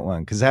sing that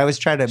one because I always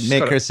try to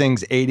make her sing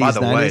 80s, 90s. By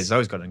the way,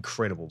 Zoe's got an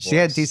incredible voice. She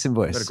had a decent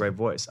voice. Got a great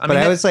voice.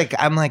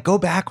 I'm like, go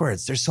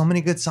backwards. There's so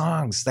many good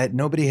songs that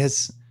nobody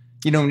has.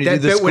 When you do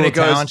the school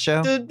talent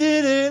show?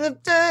 Yeah.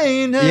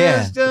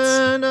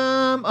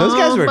 Those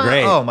guys were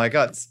great. Oh my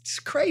God, it's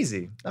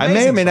crazy. I may or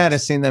Amazing may not songs.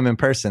 have seen them in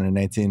person in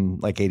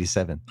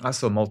 1987. I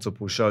saw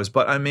multiple shows,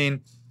 but I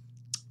mean,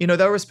 you know,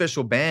 they were a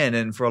special band,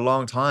 and for a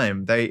long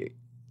time, they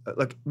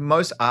like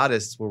most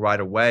artists will ride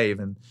a wave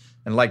and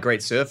like great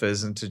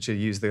surfers, and to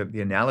use the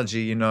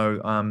analogy, you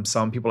know,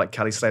 some people like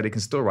Kelly Slater can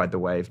still ride the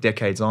wave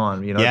decades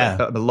on, you know. Yeah.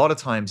 But a lot of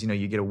times, you know,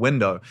 you get a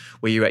window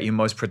where you're at your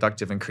most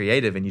productive and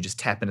creative and you just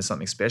tap into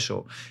something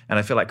special. And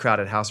I feel like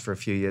Crowded House for a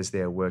few years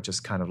there were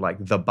just kind of like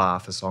the bar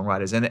for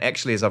songwriters. And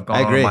actually, as I've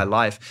gone on in my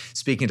life,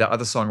 speaking to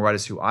other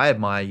songwriters who I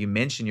admire, you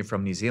mentioned you're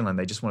from New Zealand,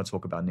 they just want to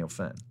talk about Neil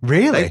Finn.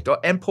 Really?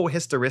 And Paul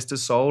Hester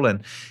Soul,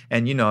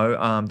 and you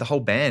know, the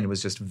whole band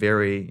was just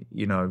very,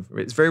 you know,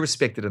 it's very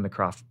respected in the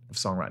craft of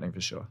songwriting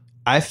for sure.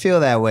 I feel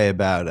that way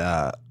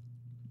about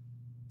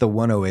the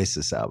one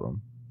Oasis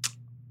album.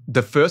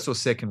 The first or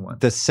second one?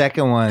 The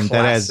second one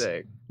Classic. that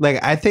has,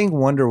 like, I think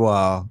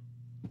Wonderwall.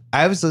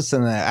 I was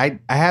listening to that.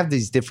 I have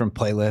these different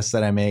playlists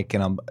that I make,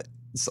 and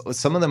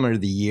some of them are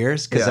the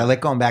years because I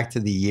like going back to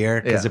the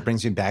year because it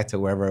brings me back to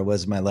wherever I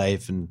was in my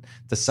life and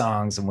the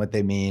songs and what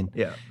they mean.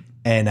 Yeah.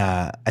 And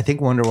I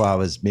think Wonderwall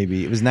was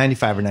maybe, it was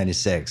 95 or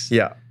 96.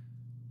 Yeah.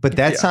 But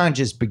that song,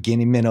 just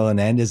beginning, middle, and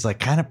end, is like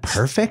kind of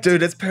perfect.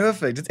 Dude, it's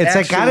perfect. It's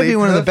like got to be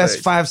one of the best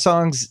 5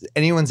 songs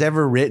anyone's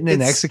ever written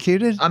and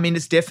executed. I mean,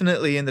 it's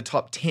definitely in the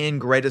top 10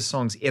 greatest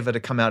songs ever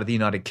to come out of the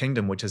United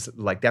Kingdom, which is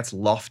like, that's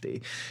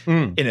lofty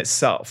in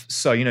itself.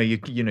 So, you know,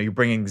 you're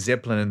bringing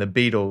Zeppelin and the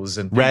Beatles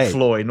and Pink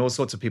Floyd and all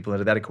sorts of people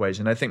into that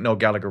equation. I think Noel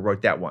Gallagher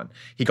wrote that one.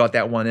 He got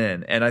that one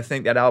in. And I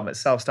think that album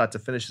itself, start to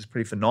finish, is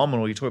pretty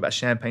phenomenal. You talk about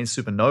Champagne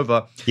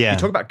Supernova. Yeah. You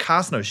talk about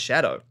Cast No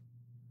Shadow.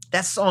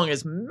 That song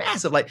is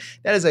massive. Like,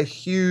 that is a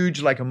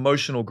huge, like,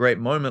 emotional, great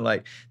moment.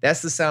 Like,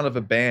 that's the sound of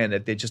a band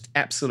at their just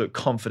absolute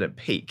confident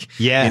peak.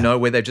 Yeah. You know,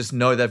 where they just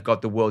know they've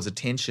got the world's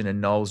attention, and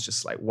Noel's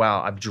just like,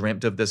 wow, I've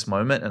dreamt of this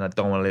moment and I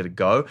don't want to let it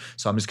go.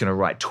 So I'm just going to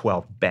write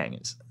 12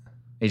 bangers.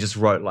 He just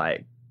wrote,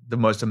 like, the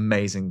most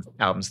amazing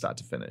album start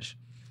to finish.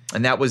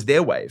 And that was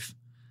their wave,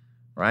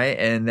 right?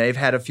 And they've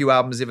had a few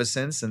albums ever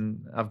since,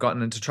 and I've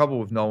gotten into trouble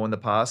with Noel in the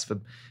past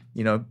for,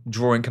 you know,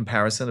 drawing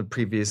comparison of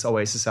previous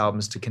Oasis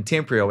albums to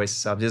contemporary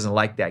Oasis albums. He doesn't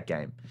like that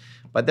game.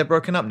 But they're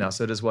broken up now,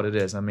 so it is what it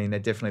is. I mean, they're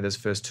definitely, those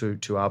first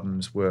two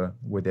albums were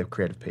their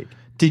creative peak.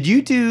 Did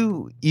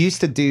you used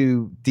to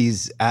do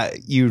these,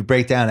 you would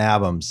break down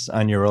albums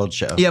on your old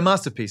show? Yeah,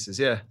 masterpieces,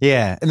 yeah.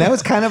 Yeah, and that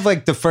was kind of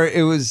like the first,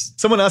 it was...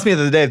 Someone asked me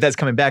the other day if that's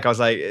coming back. I was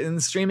like, in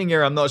the streaming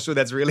era, I'm not sure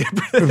that's really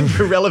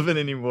relevant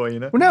anymore, you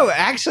know? Well, no,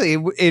 actually,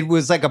 it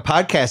was like a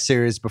podcast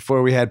series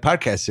before we had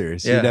podcast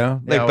series, you know?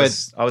 Like,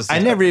 I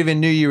never even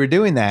knew you were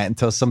doing that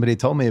until somebody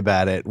told me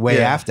about it way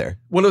after.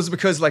 Well, it was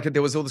because like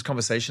there was all this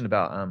conversation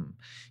about,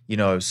 you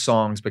know,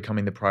 songs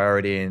becoming the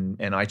priority, and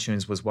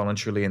iTunes was well and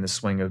truly in the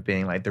swing of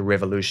being like the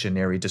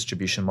revolutionary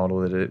distribution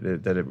model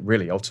that it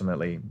really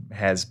ultimately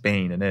has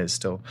been and is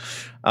still.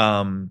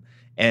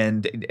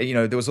 And, you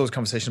know, there was always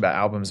conversation about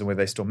albums and whether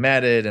they still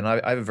mattered. And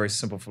I have a very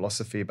simple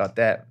philosophy about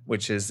that,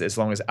 which is as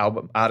long as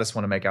artists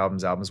want to make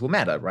albums will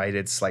matter, right?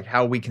 It's like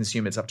how we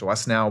consume it's up to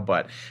us now,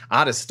 but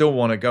artists still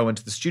want to go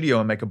into the studio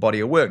and make a body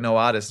of work. No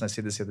artist, and I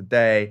said this the other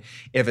day,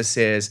 ever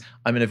says,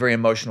 I'm in a very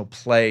emotional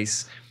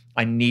place,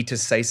 I need to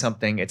say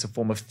something, it's a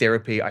form of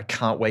therapy, I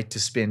can't wait to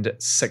spend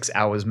 6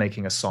 hours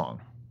making a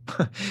song.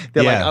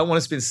 They're like, I want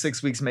to spend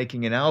 6 weeks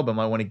making an album.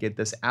 I want to get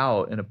this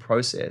out in a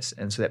process.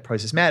 And so that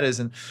process matters.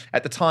 And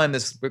at the time,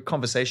 this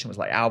conversation was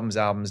like,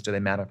 albums, do they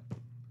matter?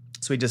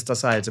 So we just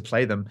decided to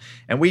play them.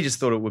 And we just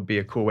thought it would be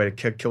a cool way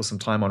to kill some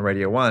time on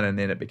Radio 1. And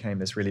then it became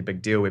this really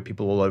big deal where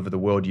people all over the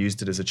world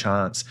used it as a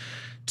chance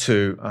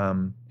to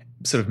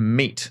sort of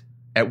meet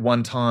at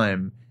one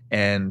time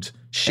and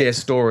share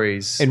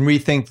stories and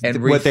rethink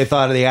what they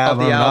thought of the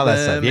album and all that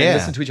stuff. Yeah, and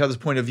listen to each other's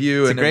point of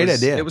view. It's a great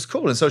idea. It was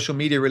cool, and social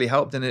media really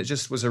helped, and it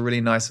just was a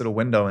really nice little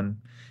window. And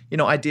you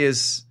know,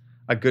 ideas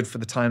are good for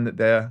the time that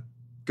they're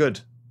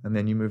good, and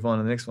then you move on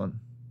to the next one.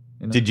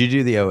 You know? Did you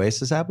do the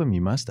Oasis album?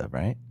 You must have,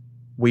 right?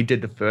 We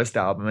did the first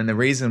album, and the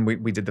reason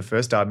we did the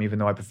first album, even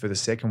though I prefer the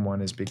second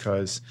one, is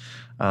because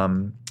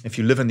if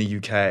you live in the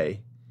UK,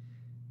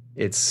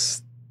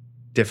 it's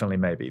definitely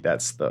maybe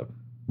that's the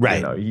right.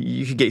 You know,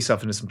 you could get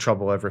yourself into some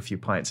trouble over a few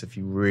pints if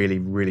you really,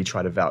 really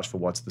try to vouch for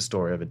what's the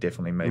story of it.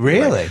 Definitely, maybe.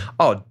 Really?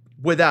 Like,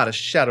 without a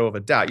shadow of a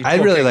doubt. I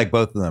really like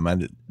both of them. I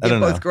don't know.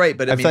 Both great,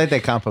 but I feel like they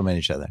complement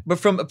each other. But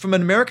from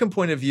an American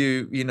point of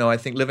view, you know, I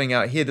think living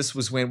out here, this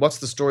was when What's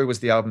the Story was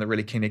the album that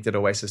really connected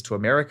Oasis to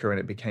America, and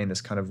it became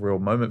this kind of real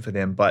moment for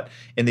them. But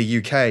in the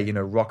UK, you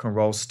know, Rock and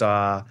Roll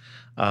Star,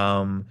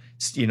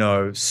 you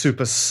know,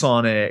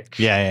 Supersonic,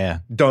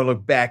 Don't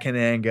Look Back in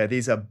Anger.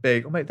 These are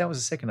big. Maybe that was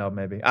the second album,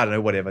 maybe. I don't know,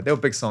 whatever. There were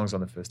big songs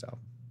on the first album,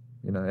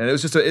 you know. And it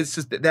was it's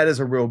just that is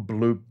a real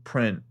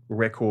blueprint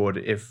record.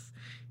 If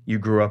you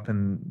grew up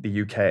in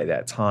the UK at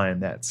that time,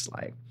 that's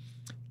like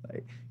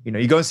you know,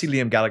 you go and see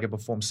Liam Gallagher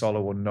perform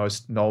solo or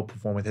Noel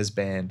perform with his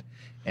band,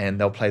 and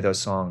they'll play those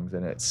songs,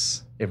 and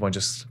everyone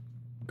just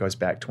goes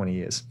back 20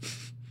 years.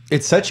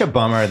 It's such a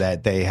bummer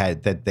that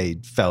they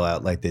fell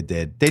out like they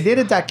did. They did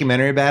a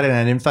documentary about it, and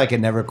I didn't feel like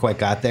it never quite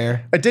got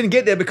there. It didn't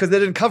get there because they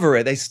didn't cover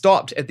it. They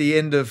stopped at the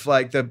end of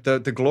like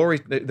the glory,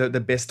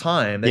 the best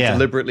time. They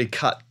deliberately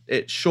cut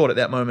it short at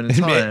that moment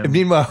in time.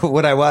 Meanwhile,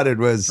 what I wanted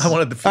was I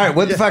wanted the all right.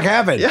 What the fuck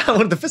happened? Yeah, I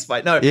wanted the fist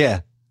fight. No, yeah.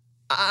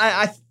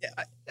 I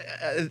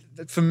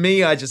for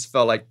me, I just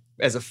felt like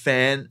as a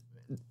fan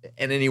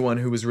and anyone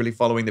who was really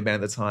following the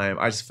band at the time,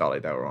 I just felt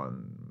like they were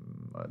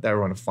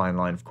on a fine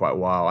line for quite a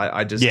while.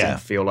 I just didn't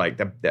feel like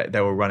that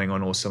they were running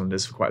on all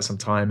cylinders for quite some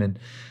time.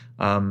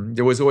 And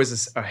there was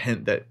always a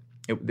hint that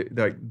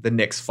the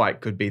next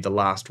fight could be the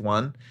last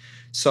one.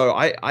 So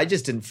I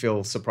just didn't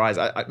feel surprised.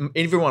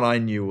 Everyone I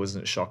knew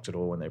wasn't shocked at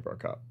all when they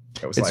broke up.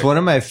 It's one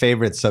of my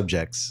favorite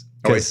subjects.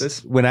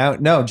 Oasis?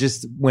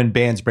 Just when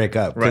bands break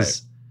up.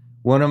 Right.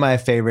 One of my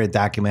favorite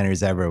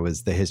documentaries ever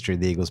was The History of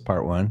the Eagles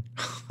Part 1.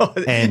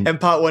 And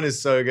Part 1 is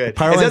so good.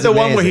 Part is that the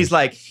amazing. one where he's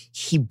like,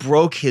 he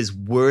broke his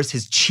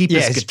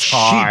cheapest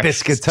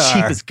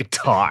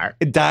guitar.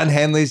 Don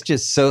Henley's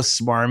just so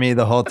smarmy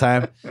the whole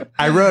time.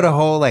 I wrote a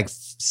whole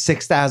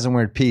 6,000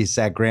 word piece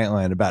at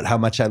Grantland about how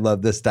much I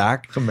love this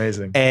doc.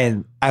 Amazing.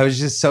 And I was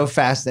just so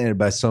fascinated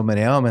by so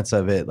many elements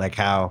of it, like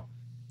how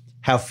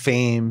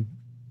fame,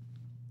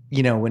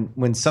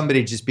 when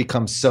somebody just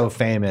becomes so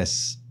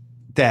famous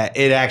that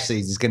it actually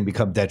is going to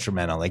become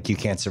detrimental. Like you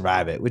can't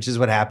survive it, which is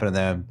what happened to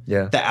them.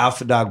 Yeah. The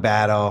Alpha Dog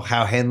battle,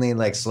 how Henley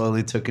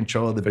slowly took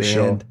control of the band.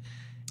 Sure.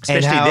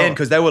 Especially then,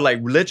 because they were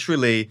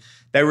literally,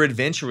 they were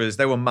adventurers.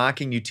 They were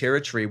marking new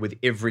territory with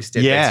every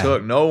step they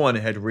took. No one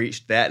had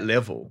reached that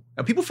level.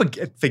 And people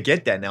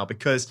forget that now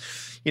because,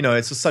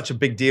 it's just such a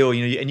big deal,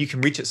 and you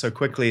can reach it so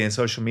quickly in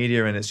social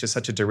media, and it's just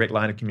such a direct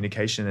line of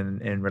communication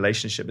and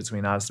relationship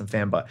between artist and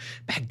fan. But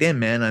back then,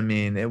 man, I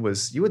mean, they were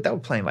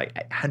playing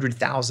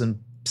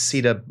 100,000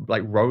 seater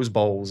Rose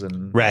Bowls,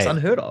 and it's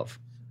unheard of.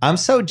 I'm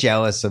so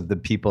jealous of the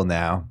people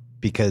now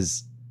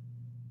because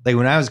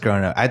when I was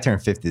growing up, I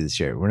turned 50 this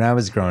year. When I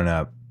was growing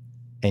up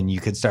and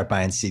you could start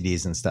buying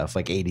CDs and stuff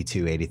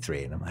 82,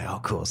 83. And I'm like, oh,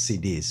 cool,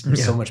 CDs.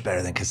 So much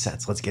better than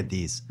cassettes. Let's get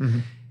these. Mm-hmm.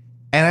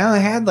 And I only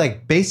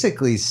had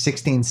basically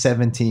 16,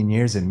 17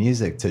 years of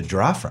music to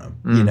draw from,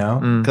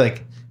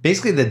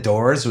 basically The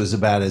Doors was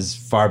about as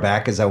far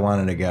back as I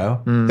wanted to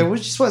go. There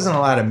just wasn't a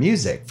lot of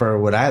music for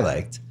what I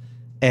liked.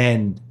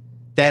 And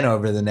then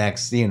over the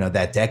next,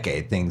 that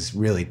decade, things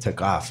really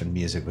took off and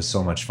music was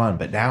so much fun.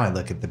 But now I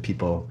look at the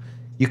people,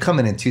 you come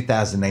in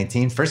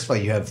 2019, first of all,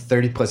 you have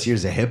 30 plus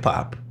years of hip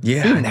hop.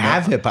 Yeah. We didn't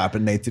have hip hop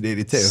in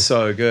 1982.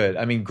 So good.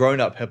 I mean,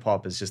 grown up hip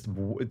hop is just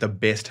the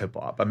best hip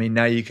hop. I mean,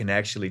 now you can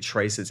actually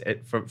trace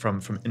it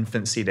from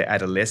infancy to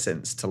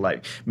adolescence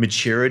to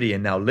maturity.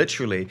 And now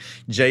literally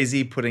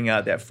Jay-Z putting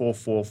out that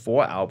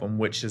 444 album,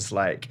 which is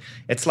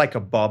it's like a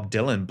Bob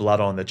Dylan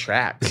Blood on the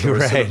Tracks or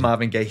sort of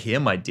Marvin Gaye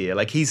Here, My Dear.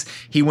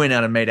 He went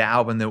out and made an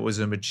album that was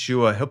a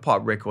mature hip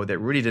hop record that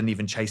really didn't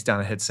even chase down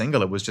a hit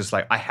single. It was just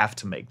I have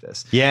to make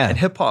this. Yeah. And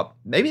hip hop,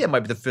 maybe that might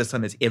be the first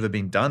time it's ever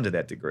been done to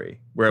that degree,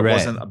 where it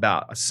wasn't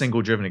about a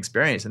single driven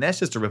experience. And that's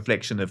just a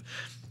reflection of,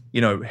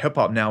 hip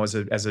hop now as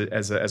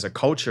a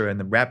culture, and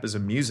the rap as a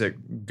music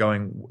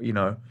going,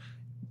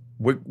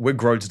 we're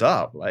grossed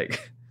up.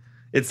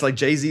 It's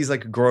Jay-Z's a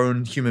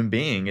grown human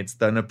being. It's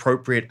an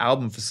appropriate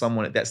album for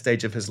someone at that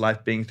stage of his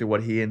life being through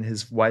what he and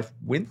his wife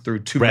went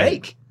through to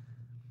make.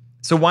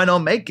 So why not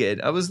make it?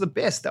 It was the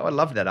best. I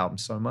loved that album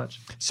so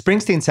much.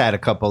 Springsteen's had a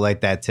couple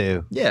like that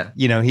too. Yeah.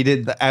 He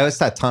did. I always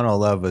thought Tunnel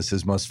of Love was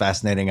his most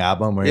fascinating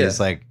album, where he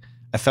was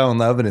I fell in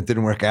love and it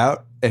didn't work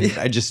out, and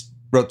I just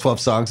wrote 12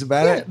 songs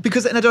about it.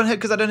 Because I don't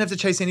have to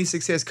chase any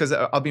success because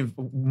I've been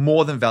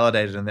more than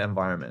validated in the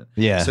environment.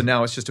 Yeah. So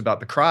now it's just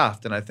about the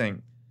craft, and I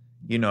think,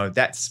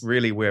 that's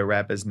really where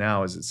rap is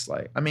now. Is it's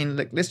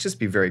let's just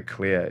be very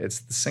clear. It's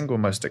the single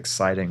most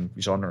exciting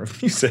genre of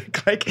music.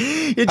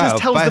 It just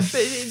tells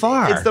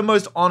far. It's the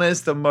most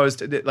honest, the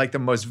most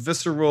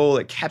visceral.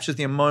 It captures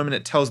the moment.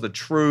 It tells the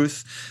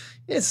truth.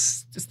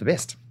 It's just the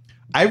best.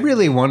 I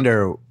really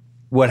wonder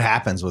what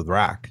happens with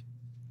rock,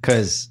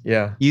 because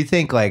you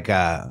think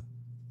I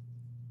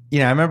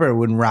remember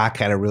when rock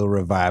had a real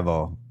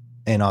revival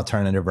in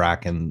alternative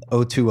rock in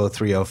 02,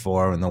 03,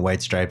 04 when the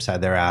White Stripes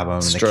had their album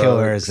and the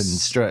Killers and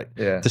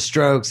the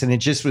Strokes, and it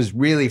just was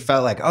really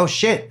felt like, oh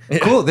shit,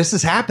 cool, this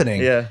is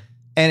happening. Yeah.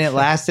 And it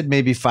lasted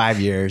maybe 5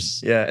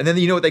 years. Yeah. And then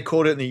what they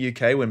called it in the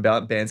UK when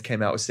bands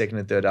came out with second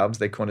and third albums?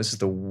 They called this is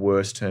the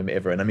worst term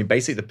ever. And I mean,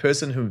 basically the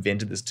person who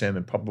invented this term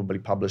and probably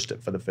published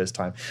it for the first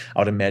time, I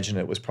would imagine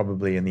it was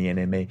probably in the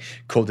NME,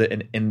 called it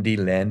an indie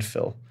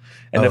landfill.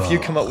 And if you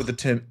come up with the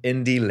term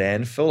indie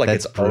landfill,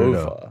 it's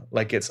over.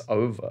 It's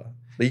over.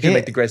 You can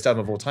make the greatest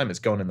album of all time. It's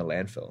going in the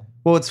landfill.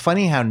 Well, it's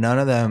funny how none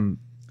of them.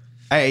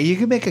 You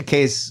could make a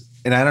case,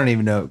 and I don't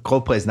even know.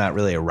 Coldplay's not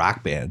really a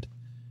rock band,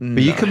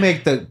 but you can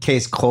make the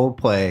case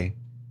Coldplay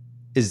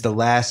is the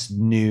last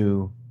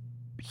new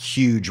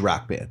huge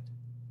rock band.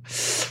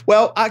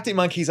 Well, Arctic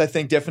Monkeys, I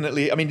think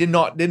definitely. I mean, they're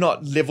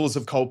not levels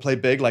of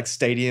Coldplay big, like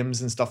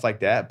stadiums and stuff like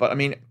that. But I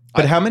mean,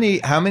 how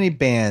many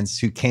bands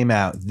who came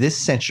out this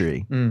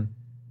century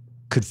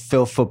could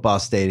fill football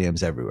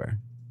stadiums everywhere?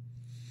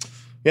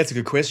 Yeah, it's a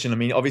good question. I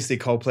mean, obviously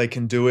Coldplay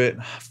can do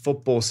it.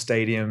 Football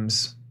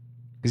stadiums.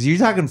 Because you're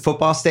talking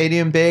football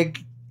stadium big,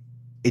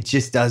 it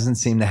just doesn't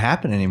seem to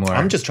happen anymore.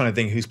 I'm just trying to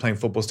think who's playing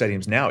football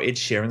stadiums now. Ed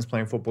Sheeran's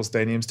playing football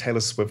stadiums.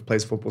 Taylor Swift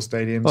plays football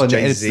stadiums. Well,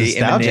 Jay-Z,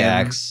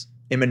 Eminem.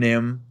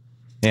 Eminem.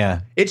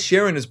 Yeah. Ed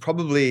Sheeran is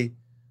probably,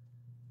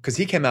 because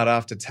he came out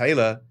after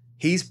Taylor,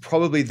 he's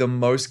probably the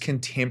most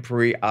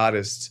contemporary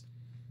artist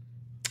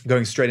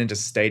going straight into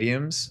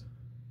stadiums.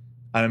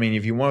 And I mean,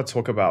 if you want to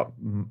talk about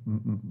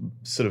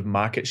sort of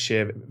market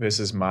share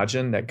versus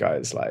margin, that guy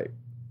is like,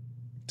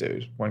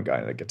 dude, one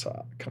guy on a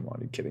guitar. Come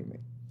on, are you kidding me?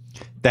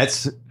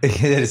 It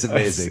is amazing.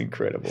 That's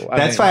incredible.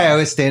 That's why I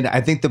always stand.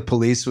 I think the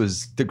Police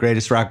was the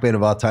greatest rock band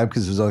of all time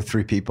because it was only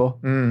 3 people.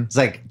 It's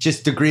like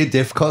just degree of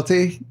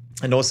difficulty.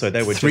 And also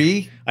they were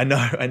 3. I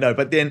know.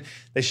 But then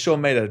they sure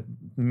made a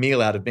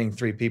meal out of being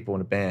 3 people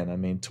in a band. I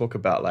mean, talk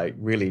about like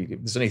really,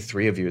 there's only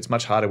 3 of you. It's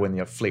much harder when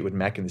you're Fleetwood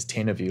Mac and there's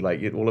 10 of you.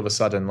 Like all of a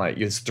sudden, like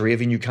there's 3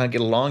 of you and you can't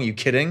get along. Are you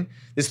kidding?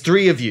 There's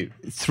 3 of you.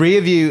 3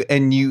 of you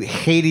and you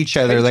hate each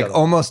other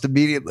almost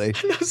immediately.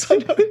 I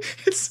know.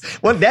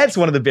 That's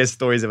one of the best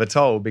stories ever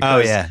told.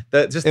 Because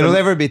it'll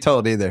never be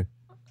told either.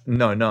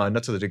 No,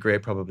 not to the degree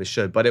it probably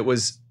should. But it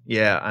was,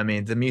 I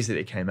mean, the music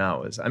that came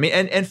out was, I mean,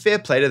 and fair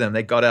play to them.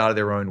 They got out of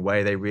their own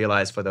way. They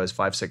realized for those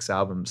 5-6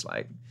 albums,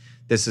 like,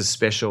 this is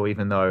special,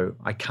 even though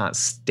I can't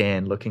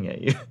stand looking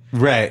at you.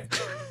 Right.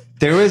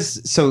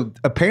 So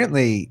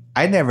apparently,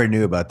 I never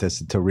knew about this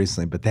until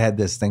recently, but they had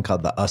this thing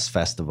called the US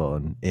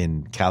Festival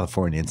in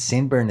California, in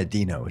San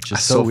Bernardino, which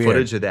is so weird. I saw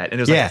footage of that, and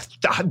it was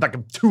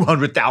like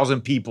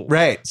 200,000 people.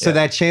 Right. So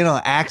that channel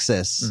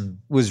Access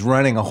was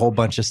running a whole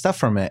bunch of stuff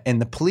from it,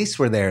 and the Police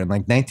were there in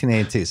like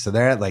 1982. So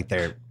they're at like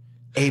their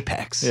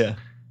apex. Yeah.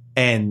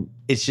 And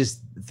it's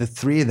just the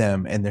 3 of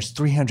them, and there's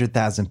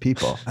 300,000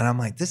 people. And I'm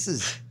like, this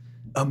is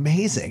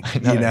amazing,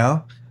 you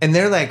know? And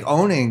they're like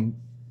owning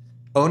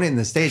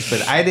the stage,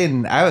 but I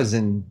was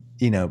in,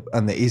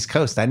 on the East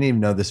Coast. I didn't even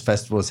know this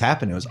festival was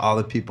happening. It was all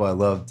the people I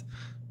loved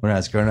when I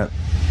was growing up.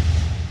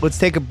 Let's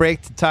take a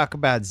break to talk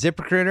about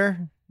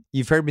ZipRecruiter.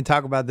 You've heard me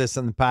talk about this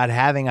on the pod.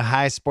 Having a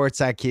high sports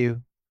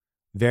IQ,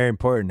 very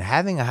important.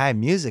 Having a high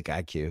music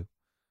IQ,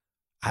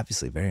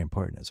 obviously very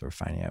important, as we're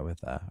finding out with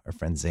our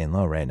friend Zane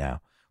Lowe right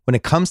now. When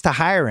it comes to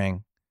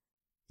hiring,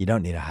 you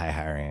don't need a high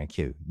hiring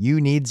IQ.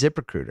 You need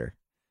ZipRecruiter.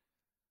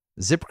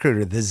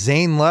 ZipRecruiter, the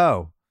Zane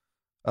Lowe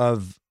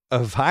of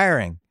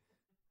hiring.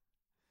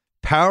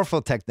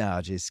 Powerful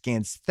technology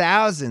scans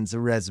thousands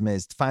of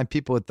resumes to find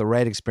people with the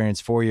right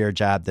experience for your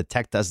job. The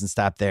tech doesn't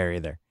stop there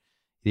either.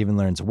 It even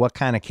learns what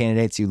kind of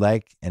candidates you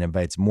like and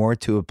invites more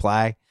to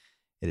apply.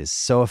 It is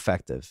so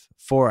effective.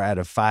 4 out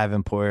of 5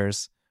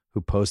 employers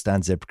who post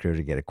on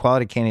ZipRecruiter get a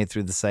quality candidate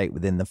through the site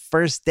within the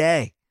first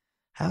day.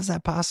 How's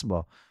that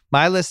possible?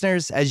 My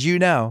listeners, as you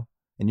know,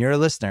 and you're a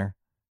listener,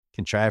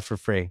 can try it for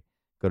free.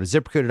 Go to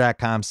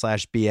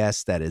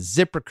ZipRecruiter.com/BS. That is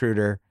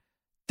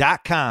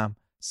ZipRecruiter.com/BS.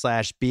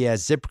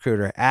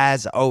 ZipRecruiter,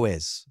 as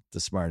always, the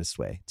smartest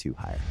way to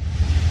hire.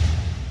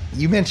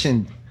 You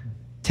mentioned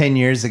 10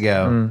 years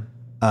ago,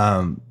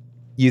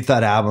 you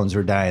thought albums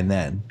were dying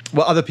then.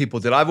 Well, other people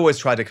did. I've always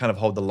tried to kind of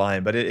hold the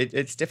line, but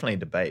it's definitely a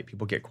debate.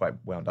 People get quite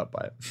wound up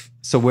by it.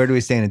 So where do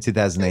we stand in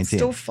 2019? It's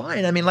still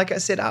fine. I mean, like I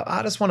said,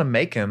 artists want to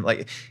make them.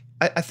 Like,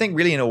 I think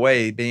really in a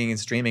way, being in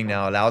streaming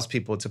now allows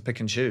people to pick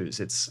and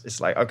choose.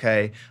 It's like,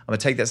 okay, I'm going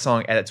to take that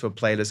song, add it to a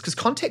playlist, because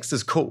context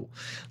is cool.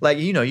 Like,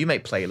 you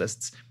make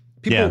playlists.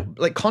 People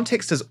like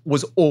context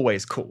was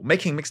always cool.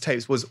 Making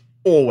mixtapes was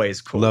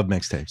always cool. Love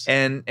mixtapes.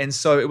 And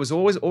so it was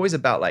always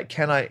about like,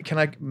 can I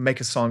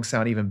make a song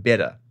sound even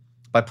better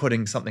by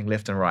putting something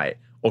left and right,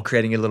 or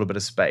creating a little bit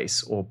of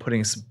space, or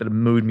putting a bit of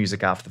mood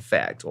music after the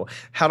fact, or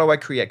how do I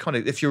create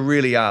content if you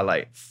really are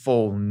like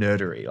full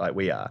nerdery like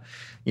we are,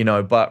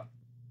 but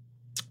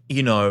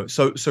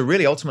so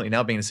really ultimately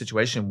now being in a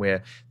situation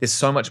where there's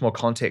so much more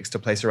context to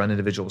place around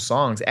individual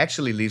songs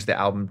actually leaves the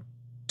album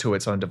to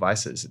its own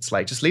devices. It's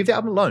like, just leave the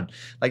album alone.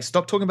 Like,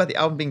 stop talking about the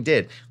album being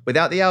dead.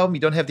 Without the album,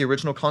 you don't have the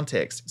original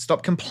context.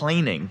 Stop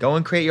complaining. Go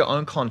and create your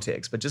own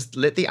context, but just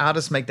let the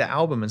artist make the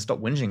album and stop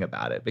whinging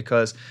about it,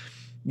 because,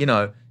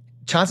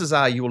 chances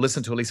are you will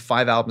listen to at least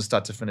 5 albums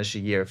start to finish a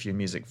year if you're a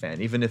music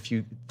fan. Even if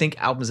you think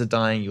albums are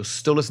dying, you'll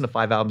still listen to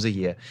 5 albums a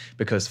year,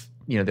 because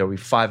there will be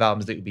 5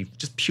 albums that you'll be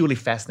just purely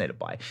fascinated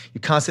by. You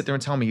can't sit there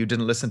and tell me you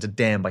didn't listen to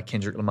Damn by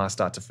Kendrick Lamar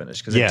start to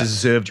finish, because it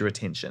deserved your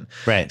attention.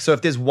 Right. So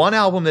if there's one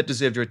album that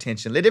deserved your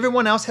attention, let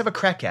everyone else have a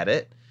crack at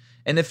it.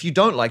 And if you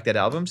don't like that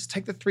album, just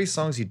take the 3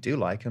 songs you do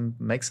like and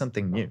make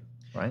something new,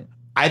 right?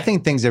 I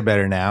think things are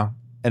better now,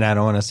 and I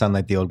don't want to sound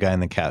like the old guy on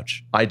the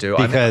couch. I do.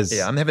 Because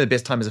I'm having the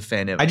best time as a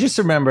fan ever. I just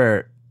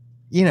remember,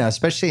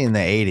 especially in the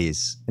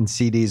 80s, and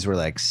CDs were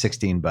like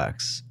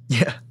 $16.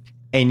 Yeah.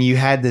 And you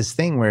had this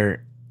thing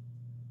where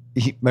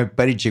my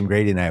buddy Jim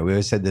Grady and I, we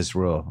always had this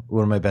rule.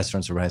 One of my best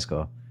friends from high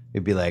school.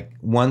 It'd be like,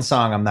 1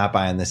 song, I'm not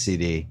buying the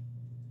CD.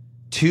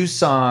 2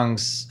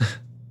 songs,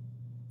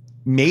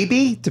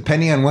 maybe,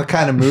 depending on what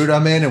kind of mood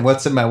I'm in and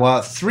what's in my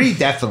wallet. 3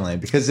 definitely,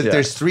 because if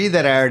there's 3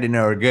 that I already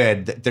know are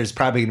good, there's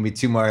probably going to be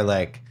 2 more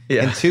like,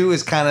 and 2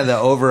 is kind of the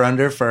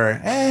over-under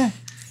for,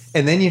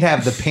 And then you'd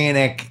have the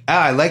panic. Oh,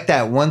 I like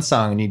that one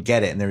song, and you'd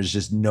get it, and there was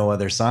just no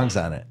other songs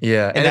on it.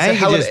 Yeah, and now you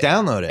can just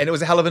download it. And it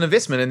was a hell of an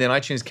investment. And then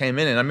iTunes came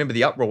in, and I remember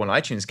the uproar when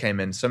iTunes came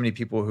in. So many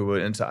people who were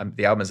into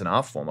the album as an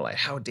art form were like,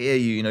 "How dare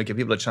you? Give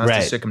people a chance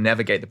to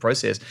circumnavigate the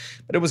process."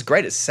 But it was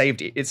great. It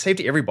saved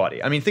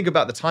everybody. I mean, think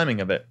about the timing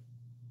of it.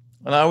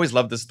 And I always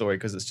love this story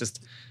because it's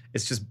just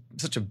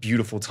such a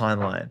beautiful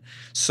timeline.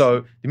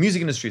 So the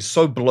music industry is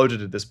so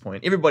bloated at this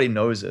point. Everybody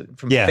knows it,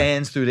 from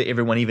fans through to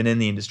everyone, even in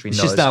the industry knows.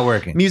 It's just not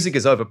working. Music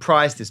is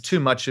overpriced. There's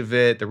too much of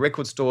it. The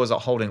record stores are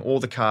holding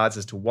all the cards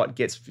as to what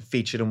gets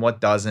featured and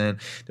what doesn't.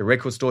 The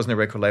record stores and the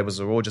record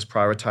labels are all just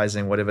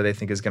prioritizing whatever they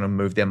think is going to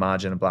move their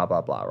margin and blah,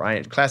 blah, blah,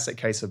 right? Classic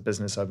case of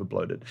business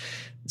overbloated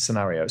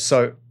scenario.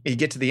 So you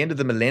get to the end of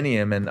the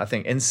millennium, and I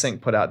think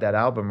NSYNC put out that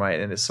album, right?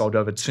 And it sold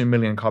over 2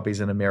 million copies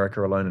in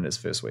America alone in its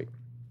first week.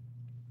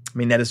 I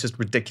mean, that is just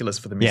ridiculous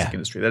for the music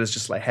industry. That is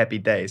just like happy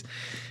days,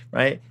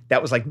 right?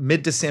 That was like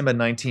mid-December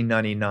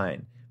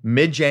 1999.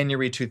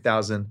 Mid-January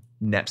 2000,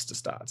 Napster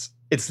starts.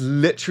 It's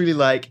literally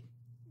like,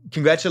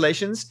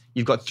 congratulations,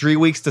 you've got 3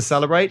 weeks to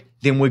celebrate,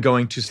 then we're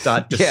going to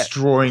start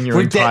destroying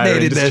your entire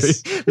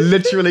industry.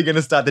 Literally going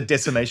to start the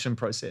decimation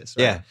process,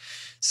 right? Yeah.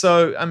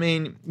 So, I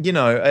mean,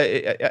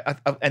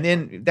 and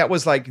then that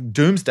was like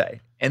doomsday.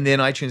 And then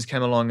iTunes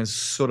came along and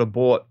sort of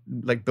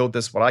built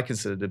this, what I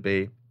consider to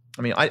be,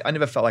 I mean, I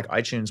never felt like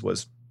iTunes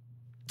was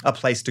a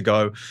place to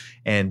go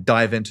and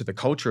dive into the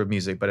culture of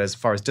music. But as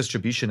far as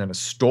distribution and a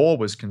store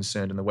was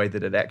concerned, and the way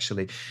that it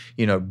actually,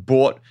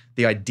 brought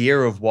the idea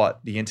of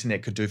what the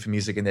internet could do for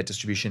music and that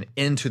distribution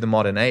into the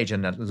modern age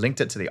and linked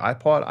it to the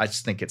iPod, I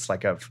just think it's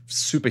like a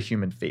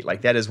superhuman feat.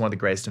 Like, that is one of the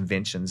greatest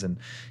inventions in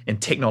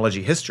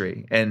technology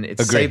history. And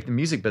it saved the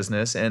music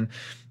business. And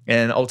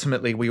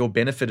ultimately, we all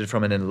benefited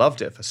from it and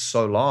loved it for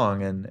so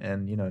long.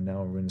 And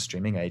now we're in the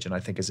streaming age. And I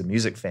think as a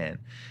music fan,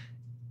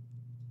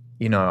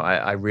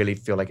 I really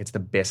feel like it's the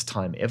best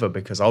time ever,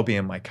 because I'll be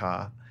in my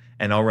car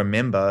and I'll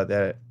remember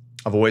that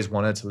I've always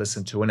wanted to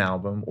listen to an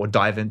album or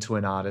dive into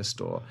an artist,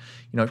 or,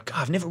 God,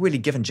 I've never really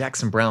given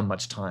Jackson Browne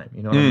much time.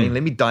 You know what I mean?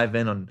 Let me dive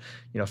in on,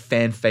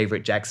 fan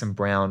favorite Jackson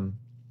Browne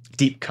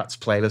deep cuts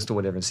playlist or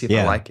whatever and see if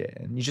I like it.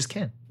 And you just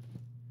can.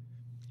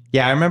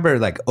 Yeah, I remember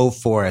like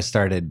 04, I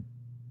started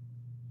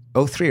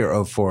 03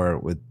 or 04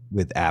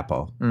 with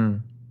Apple.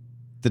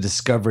 The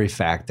discovery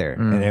factor,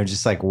 and I would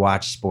just like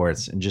watch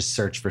sports and just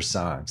search for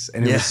songs,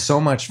 and it was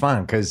so much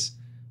fun because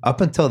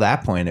up until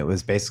that point it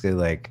was basically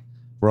like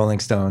Rolling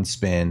Stone,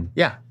 Spin,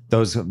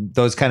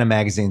 those kind of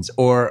magazines,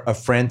 or a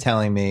friend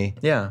telling me,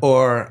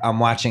 or I'm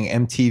watching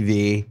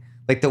MTV.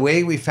 Like, the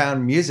way we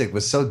found music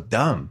was so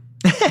dumb.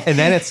 And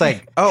then it's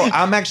like, oh,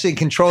 I'm actually in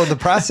control of the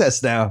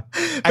process now.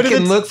 I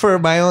can look for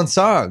my own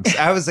songs.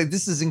 I was like,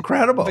 this is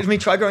incredible. But I mean,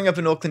 try growing up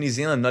in Auckland, New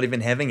Zealand, not even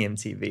having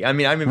MTV. I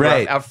mean, I remember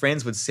our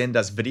friends would send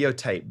us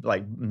videotape,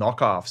 like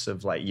knockoffs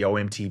of like Yo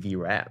MTV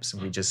raps.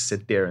 And we just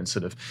sit there and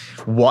sort of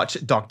watch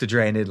Dr.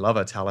 Dre and Ed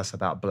Lover tell us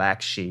about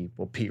Black Sheep,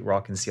 or Pete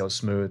Rock and CL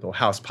Smooth, or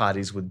house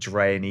parties with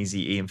Dre and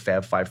Eazy-E and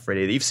Fab Five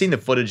Freddy. You've seen the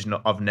footage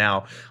of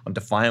now on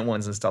Defiant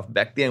Ones and stuff.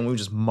 Back then, we were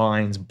just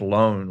minds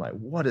blown. Like,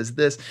 what is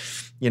this?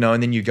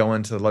 And then you go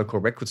into the local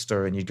record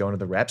store and you'd go into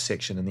the rap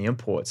section and the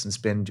imports and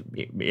spend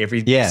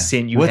every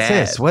cent you had. What's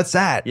this? What's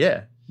that?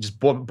 Yeah. Just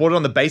bought it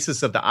on the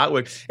basis of the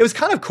artwork. It was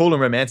kind of cool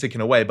and romantic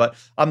in a way, but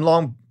I'm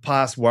long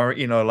past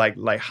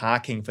like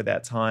harking for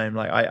that time.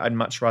 Like, I'd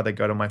much rather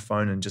go to my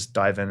phone and just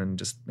dive in and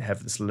just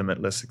have this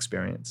limitless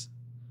experience.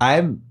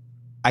 I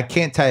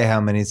can't tell you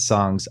how many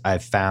songs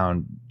I've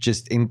found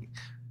just in...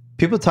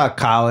 People talk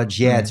college.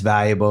 Yeah, it's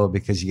valuable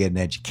because you get an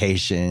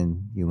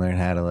education. You learn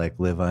how to like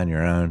live on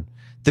your own.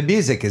 The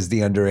music is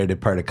the underrated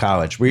part of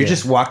college, where you're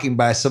just walking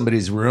by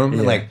somebody's room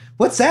and like,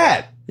 what's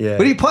that? Yeah.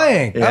 What are you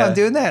playing? Yeah. Oh, I'm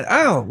doing that.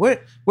 Oh,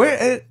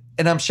 where?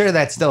 And I'm sure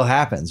that still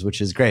happens, which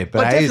is great.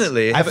 But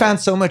I found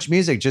so much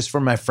music just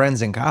from my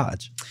friends in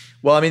college.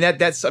 Well, I mean,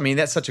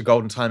 that's such a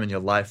golden time in your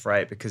life,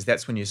 right? Because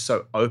that's when you're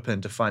so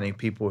open to finding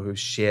people who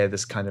share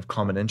this kind of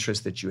common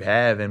interest that you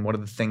have. And one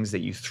of the things that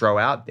you throw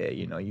out there,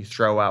 you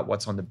throw out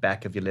what's on the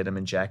back of your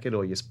Letterman jacket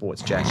or your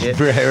sports jacket.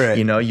 Right.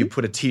 You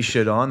put a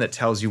T-shirt on that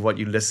tells you what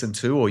you listen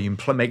to, or you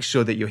make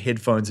sure that your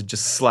headphones are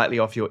just slightly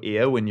off your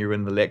ear when you're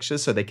in the lecture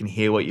so they can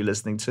hear what you're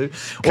listening to.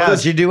 Kyle,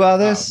 did you do all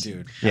this? Oh,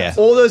 dude. Yeah.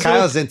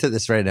 Kyle's into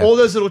this right now. All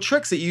those little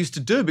tricks that you used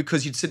to do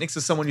because you'd sit next to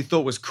someone you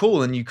thought was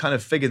cool and you kind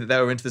of figured that they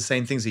were into the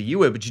same things that you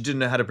were, but you didn't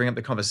know how to bring up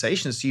the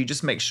conversation. So you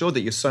just make sure that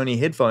your Sony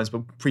headphones,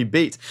 but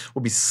pre-beat,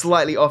 will be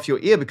slightly off your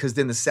ear, because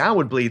then the sound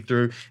would bleed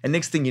through. And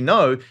next thing you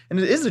know, and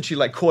it is literally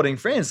like courting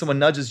friends, someone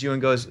nudges you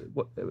and goes,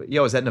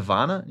 yo, is that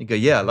Nirvana? And you go,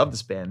 yeah, I love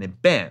this band. And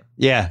then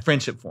bam,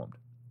 friendship formed.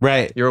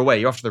 Right. You're away.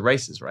 You're off to the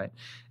races, right?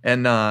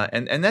 And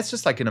that's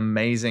just like an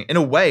amazing, in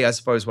a way, I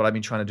suppose what I've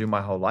been trying to do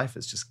my whole life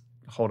is just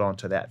hold on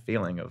to that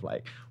feeling of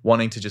like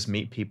wanting to just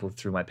meet people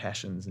through my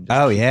passions and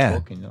just keep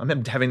talking.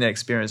 I'm having that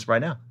experience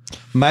right now.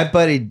 My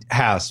buddy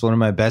House, one of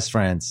my best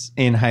friends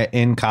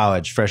in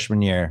college,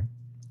 freshman year,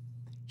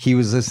 he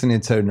was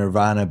listening to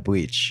Nirvana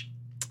Bleach.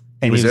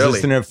 And was he was early.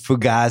 listening to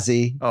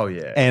Fugazi. Oh,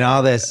 yeah. And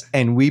all this.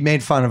 And we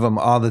made fun of him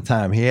all the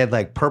time. He had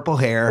like purple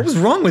hair. What was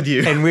wrong with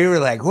you? And we were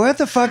like, what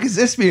the fuck is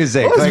this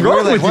music? What was like, we wrong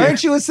were like, with why you?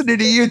 aren't you listening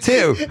to you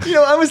too?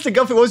 I was the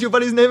Guffey. What was your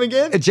buddy's name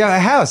again? Joe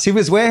House. He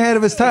was way ahead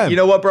of his time. You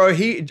know what, bro? Joe,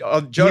 he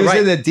was right.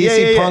 in the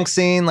DC punk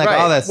scene, like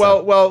all that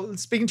stuff. Well,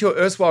 speaking to an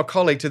erstwhile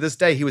colleague to this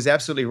day, he was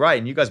absolutely right,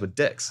 and you guys were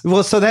dicks.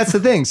 Well, so that's the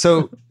thing.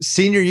 So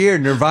senior year,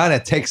 Nirvana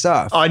takes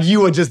off. Oh, and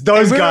you were just those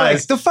And we were guys.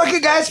 like, the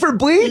fucking guys from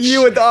Bleach.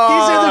 You were These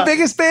are the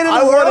biggest band in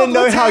the wanna world.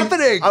 What's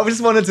happening? I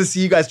just wanted to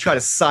see you guys try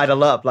to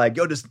sidle up, like,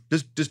 yo, this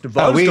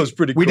Nirvana stuff's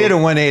pretty cool. We did a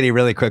 180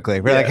 really quickly.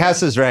 We're like,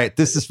 House is right.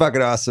 This is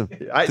fucking awesome.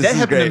 That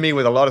happened to me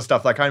with a lot of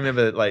stuff. Like, I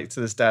remember, like, to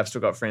this day, I've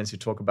still got friends who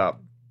talk about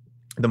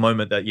the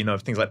moment that,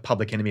 things like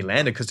Public Enemy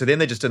landed, because to them,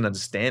 they just didn't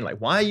understand. Like,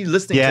 why are you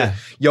listening to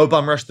Yo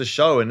Bum Rush the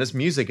Show and this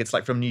music? It's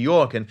like from New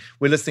York, and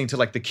we're listening to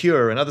like The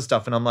Cure and other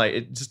stuff. And I'm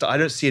like, I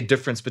don't see a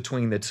difference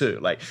between the two.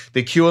 Like,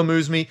 The Cure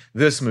moves me,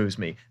 this moves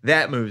me,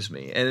 that moves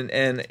me. And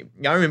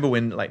I remember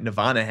when like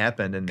Nirvana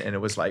happened, and it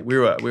was like we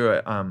were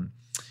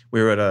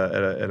at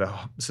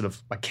a sort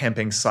of a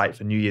camping site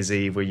for New Year's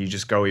Eve, where you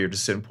just go, you're at a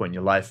certain point in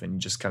your life, and you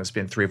just kind of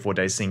spend 3 or 4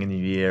 days singing New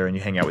Year, and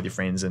you hang out with your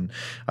friends, and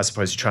I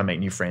suppose you try and make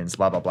new friends,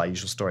 blah, blah, blah,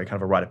 usual story, kind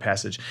of a rite of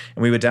passage.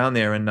 And we were down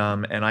there, and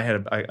I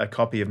had a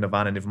copy of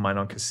Nirvana Nevermind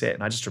on cassette,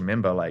 and I just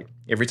remember, like,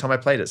 every time I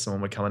played it,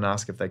 someone would come and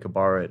ask if they could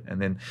borrow it. And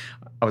then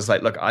I was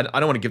like, look, I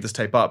don't want to give this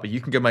tape up, but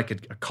you can go make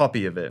a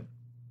copy of it,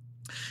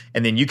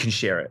 and then you can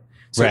share it.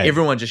 So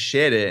everyone just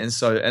shared it.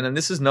 And then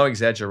this is no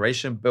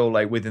exaggeration, Bill,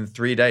 like within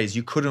 3 days,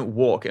 you couldn't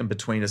walk in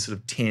between a sort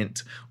of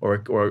tent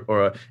or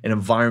an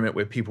environment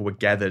where people were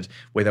gathered,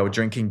 where they were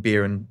drinking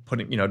beer and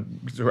putting,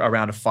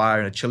 around a fire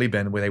in a chili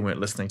bin, where they weren't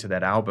listening to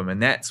that album.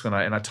 And that's when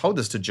I told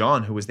this to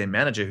John, who was their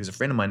manager, who's a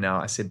friend of mine now.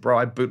 I said, bro,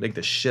 I bootlegged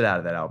the shit out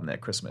of that album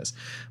that Christmas.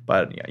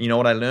 But you know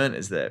what I learned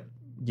is that,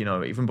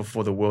 even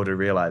before the world had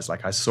realized,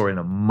 like, I saw in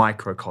a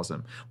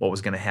microcosm what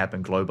was going to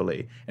happen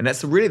globally. And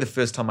that's really the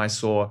first time I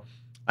saw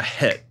a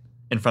hit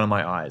in front of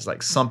my eyes,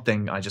 like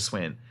something. I just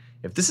went,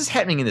 if this is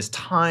happening in this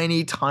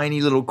tiny,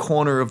 tiny little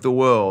corner of the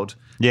world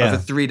over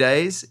 3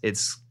 days,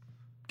 it's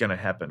gonna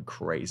happen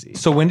crazy.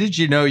 So when did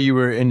you know you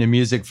were into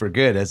music for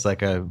good, as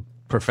like a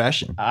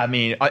profession? I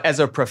mean,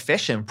 as a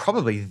profession,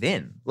 probably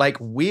then. Like,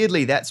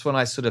 weirdly, that's when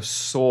I sort of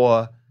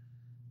saw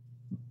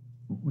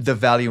the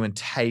value in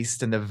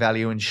taste and the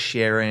value in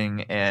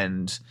sharing,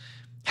 and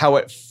how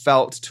it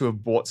felt to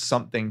have brought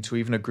something to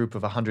even a group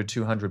of 100,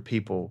 200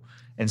 people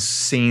and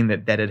seen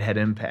that it had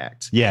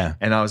impact. Yeah.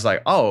 And I was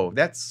like, oh,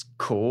 that's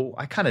cool.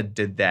 I kind of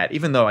did that.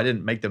 Even though I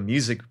didn't make the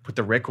music, put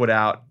the record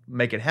out,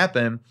 make it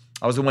happen,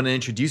 I was the one to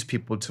introduce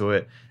people to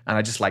it, and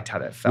I just liked how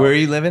that felt. Where are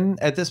you living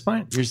at this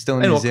point? You're still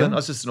in New Auckland. Zealand? I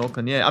was just in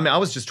Auckland, yeah. I mean, I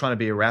was just trying to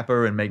be a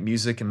rapper and make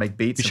music and make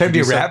beats. You trying to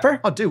be a rapper?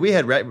 Oh, dude, we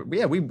had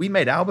we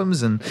made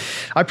albums, and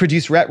I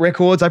produced rap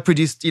records. I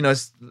produced,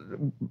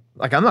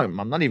 like,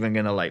 I'm not even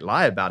gonna like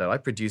lie about it. I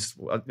produced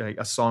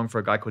a song for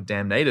a guy called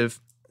Damn Native.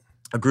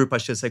 A group, I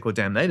should say, called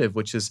Damn Native,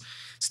 which is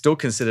still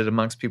considered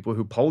amongst people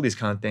who poll these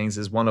kind of things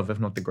as one of, if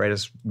not the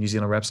greatest New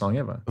Zealand rap song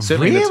ever.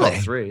 Certainly in the top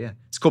 3, yeah.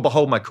 It's called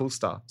Behold My Cool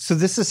Star. So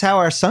this is how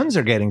our sons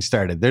are getting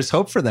started. There's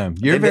hope for them.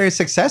 You're very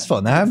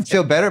successful. Now I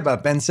feel better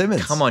about Ben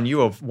Simmons. Come on,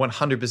 you are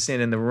 100%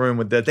 in the room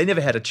with that. They never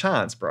had a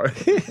chance, bro.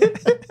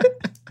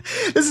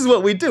 This is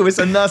what we do. We're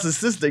so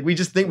narcissistic. We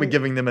just think we're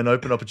giving them an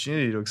open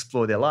opportunity to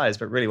explore their lives,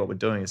 but really what we're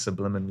doing is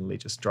subliminally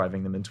just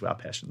driving them into our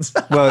passions.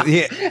 Well,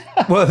 yeah.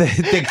 Well,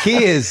 the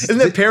key is... Isn't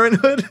that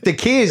parenthood? The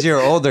key is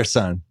your older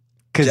son.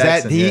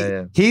 Because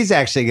he's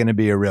actually going to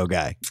be a real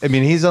guy. I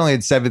mean, he's only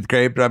in 7th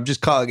grade, but I'm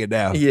just calling it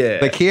now. Yeah.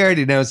 Like, he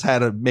already knows how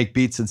to make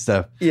beats and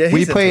stuff. Yeah,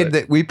 we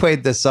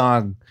played the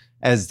song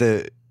as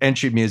the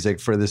entry music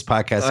for this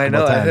podcast a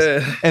couple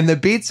times. And the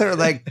beats are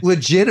like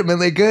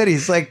legitimately good.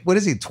 He's like, what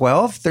is he,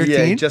 12, 13?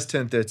 Yeah, he just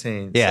turned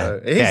 13. Yeah.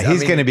 So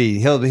he's going to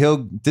be,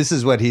 this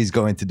is what he's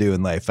going to do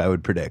in life, I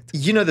would predict.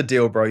 You know the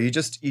deal, bro. You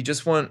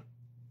just want,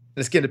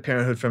 let's get into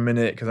parenthood for a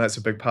minute, because that's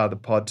a big part of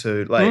the pod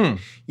too. Like,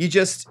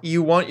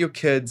 you want your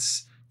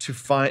kids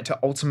to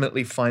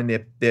ultimately find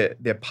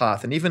their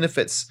path. And even if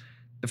it's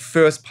the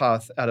first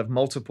path out of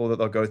multiple that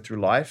they'll go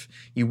through life,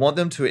 you want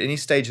them to, at any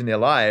stage in their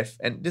life,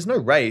 and there's no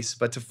race,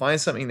 but to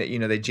find something that,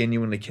 they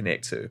genuinely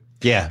connect to.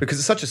 Yeah. Because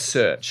it's such a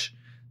search.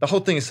 The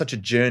whole thing is such a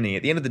journey.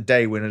 At the end of the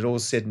day, when it's all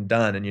said and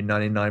done, and you're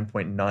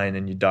 99.9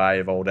 and you die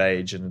of old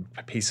age and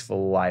a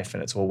peaceful life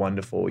and it's all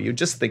wonderful, you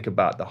just think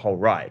about the whole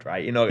ride,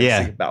 right? You're not going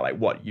to think about like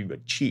what you've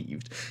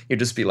achieved. You'll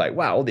just be like,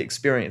 wow, all the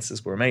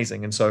experiences were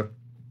amazing. And so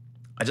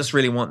I just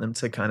really want them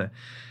to kind of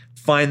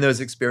find those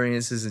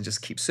experiences and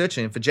just keep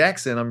searching. And for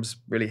Jackson, I'm just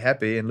really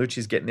happy, and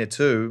Lucci's getting there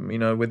too,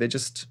 where they're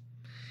just,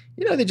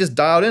 they're just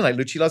dialed in. Like,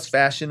 Lucci loves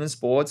fashion and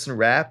sports and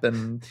rap,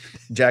 and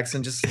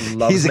Jackson just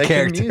loves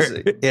making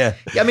music. Yeah.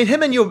 I mean,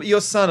 him and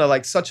your son are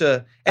like such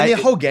a, and their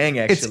whole gang,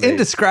 actually. It's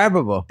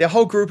indescribable. Their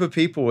whole group of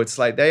people, it's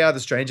like they are the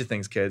Stranger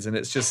Things kids, and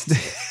it's just,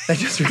 they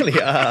just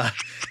really are,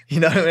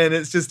 and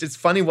it's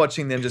funny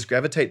watching them just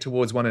gravitate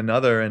towards one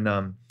another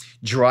and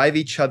drive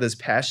each other's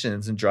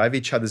passions and drive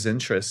each other's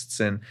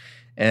interests. And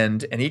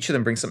and each of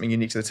them brings something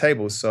unique to the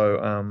table. So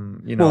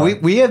you know, well,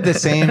 we have the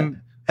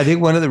same. I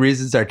think one of the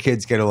reasons our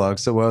kids get along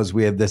so well is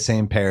we have the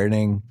same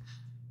parenting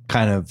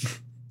kind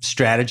of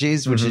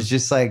strategies, which is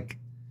just like,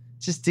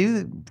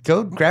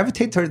 go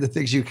gravitate toward the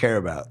things you care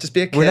about. Just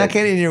be a kid. We're not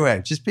getting in your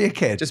way. Just be a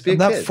kid. Just be a I'm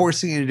not kid.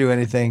 forcing you to do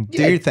anything.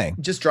 Do your thing.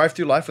 Just drive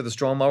through life with a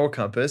strong moral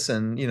compass,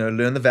 and you know,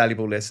 learn the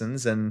valuable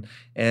lessons, and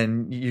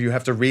you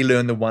have to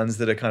relearn the ones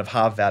that are kind of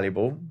half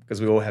valuable, because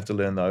we all have to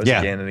learn those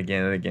again and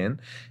again and again,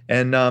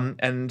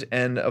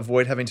 and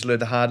avoid having to learn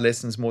the hard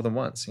lessons more than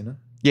once. You know.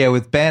 Yeah,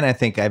 with Ben, I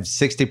think I have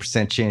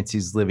 60% chance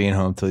he's living at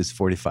home till he's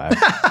 45.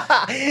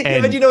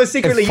 Yeah, but you know,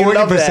 secretly you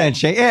love that. 40%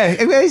 chance.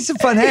 Yeah, he's a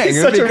fun hang. He's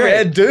such a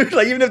rad dude.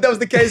 Like, even if that was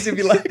the case, he'd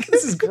be like,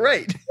 this is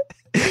great.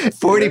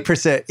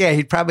 40%. Yeah,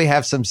 he'd probably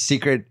have some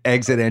secret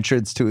exit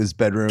entrance to his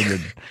bedroom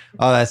and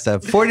all that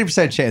stuff.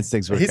 40% chance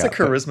things work out. He's a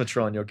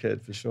charismatron, your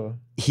kid, for sure.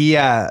 He,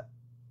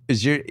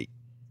 is your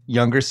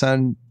younger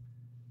son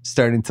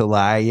starting to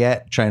lie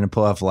yet? Trying to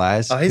pull off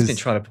lies? Oh, he's been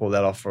trying to pull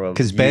that off for years.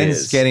 Because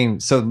Ben's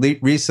getting,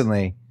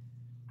 recently,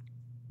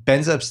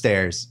 Ben's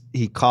upstairs.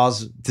 He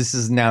calls. This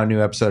is now a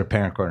new episode of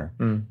Parent Corner.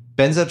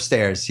 Ben's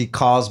upstairs. He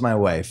calls my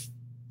wife.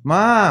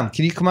 Mom,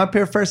 can you come up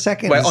here for a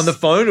second? Wait, on the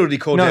phone, or did he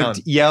call down? No,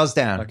 yells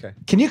down. Okay.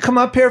 Can you come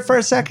up here for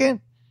a second?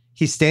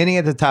 He's standing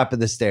at the top of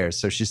the stairs.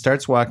 So she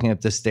starts walking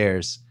up the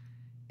stairs,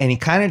 and he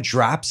kind of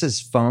drops his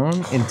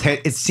phone.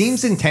 It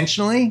seems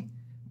intentionally,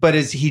 but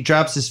as he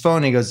drops his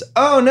phone, he goes,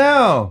 "Oh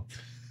no!"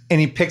 And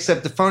he picks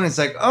up the phone and it's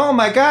like, "Oh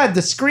my God,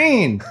 the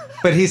screen."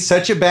 But he's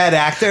such a bad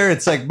actor.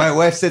 It's like my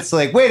wife sits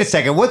like, "Wait a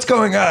second, what's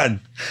going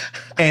on?"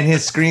 And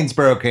his screen's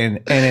broken.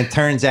 And it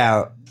turns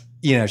out,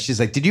 you know, she's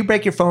like, "Did you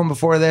break your phone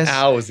before this?"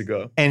 Hours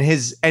ago. And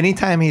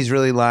anytime he's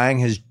really lying,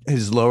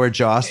 his lower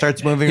jaw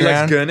starts moving He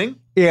around. likes gurning?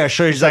 Yeah,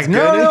 sure. He's like,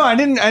 no, I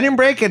didn't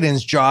break it. And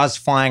his jaw's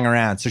flying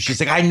around. So she's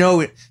like, "I know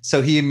it."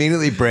 So he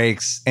immediately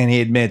breaks and he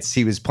admits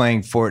he was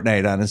playing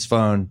Fortnite on his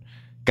phone,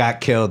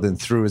 got killed and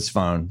threw his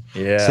phone.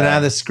 Yeah. So now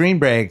the screen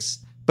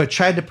breaks, but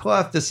tried to pull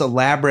off this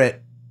elaborate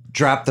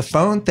drop the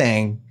phone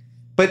thing.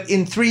 But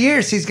in 3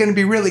 years, he's going to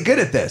be really good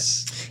at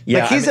this.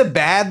 Yeah, like he's a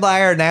bad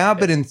liar now,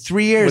 but in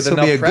 3 years, he'll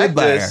be a good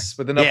liar.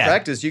 With enough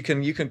practice, you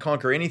can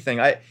conquer anything.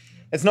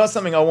 It's not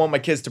something I want my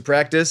kids to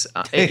practice.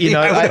 You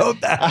know, I would hope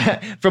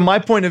that. From my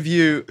point of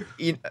view,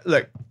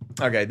 look,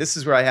 okay, this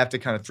is where I have to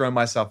kind of throw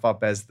myself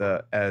up as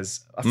a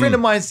friend of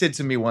mine said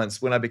to me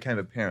once when I became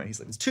a parent. He's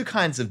like, "There's two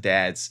kinds of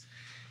dads.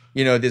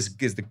 You know, there's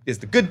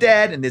the good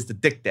dad and there's the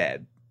dick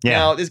dad." Yeah.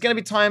 Now, there's going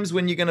to be times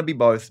when you're going to be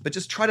both, but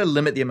just try to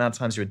limit the amount of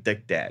times you're a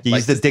dick dad.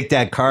 Use the dick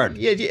dad card.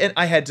 Yeah, and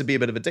I had to be a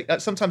bit of a dick.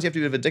 Sometimes you have to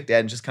be a bit of a dick dad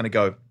and just kind of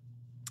go.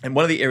 And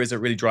one of the areas that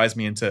really drives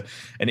me into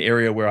an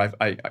area where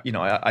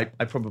I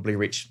probably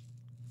reach,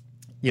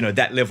 you know,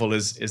 that level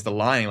is the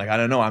lying. Like, I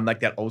don't know, I'm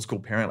like that old school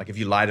parent. Like, if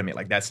you lie to me,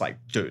 like, that's like,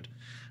 dude.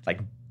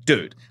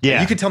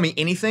 Yeah. You can tell me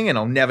anything and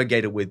I'll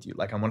navigate it with you.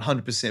 Like, I'm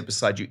 100%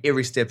 beside you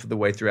every step of the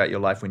way throughout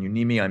your life. When you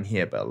need me, I'm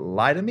here. But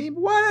lie to me?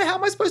 How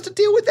am I supposed to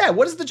deal with that?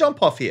 What is the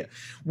jump off here?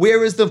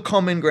 Where is the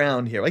common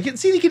ground here?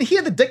 You can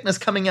hear the dickness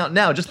coming out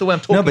now, just the way I'm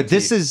talking. No, but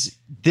this is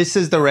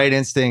the right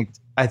instinct.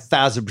 I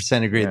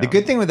 1,000% agree. Yeah. The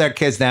good thing with our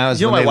kids now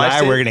is when they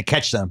lie, we're going to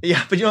catch them.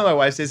 Yeah, but you know what my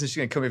wife says, and she's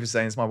going to come here for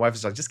saying this. My wife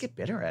is like, "Just get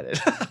better at it."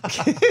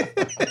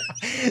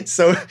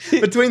 So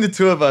between the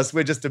two of us,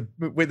 we're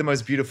the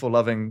most beautiful,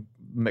 loving,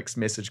 mixed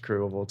message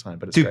crew of all time.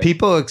 But do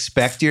people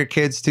expect your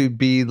kids to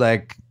be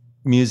like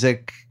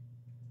music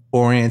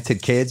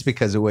oriented kids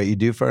because of what you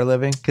do for a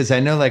living? Because I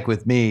know, like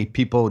with me,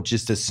 people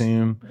just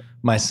assume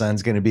my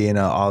son's going to be in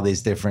all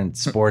these different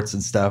sports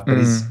and stuff, but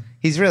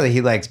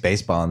he likes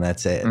baseball and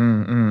that's it.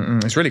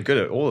 He's really good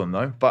at all of them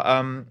though. But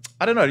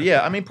I don't know.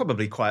 Yeah, I mean,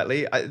 probably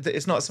quietly.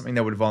 It's not something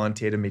they would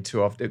volunteer to me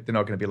too often. They're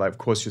not going to be like, "Of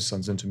course your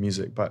son's into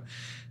music," but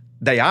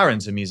they are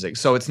into music.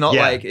 So it's not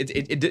like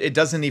it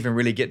doesn't even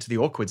really get to the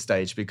awkward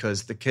stage,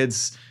 because the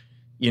kids,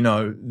 you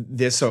know,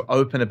 they're so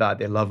open about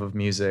their love of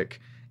music.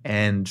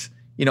 And,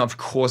 you know, of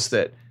course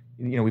that,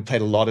 you know, we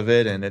played a lot of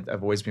it, and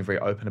I've always been very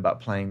open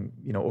about playing,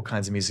 you know, all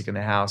kinds of music in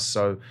the house.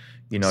 So,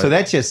 you know. So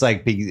that's just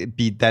like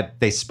that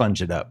they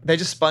sponge it up. They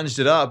just sponged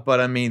it up. But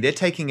I mean, they're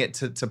taking it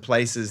to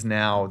places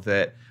now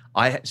that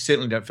I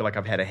certainly don't feel like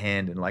I've had a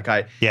hand in. Like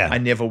I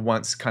never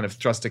once kind of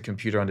thrust a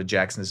computer under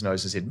Jackson's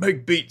nose and said,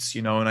 "Make beats,"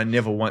 you know, and I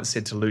never once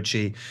said to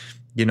Lucci,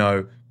 you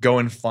know, "Go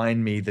and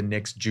find me the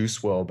next Juice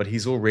WRLD." But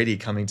he's already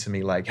coming to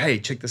me like, "Hey,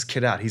 check this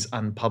kid out. He's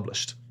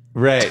unpublished."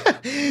 Right.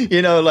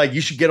 You know, like,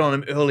 you should get on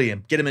him early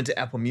and get him into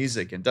Apple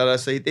Music and da-da.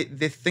 So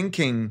they're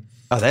thinking.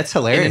 Oh, that's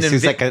hilarious.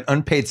 He's like an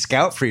unpaid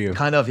scout for you.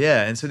 Kind of,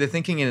 yeah. And so they're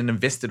thinking in an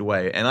invested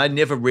way. And I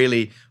never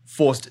really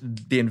forced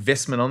the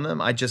investment on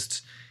them. I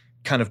just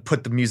kind of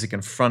put the music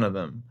in front of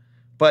them.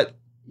 But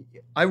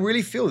I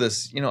really feel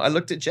this. You know, I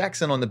looked at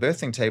Jackson on the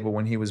birthing table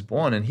when he was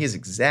born, and he's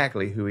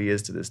exactly who he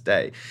is to this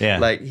day. Yeah.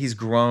 Like, he's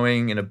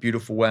growing in a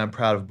beautiful way. I'm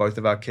proud of both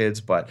of our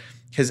kids, but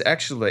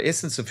the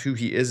essence of who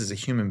he is as a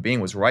human being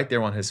was right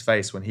there on his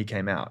face when he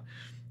came out.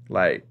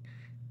 Like,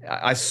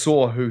 I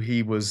saw who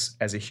he was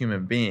as a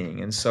human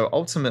being. And so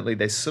ultimately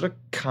they sort of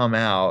come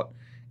out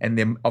and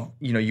then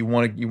you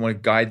want to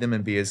guide them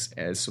and be as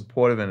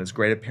supportive and as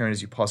great a parent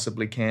as you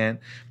possibly can,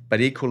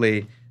 but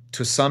equally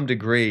to some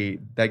degree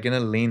they're going to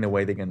lean the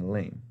way they're going to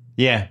lean.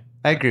 Yeah,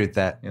 I agree with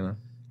that.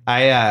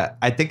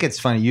 I think it's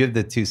funny. You have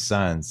the two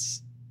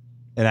sons,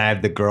 and I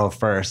have the girl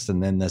first,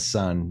 and then the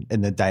son,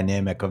 and the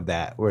dynamic of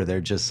that, where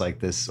they're just like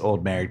this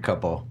old married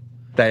couple.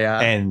 They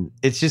are, and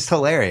it's just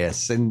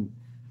hilarious. And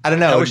I don't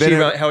know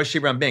how is she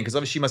around Ben? Because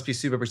obviously she must be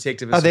super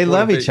protective. And they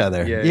love each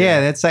other. Yeah.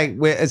 That's like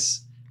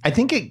I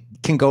think it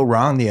can go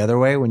wrong the other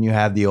way when you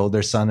have the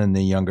older son and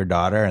the younger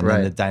daughter, and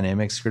then the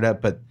dynamic's screwed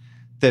up. But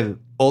the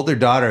older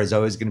daughter is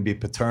always going to be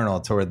paternal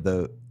toward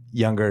the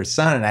younger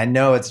son, and I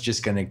know it's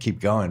just going to keep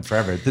going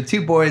forever. The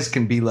two boys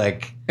can be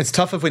like, it's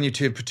tougher when you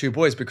two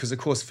boys because of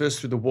course first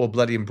through the war,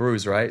 bloody and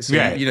bruised, right? So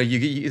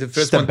you the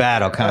first one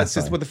battle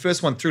constantly. The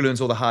first one through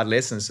learns all the hard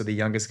lessons, so the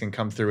youngest can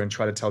come through and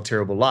try to tell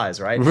terrible lies,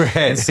 right? Right.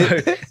 And so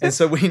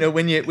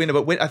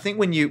I think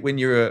when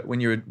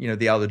you're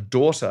the elder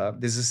daughter,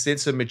 there's a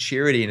sense of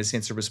maturity and a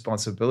sense of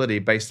responsibility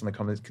based on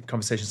the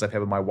conversations I've had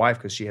with my wife,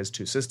 because she has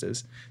two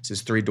sisters. So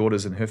there's three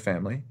daughters in her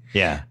family.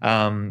 Yeah.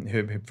 From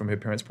her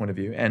parents' point of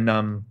view,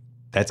 and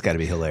that's got to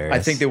be hilarious. I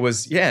think there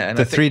was, and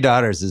the three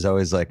daughters is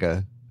always like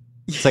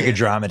it's like a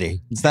dramedy.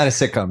 It's not a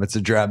sitcom, it's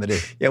a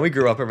dramedy. Yeah, we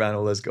grew up around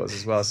all those girls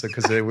as well. So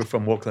because we're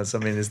from Auckland, so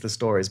I mean, there's the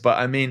stories. But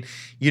I mean,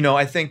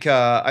 I think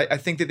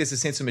that there's a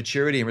sense of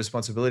maturity and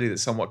responsibility that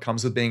somewhat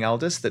comes with being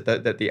eldest, that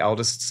the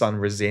eldest son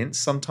resents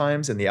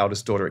sometimes, and the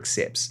eldest daughter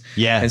accepts.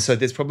 Yeah. And so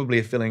there's probably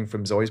a feeling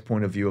from Zoe's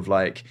point of view of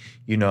like,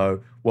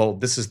 well,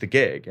 this is the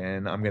gig,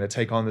 and I'm going to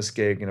take on this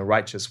gig in a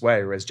righteous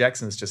way. Whereas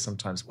Jackson's just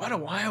sometimes, why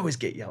do I always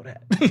get yelled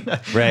at?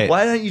 Right.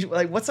 Why don't you,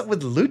 like, what's up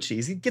with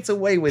Lucci's? He gets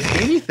away with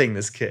anything,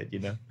 this kid,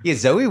 Yeah,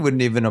 Zoe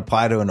wouldn't even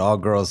apply to an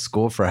all-girls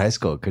school for high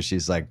school because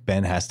she's like,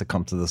 Ben has to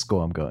come to the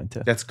school I'm going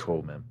to. That's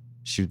cool, man.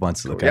 She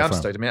wants to look Yeah, out I'm for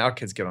stoked. I mean, our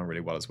kids get on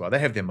really well as well. They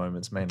have their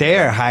moments, man. They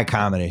are high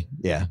comedy.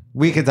 Yeah.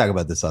 We could talk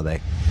about this all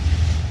day.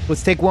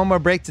 Let's take one more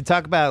break to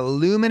talk about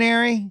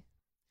Luminary.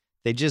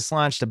 They just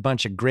launched a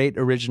bunch of great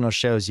original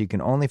shows you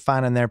can only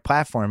find on their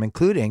platform,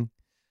 including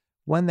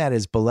one that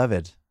is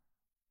beloved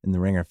in the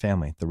Ringer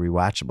family, The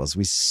Rewatchables.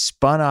 We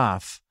spun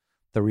off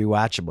The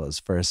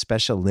Rewatchables for a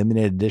special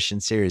limited edition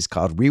series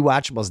called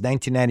Rewatchables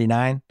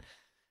 1999,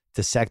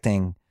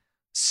 dissecting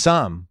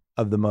some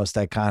of the most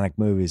iconic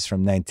movies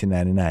from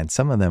 1999.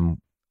 Some of them,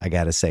 I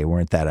got to say,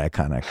 weren't that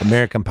iconic.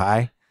 American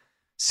Pie,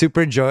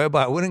 super enjoyable.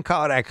 I wouldn't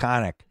call it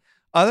iconic.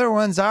 Other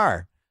ones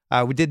are.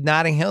 We did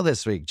Notting Hill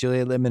this week.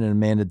 Juliet Littman and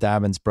Amanda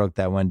Dobbins broke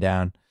that one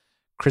down.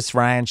 Chris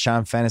Ryan,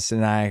 Sean Fennison,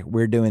 and I,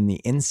 we're doing The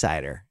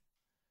Insider.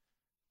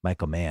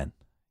 Michael Mann.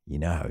 You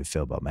know how we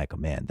feel about Michael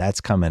Mann.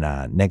 That's coming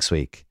on next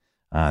week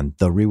on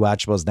The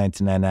Rewatchables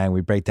 1999.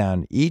 We break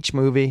down each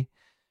movie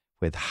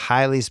with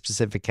highly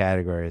specific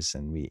categories,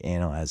 and we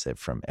analyze it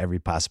from every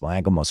possible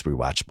angle. Most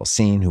rewatchable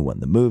scene, who won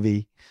the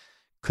movie,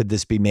 could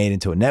this be made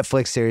into a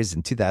Netflix series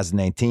in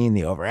 2019,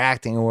 the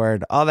overacting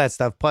award, all that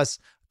stuff, plus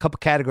couple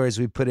categories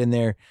we put in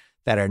there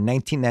that are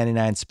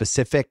 1999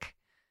 specific.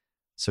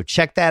 So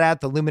check that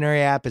out. The Luminary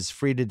app is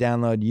free to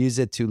download. Use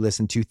it to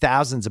listen to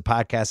thousands of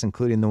podcasts,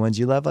 including the ones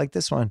you love, like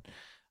this one.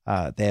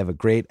 They have a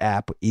great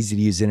app, easy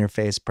to use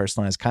interface,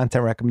 personalized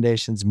content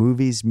recommendations,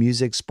 movies,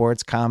 music,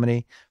 sports,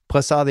 comedy,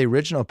 plus all the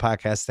original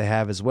podcasts they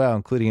have as well,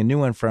 including a new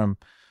one from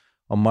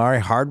Omari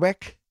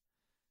Hardwick.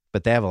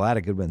 But they have a lot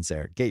of good ones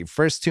there. Get your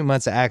first 2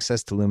 months of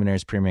access to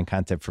Luminary's premium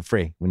content for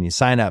free when you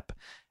sign up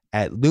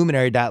at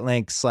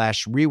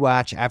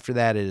luminary.link/rewatch. After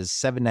that, it is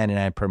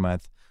 $7.99 per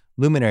month.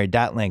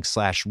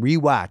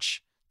 Luminary.link/rewatch.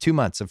 2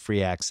 months of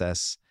free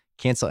access.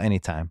 Cancel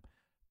anytime.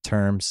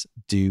 Terms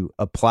do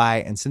apply.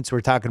 And since we're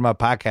talking about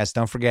podcasts,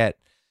 don't forget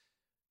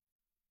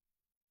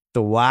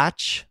The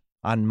Watch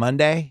on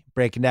Monday,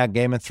 breaking down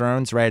Game of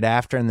Thrones right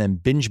after, and then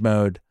Binge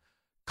Mode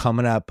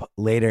coming up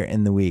later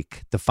in the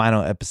week. The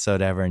final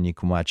episode ever, and you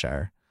can watch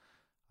our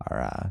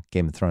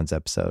Game of Thrones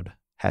episode.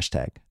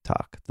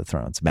 #Talk the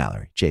Thrones.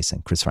 Mallory,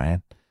 Jason, Chris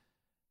Ryan.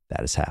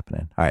 That is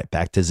happening. All right,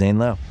 back to Zane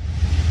Lowe.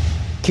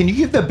 Can you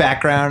give the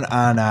background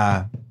on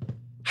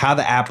how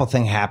the Apple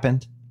thing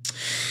happened?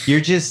 You're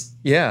doing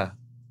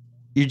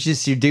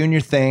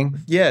your thing.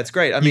 Yeah, it's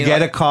great. I mean, you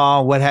get a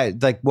call.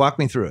 Walk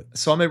me through it.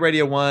 So I'm at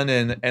Radio 1,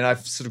 and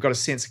I've sort of got a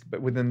sense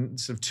within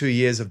sort of 2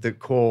 years of the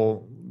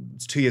call,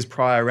 2 years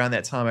prior, around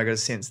that time, I got a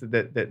sense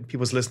that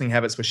people's listening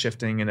habits were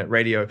shifting, and at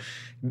radio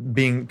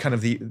being kind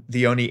of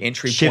the only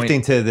entry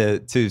shifting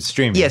point. to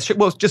streaming. Yeah,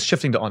 just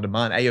shifting to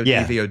on-demand, AOD,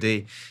 yeah.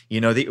 VOD.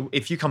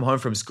 If you come home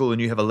from school and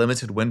you have a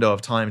limited window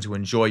of time to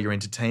enjoy your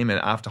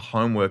entertainment after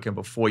homework and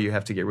before you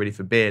have to get ready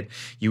for bed,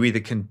 you either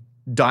can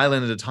dial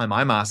in at a time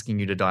I'm asking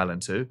you to dial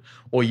into,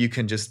 or you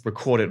can just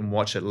record it and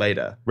watch it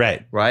later.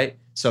 Right.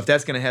 So if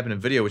that's going to happen in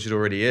video, which it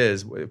already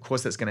is, of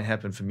course that's going to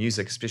happen for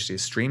music, especially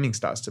as streaming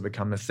starts to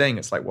become a thing.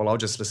 It's like, well, I'll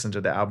just listen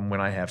to the album when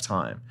I have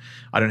time.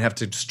 I don't have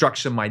to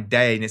structure my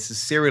day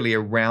necessarily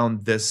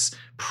around this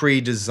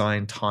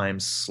pre-designed time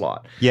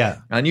slot. Yeah.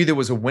 I knew there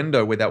was a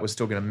window where that was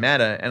still going to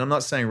matter. And I'm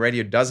not saying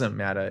radio doesn't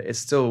matter. It's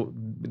still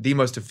the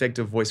most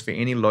effective voice for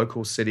any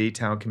local city,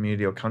 town,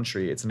 community, or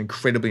country. It's an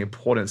incredibly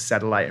important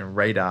satellite and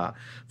radar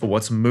for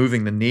what's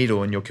moving the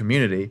needle in your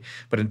community.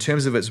 But in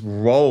terms of its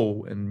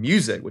role in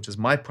music, which is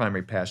my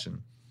primary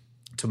passion,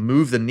 to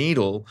move the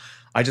needle,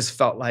 I just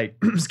felt like,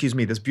 excuse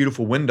me, this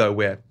beautiful window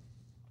where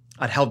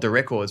I'd held the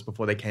records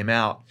before they came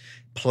out,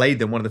 played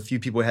them, one of the few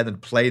people who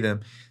hadn't played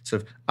them,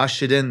 sort of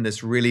ushered in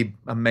this really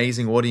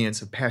amazing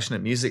audience of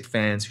passionate music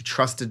fans who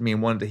trusted me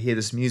and wanted to hear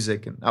this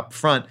music. And up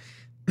front,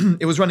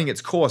 it was running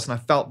its course, and I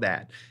felt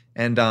that.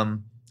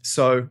 And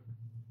so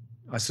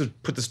I sort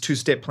of put this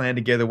two-step plan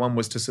together. One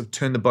was to sort of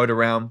turn the boat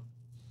around,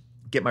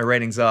 get my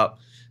ratings up,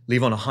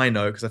 leave on a high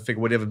note, because I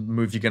figured whatever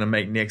move you're going to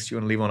make next, you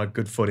want to leave on a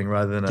good footing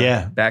rather than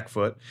a back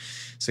foot.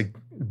 So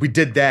we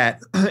did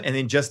that. And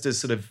then just as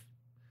sort of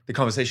the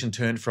conversation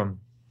turned from,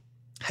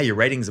 hey, your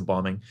ratings are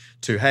bombing,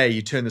 to, hey,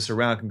 you turned this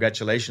around,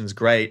 congratulations,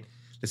 great,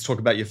 let's talk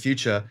about your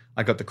future,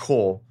 I got the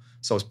call.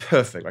 So it was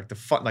perfect. Like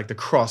the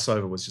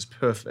crossover was just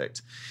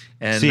perfect.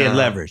 And so you had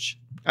leverage.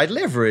 I had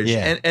leverage.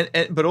 Yeah.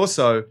 But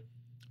also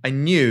I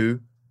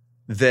knew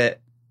that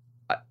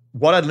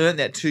what I'd learned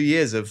that 2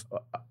 years of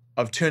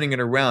turning it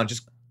around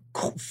just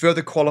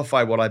further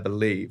qualified what I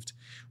believed,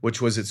 which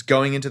was it's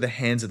going into the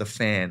hands of the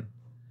fan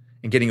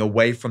and getting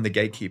away from the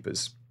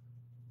gatekeepers.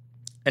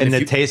 And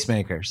the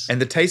tastemakers.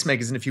 And the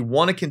tastemakers. And if you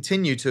want to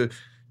continue to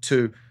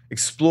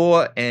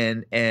explore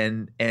and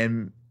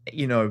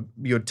you know,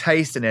 your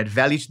taste and add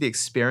value to the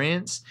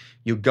experience,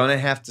 you're going to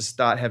have to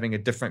start having a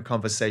different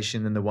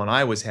conversation than the one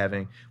I was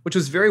having, which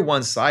was very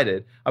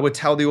one-sided. I would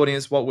tell the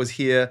audience what was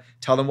here,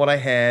 tell them what I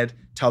had,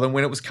 tell them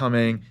when it was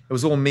coming. It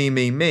was all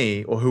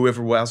me, or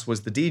whoever else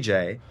was the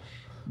DJ.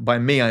 By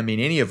me, I mean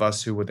any of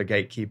us who were the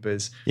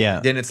gatekeepers. Yeah.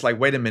 Then it's like,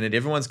 wait a minute,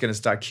 everyone's going to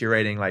start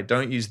curating. Like,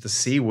 don't use the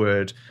C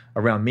word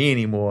around me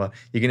anymore.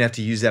 You're going to have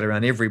to use that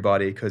around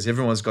everybody, because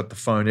everyone's got the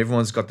phone,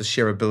 everyone's got the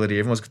shareability,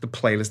 everyone's got the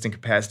playlisting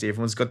capacity,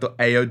 everyone's got the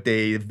AOD,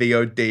 the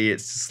VOD.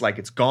 It's just like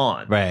it's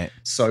gone. Right.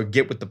 So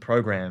get with the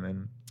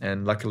program.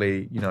 And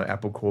luckily, you know,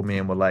 Apple called me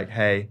and were like,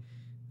 hey,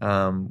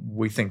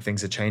 we think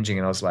things are changing.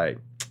 And I was like,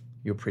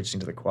 you're preaching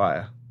to the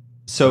choir.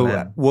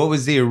 So what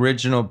was the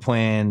original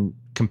plan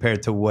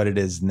compared to what it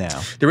is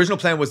now? The original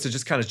plan was to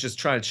just try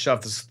to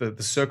shove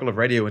the circle of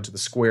radio into the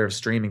square of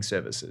streaming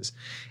services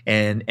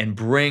and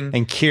bring...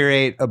 And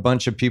curate a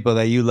bunch of people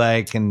that you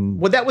like. And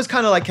well, that was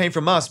kind of like came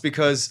from us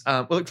because,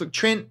 look,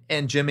 Trent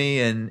and Jimmy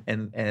and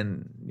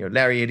you know,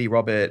 Larry, Eddie,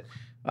 Robert,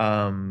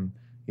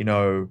 you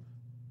know,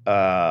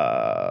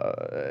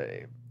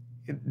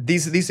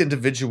 these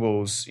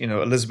individuals, you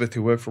know, Elizabeth,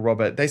 who worked for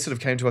Robert, they sort of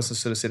came to us and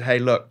sort of said, hey,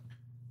 look,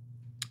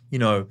 you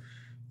know,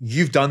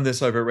 you've done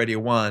this over at Radio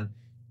 1.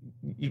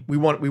 We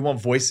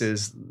want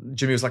voices.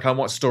 Jimmy was like, I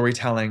want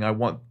storytelling. I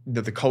want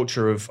the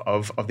culture of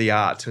the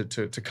art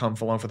to come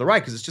along for the ride.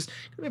 Because it's just,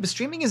 remember,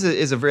 streaming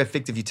is a very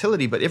effective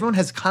utility, but everyone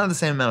has kind of the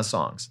same amount of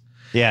songs.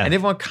 Yeah. And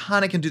everyone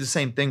kind of can do the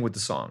same thing with the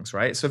songs,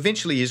 right? So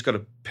eventually you just got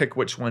to pick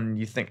which one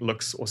you think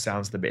looks or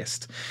sounds the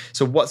best.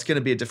 So what's going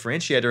to be a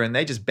differentiator? And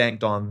they just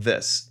banked on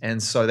this.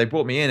 And so they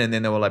brought me in, and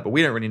then they were like, but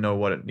we don't really know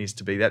what it needs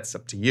to be. That's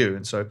up to you.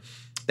 And so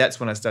that's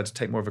when I started to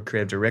take more of a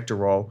creative director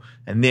role.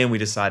 And then we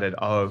decided,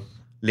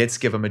 let's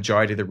give a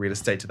majority of the real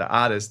estate to the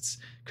artists,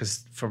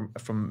 because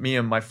from me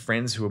and my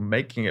friends who were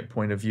making it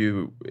point of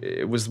view,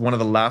 it was one of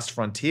the last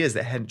frontiers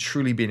that hadn't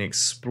truly been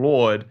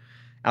explored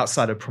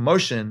outside of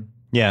promotion.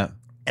 Yeah.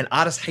 And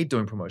artists hate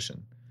doing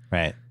promotion.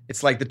 Right.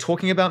 It's like they're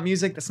talking about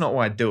music. That's not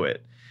why I do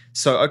it.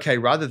 So, okay,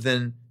 rather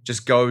than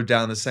just go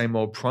down the same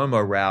old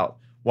promo route,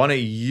 why don't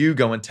you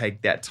go and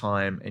take that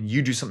time and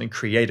you do something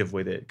creative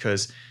with it?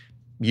 Because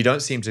you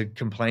don't seem to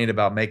complain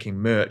about making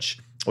merch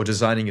or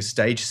designing a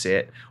stage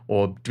set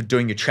or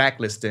doing your track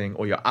listing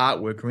or your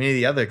artwork or any of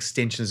the other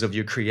extensions of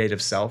your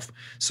creative self.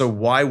 So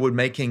why would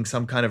making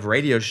some kind of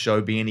radio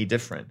show be any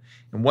different?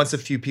 And once a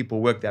few people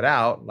worked that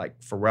out, like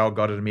Pharrell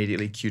got it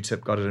immediately,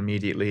 Q-Tip got it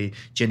immediately,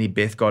 Jenny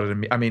Beth got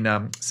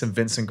it, St.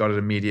 Vincent got it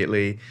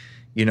immediately.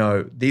 You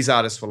know, these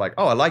artists were like,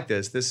 oh, I like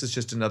this. This is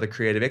just another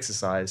creative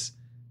exercise.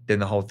 Then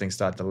the whole thing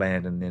started to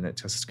land, and then it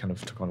just kind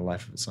of took on a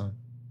life of its own.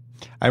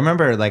 I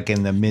remember like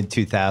in the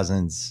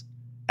mid-2000s,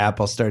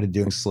 Apple started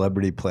doing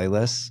celebrity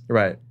playlists.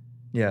 Right.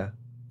 Yeah.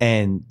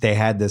 And they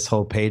had this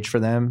whole page for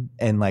them,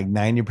 and like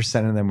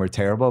 90% of them were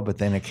terrible, but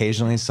then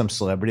occasionally some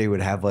celebrity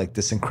would have like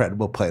this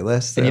incredible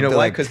playlist. And you know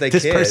why? Because they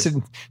this cared.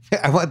 person,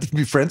 I want to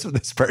be friends with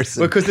this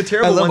person. Because the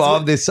terrible I love ones all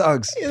of these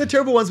songs. Yeah, the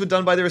terrible ones were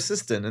done by their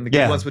assistant, and the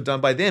good ones were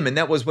done by them. And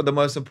that was what the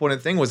most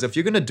important thing was. If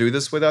you're going to do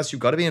this with us, you've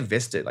got to be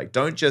invested. Like,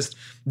 don't just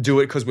do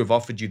it because we've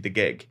offered you the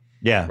gig.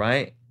 Yeah.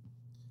 Right?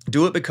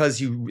 Do it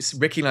because you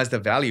recognize the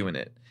value in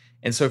it.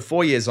 And so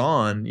 4 years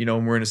on, you know,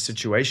 we're in a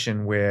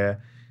situation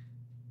where,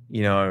 I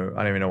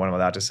don't even know what I'm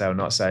allowed to say or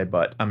not say,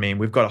 but I mean,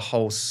 we've got a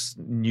whole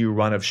new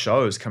run of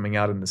shows coming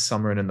out in the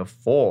summer and in the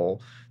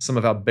fall. Some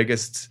of our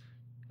biggest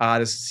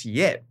artists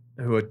yet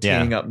who are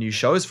teaming up new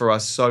shows for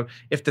us. So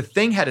if the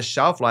thing had a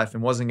shelf life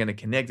and wasn't going to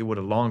connect, it would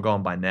have long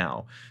gone by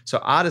now. So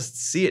artists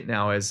see it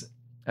now as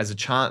a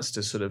chance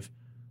to sort of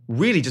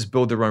really just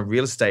build their own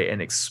real estate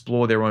and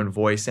explore their own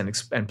voice and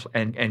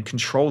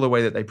control the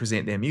way that they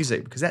present their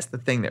music, because that's the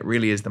thing that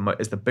really is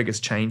the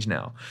biggest change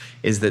now,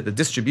 is that the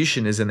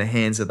distribution is in the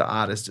hands of the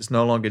artist. It's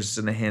no longer just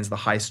in the hands of the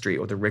high street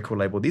or the record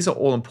label. These are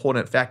all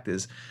important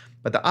factors,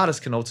 but the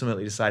artist can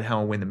ultimately decide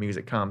how and when the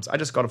music comes. I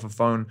just got off a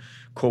phone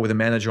call with a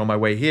manager on my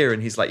way here,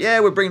 and he's like,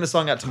 yeah, we're bringing the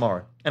song out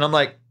tomorrow. And I'm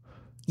like,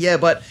 yeah,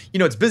 but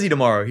it's busy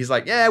tomorrow. He's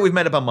like, yeah, we've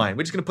made up our mind.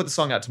 We're just going to put the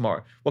song out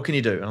tomorrow. What can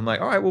you do? And I'm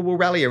like, all right, well, we'll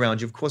rally around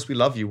you. Of course, we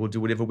love you. We'll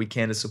do whatever we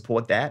can to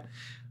support that.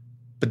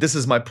 But this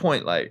is my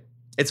point. Like,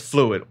 it's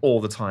fluid all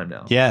the time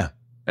now. Yeah.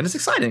 And it's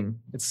exciting.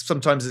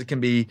 Sometimes it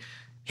can be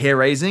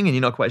hair-raising and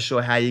you're not quite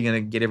sure how you're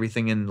going to get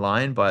everything in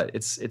line, but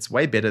it's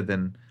way better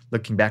than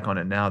looking back on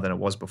it now than it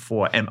was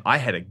before. And I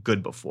had it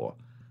good before.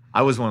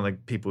 I was one of the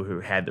people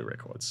who had the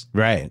records.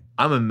 Right.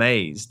 I'm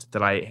amazed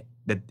that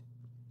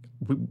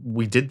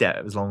we did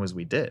that as long as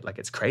we did. Like,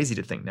 it's crazy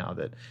to think now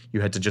that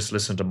you had to just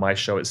listen to my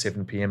show at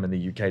 7 p.m. in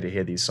the UK to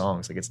hear these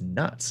songs. Like, it's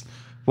nuts.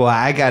 Well,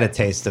 I got a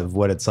taste of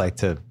what it's like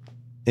to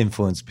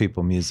influence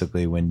people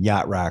musically when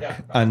Yacht Rock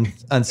on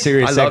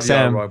Sirius I love XM.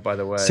 Yacht Rock, by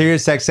the way.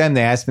 Sirius XM,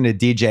 they asked me to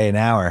DJ an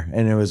hour,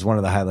 and it was one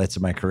of the highlights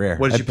of my career.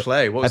 What did you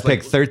play? I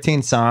picked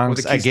 13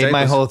 songs. I gave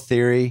my whole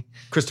theory.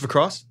 Christopher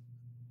Cross?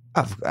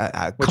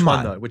 Come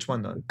on. Which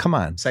one though? Come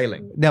on.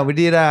 Sailing. No, we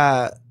did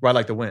Ride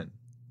Like the Wind.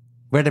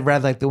 Where did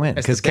Ride Like the Wind?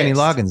 That's Because the Kenny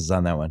best. Loggins is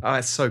on that one. Oh,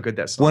 it's so good,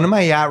 that song. One of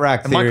my Yacht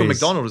Rock and theories. Michael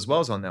McDonald as well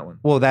is on that one.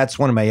 Well, that's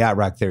one of my Yacht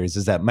Rock theories,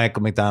 is that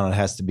Michael McDonald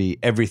has to be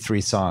every 3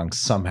 songs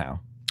somehow.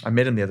 I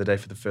met him the other day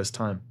for the first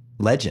time.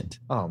 Legend.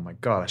 Oh my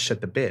God, I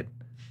shit the bed.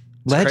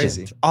 It's Legend.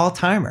 crazy.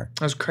 All-timer.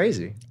 That was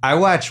crazy. I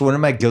watch, one of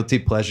my guilty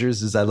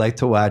pleasures is I like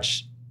to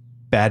watch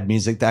bad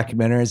music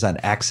documentaries on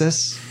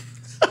Axis.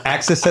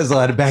 Axis has a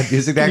lot of bad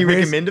music documentaries. Can you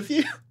recommend a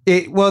few?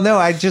 Well, no,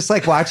 I just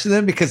like watching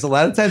them because a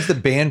lot of times the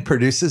band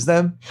produces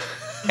them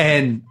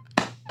and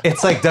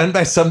it's like done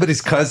by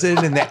somebody's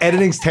cousin and the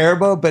editing's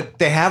terrible, but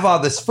they have all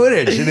this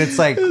footage and it's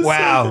like,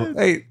 wow.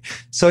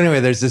 So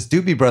anyway, there's this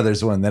Doobie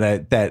Brothers one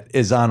that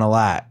is on a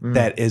lot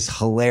that is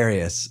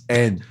hilarious.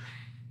 And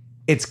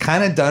it's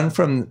kind of done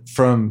from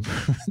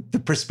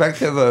the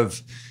perspective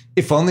of,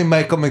 if only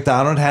Michael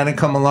McDonald hadn't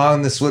come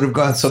along, this would have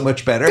gone so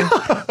much better.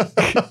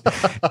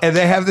 And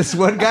they have this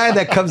one guy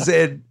that comes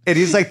in and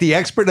he's like the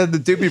expert of the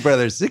Doobie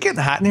Brothers. Is it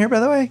getting hot in here, by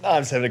the way? Oh,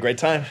 I'm just having a great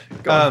time.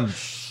 Go on.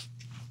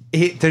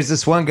 There's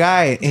this one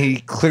guy, and he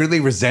clearly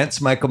resents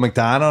Michael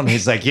McDonald. And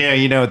he's like,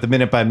 yeah, the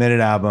Minute by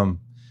Minute album,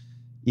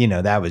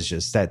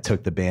 that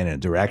took the band in a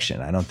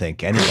direction I don't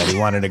think anybody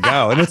wanted to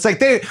go. And it's like,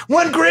 they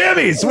won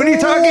Grammys. What are you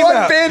talking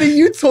about? What band are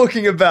you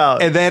talking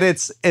about? And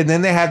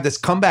then they have this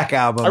comeback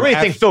album. I really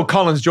think Phil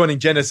Collins joining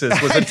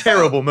Genesis was a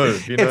terrible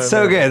move. It's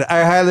so good.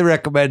 I highly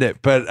recommend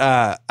it. But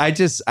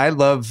I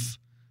love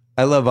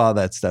all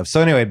that stuff.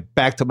 So anyway,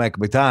 back to Michael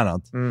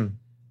McDonald.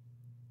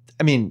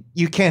 I mean,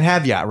 you can't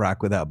have Yacht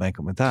Rock without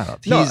Michael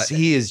McDonald.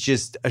 He is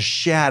just a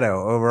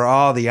shadow over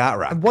all the Yacht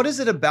Rock. And what is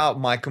it about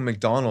Michael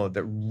McDonald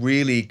that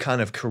really kind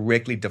of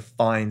correctly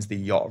defines the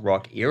Yacht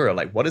Rock era?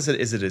 Like, what is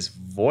it? Is it his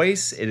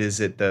voice? Is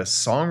it the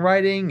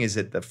songwriting? Is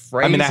it the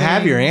phrasing? I mean, I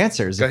have your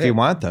answers if you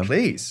want them.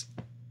 Please.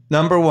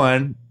 Number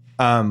one,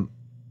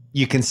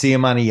 you can see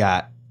him on a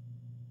yacht.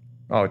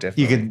 Oh,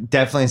 definitely. You can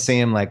definitely see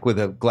him like with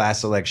a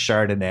glass of like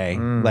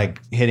Chardonnay,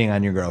 like hitting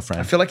on your girlfriend.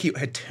 I feel like he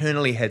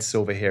eternally had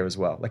silver hair as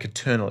well. Like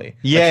eternally.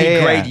 Yeah, like he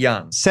yeah, grayed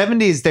young.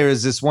 70s, there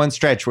was this one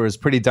stretch where it was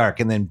pretty dark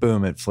and then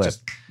boom, it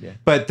flipped.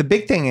 But the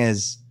big thing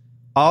is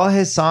all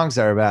his songs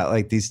are about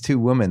like these 2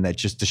 women that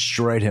just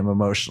destroyed him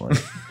emotionally.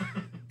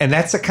 And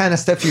that's the kind of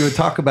stuff you would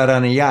talk about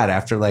on a yacht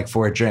after like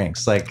 4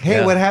 drinks. Like,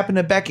 hey, what happened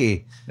to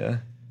Becky? Yeah.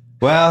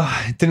 Well,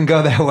 it didn't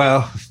go that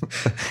well.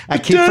 I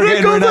keep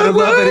forgetting we're not in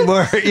love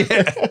anymore.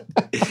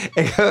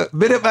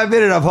 Minute by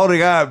minute, I'm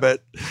holding on,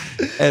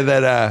 and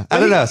then I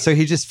don't know. So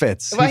he just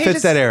fits. He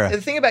fits that era. The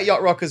thing about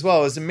Yacht Rock as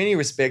well is, in many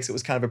respects, it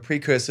was kind of a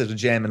precursor to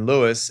Jam and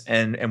Lewis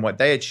and what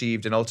they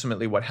achieved, and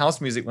ultimately what house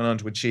music went on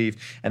to achieve,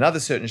 and other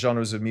certain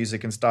genres of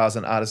music and styles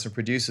and artists and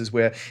producers,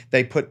 where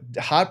they put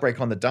heartbreak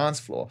on the dance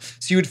floor.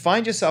 So you would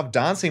find yourself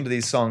dancing to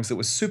these songs that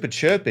were super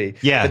chirpy.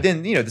 Yeah. But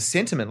then the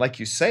sentiment, like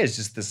you say, is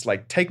just this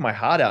like take my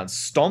heart out and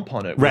stomp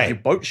on it with your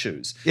boat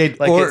shoes.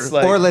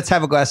 Or let's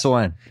have a glass of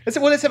wine.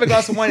 Let's have a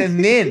glass of wine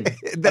and then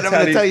then I'm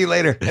going to tell you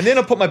later. And then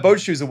I'll put my boat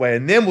shoes away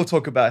and then we'll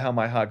talk about how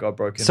my heart got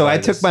broken. So I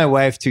took my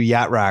wife to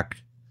Yacht Rock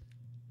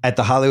at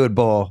the Hollywood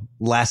Bowl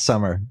last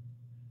summer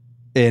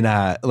in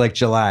like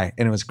July,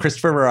 and it was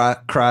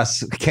Christopher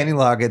Cross, Kenny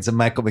Loggins, and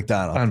Michael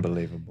McDonald.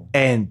 Unbelievable.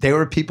 And they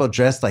were people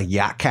dressed like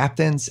yacht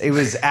captains. It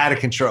was out of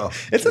control.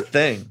 It's a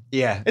thing.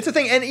 Yeah. It's a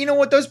thing. And you know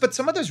what, but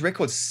some of those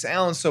records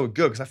sound so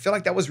good because I feel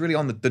like that was really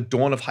on the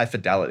dawn of high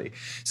fidelity.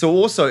 So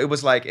also it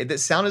was like, it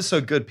sounded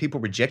so good, people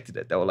rejected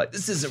it. They were like,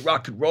 this isn't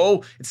rock and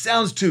roll. It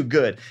sounds too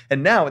good.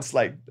 And now it's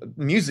like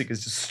music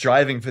is just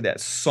striving for that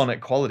sonic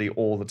quality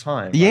all the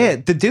time. Right? Yeah.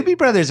 The Doobie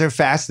Brothers are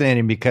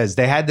fascinating because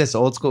they had this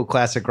old school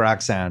classic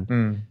rock sound.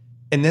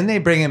 And then they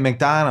bring in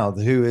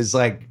McDonald, who is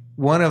like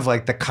one of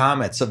like the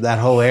comets of that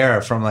whole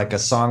era from like a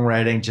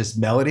songwriting, just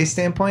melody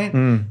standpoint.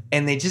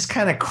 And they just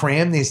kind of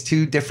cram these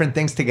two different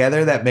things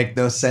together that make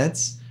no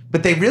sense.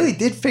 But they really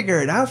did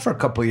figure it out for a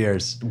couple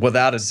years.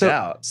 Without a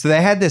doubt. So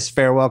they had this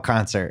farewell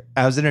concert.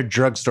 I was in a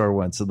drugstore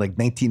once in like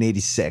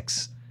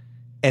 1986.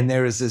 And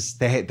there was this,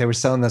 they were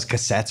selling those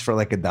cassettes for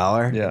like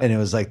 $1. Yeah. And it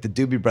was like the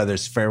Doobie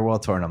Brothers farewell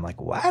tour. And I'm like,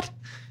 what?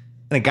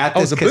 And I got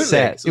this it was a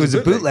cassette. bootleg. It was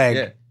a bootleg.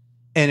 Yeah.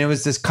 And it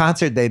was this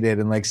concert they did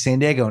in like San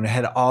Diego, and it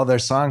had all their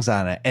songs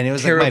on it. And it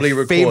was Terribly like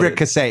my favorite recorded.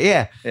 cassette.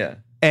 Yeah. Yeah.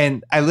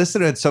 And I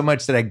listened to it so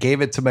much that I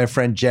gave it to my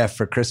friend Jeff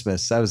for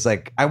Christmas. I was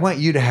like, I want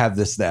you to have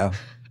this now.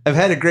 I've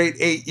had a great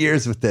 8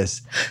 years with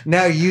this.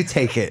 Now you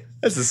take it.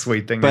 That's a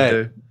sweet thing But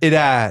to do. it,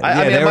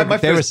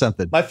 there was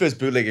something. My first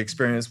bootleg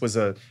experience was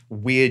a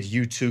weird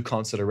U2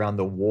 concert around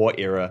the war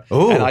era.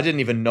 Ooh. And I didn't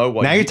even know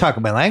what. Now you're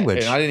talking my language.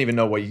 And I didn't even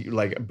know what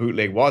like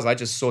bootleg was. I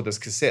just saw this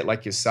cassette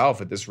like yourself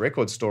at this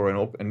record store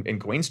in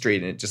Queen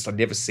Street, and I'd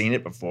never seen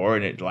it before,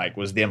 and it like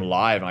was them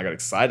live, and I got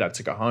excited. I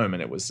took it home,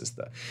 and it was just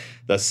the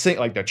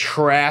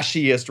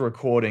trashiest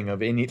recording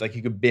of any, like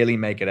you could barely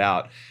make it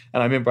out.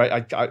 And I remember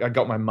I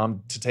got my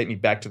mum to take me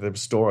back to the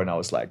store, and I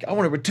was like, I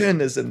want to return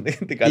this, and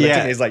the guy looked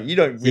at me, he's like, you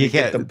don't really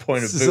get the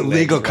point of this is bootlegs,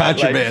 illegal right?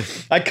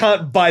 contraband. Like, I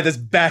can't buy this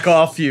back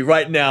off you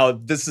right now.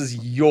 This is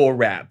your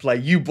rap.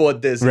 Like you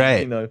bought this. Right.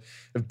 And, you know,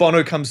 if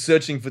Bono comes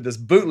searching for this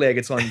bootleg,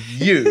 it's on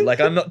you.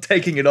 Like I'm not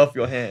taking it off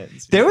your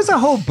hands. There was a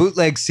whole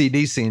bootleg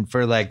CD scene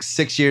for like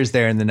 6 years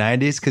there in the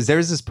 90s, because there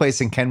was this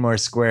place in Kenmore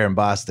Square in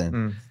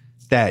Boston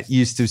that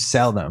used to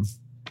sell them.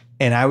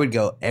 And I would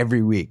go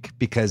every week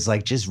because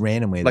like just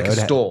randomly. Like a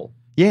stall.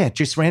 Yeah,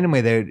 just randomly.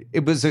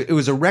 It was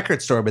a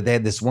record store, but they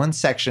had this one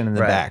section in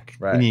the back.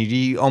 Right. And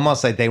you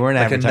almost like they weren't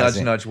Like a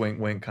advertising. nudge, wink,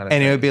 wink kind of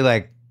And thing. it would be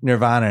like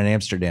Nirvana in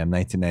Amsterdam,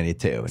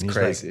 1992. And he's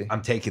crazy. like,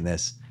 I'm taking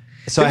this.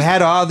 So I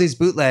had all these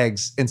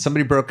bootlegs, and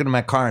somebody broke into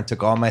my car and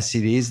took all my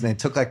CDs, and they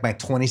took like my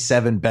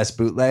 27 best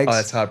bootlegs. Oh,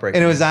 that's heartbreaking.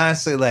 And it was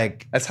honestly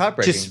like, That's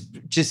heartbreaking.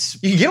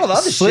 just You can get all the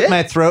other slit shit.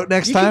 my throat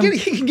next You time.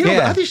 can get all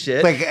the other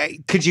shit.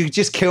 Like, could you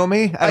just kill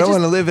me? I don't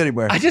want to live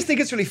anymore. I just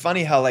think it's really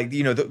funny how, like,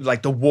 you know,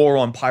 the war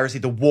on piracy,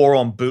 the war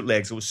on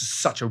bootlegs, it was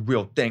just such a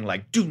real thing.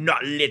 Like, do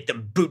not let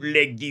them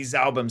bootleg these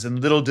albums. And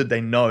little did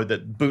they know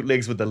that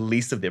bootlegs were the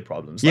least of their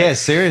problems. Like, Yeah,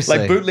 seriously.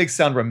 Like, bootlegs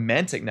sound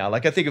romantic now.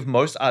 Like, I think if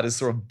most artists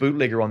saw a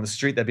bootlegger on the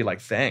street, they'd be like,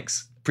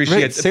 thanks.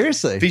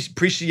 Seriously.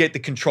 Appreciate the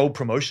controlled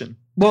promotion.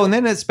 Well, and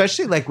then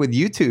especially like with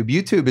YouTube,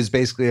 YouTube is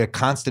basically a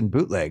constant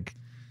bootleg.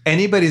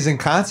 Anybody's in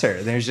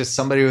concert, there's just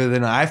somebody with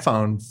an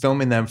iPhone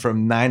filming them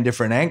from 9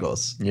 different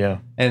angles. Yeah.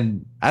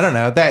 And I don't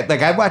know that.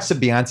 Like I watched the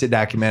Beyonce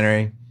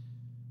documentary.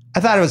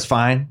 I thought it was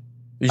fine.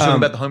 You talking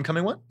about the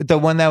Homecoming one? The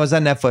one that was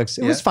on Netflix.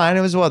 It was fine.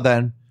 It was well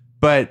done.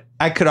 But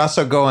I could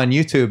also go on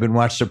YouTube and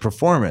watch the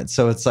performance.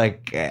 So it's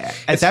like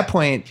at that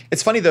point.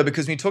 It's funny though,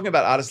 because when you're talking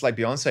about artists like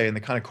Beyonce and the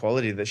kind of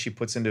quality that she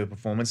puts into her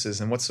performances,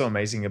 and what's so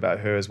amazing about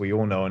her, as we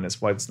all know, and it's a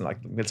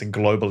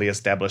globally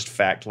established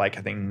fact, like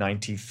I think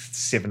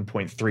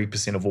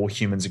 97.3% of all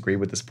humans agree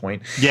with this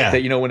point. Yeah.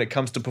 That, you know, when it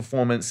comes to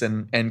performance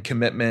and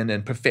commitment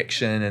and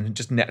perfection and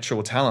just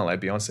natural talent,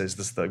 like Beyonce is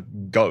just the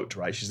GOAT,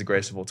 right? She's the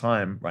greatest of all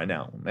time right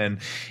now.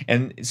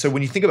 And so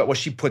when you think about what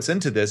she puts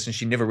into this, and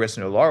she never rests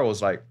on her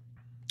laurels, like,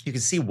 you can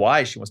see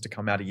why she wants to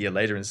come out a year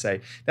later and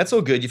say, that's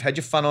all good. You've had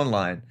your fun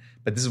online,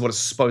 but this is what it's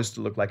supposed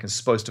to look like and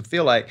supposed to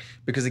feel like.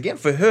 Because again,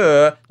 for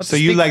her. So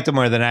you liked it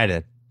more than I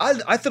did.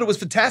 I thought it was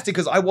fantastic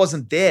because I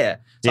wasn't there.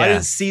 So I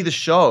didn't see the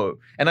show,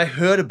 and I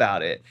heard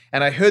about it.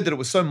 And I heard that it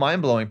was so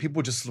mind-blowing. People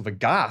were just sort of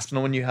aghast.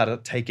 No one knew how to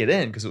take it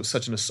in because it was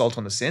such an assault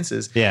on the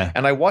senses. Yeah.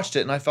 And I watched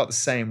it and I felt the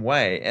same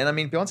way. And I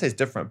mean, Beyonce's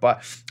different,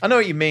 but I know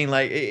what you mean.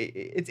 Like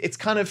it's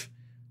kind of.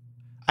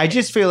 I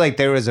just feel like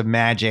there was a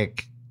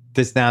magic.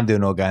 Now I'm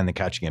doing old guy on the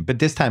couch again, but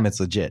this time it's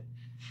legit.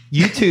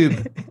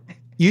 YouTube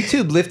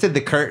lifted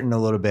the curtain a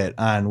little bit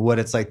on what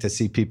it's like to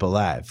see people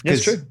live.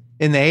 That's true.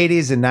 In the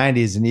 80s and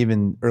 90s and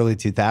even early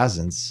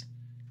 2000s,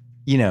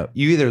 you know,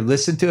 you either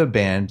listened to a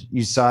band,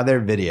 you saw their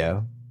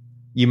video,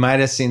 you might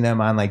have seen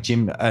them on like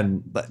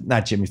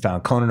not Jimmy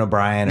Fallon, Conan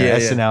O'Brien or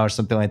SNL or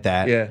something like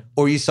that. Yeah.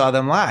 Or you saw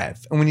them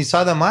live. And when you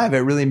saw them live, it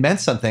really meant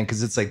something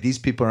because it's like, these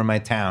people are in my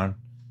town.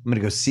 I'm going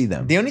to go see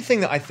them. The only thing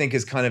that I think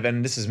is kind of,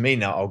 and this is me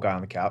now, old guy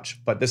on the couch,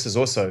 but this is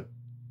also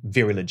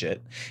very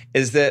legit,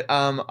 is that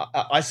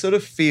I sort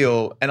of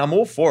feel, and I'm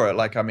all for it.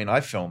 Like, I mean, I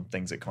film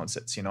things at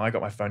concerts. You know, I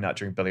got my phone out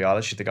during Billie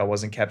Eilish. You think I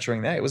wasn't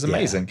capturing that? It was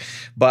amazing. Yeah.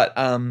 But,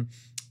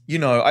 you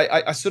know,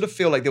 I sort of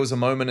feel like there was a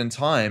moment in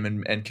time,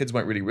 and kids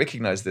won't really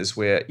recognize this,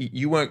 where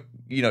you weren't,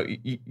 you know,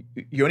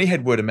 you only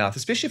had word of mouth,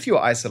 especially if you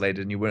were isolated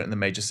and you weren't in the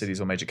major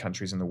cities or major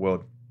countries in the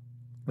world.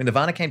 When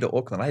Nirvana came to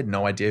Auckland, I had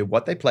no idea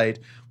what they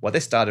played, what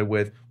they started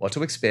with, what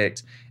to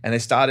expect. And they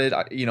started,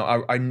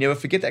 I never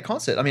forget that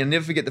concert. I mean, I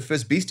never forget the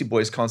first Beastie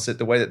Boys concert,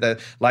 the way that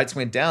the lights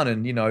went down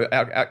and,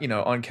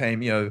 on came,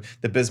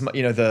 the Biz,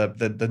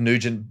 the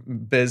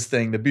Nugent Biz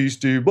thing, the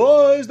Beastie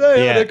Boys,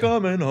 they're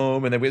coming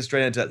home. And they went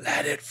straight into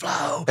Let It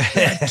Flow,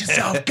 let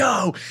yourself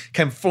go,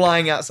 came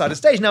flying outside the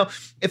stage. Now,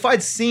 if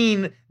I'd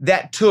seen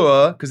that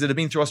tour, because it had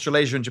been through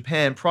Australasia and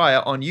Japan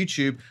prior on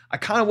YouTube, I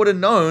kind of would have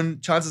known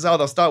chances are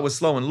they'll start with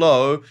Slow and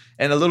Low,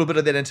 and a little bit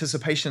of that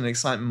anticipation and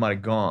excitement might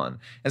have gone.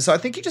 And so I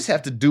think you just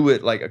have to do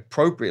it like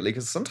appropriately,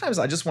 because sometimes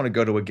I just want to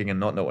go to a gig and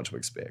not know what to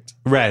expect.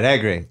 Right, I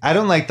agree. I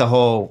don't like the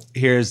whole,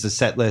 here's the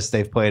set list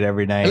they've played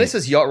every night. Unless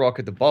it's Yacht Rock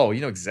at the Bowl,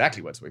 you know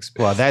exactly what to expect.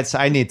 Well,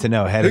 I need to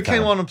know ahead of time. Who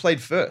came on and played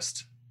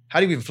first? How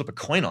do you even flip a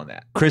coin on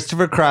that?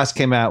 Christopher Cross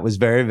came out, was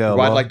very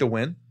available. Ride Like the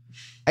Wind?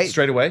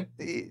 Straight away?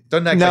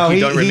 Don't act no, like you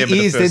don't remember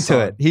he the first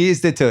song. He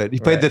eased into it. He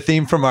played the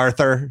theme from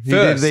Arthur.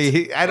 First.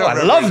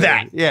 I love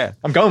that. Yeah.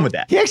 I'm going with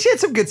that. He actually had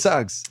some good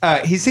songs.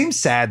 He seems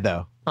sad,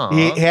 though.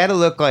 Aww. He had to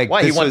look like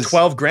Why? He won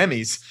 12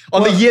 Grammys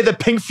on the year that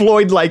Pink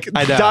Floyd,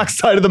 Dark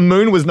Side of the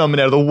Moon was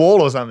nominated, The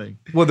Wall or something.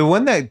 Well, the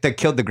one that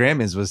killed the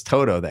Grammys was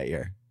Toto that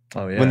year.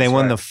 Oh, yeah. When they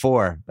won right. the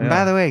 4. Yeah. And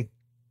by the way,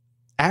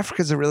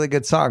 Africa's a really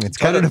good song. It's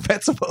kind of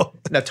defensible.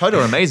 Now, Toto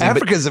are amazing.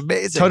 Africa's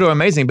amazing. Toto are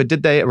amazing, but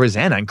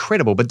Rosanna,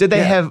 incredible. But did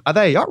they are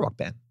they a yacht rock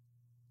band?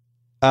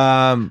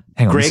 Hang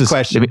on, great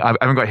question. I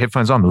haven't got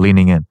headphones on. I'm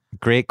leaning in.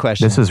 Great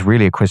question. This is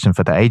really a question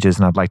for the ages,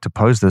 and I'd like to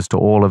pose this to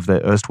all of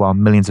the erstwhile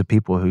millions of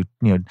people who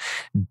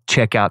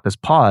check out this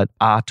pod.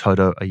 Are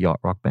Toto a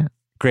yacht rock band?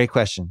 Great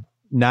question.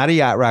 Not a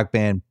yacht rock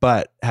band,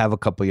 but have a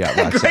couple yacht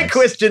rock songs. Great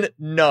question.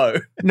 No.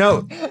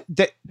 No,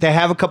 they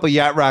have a couple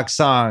yacht rock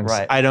songs.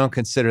 Right. I don't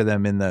consider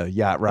them in the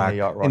yacht rock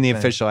in the band.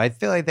 official. I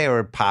feel like they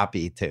were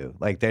poppy too.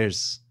 Like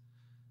there's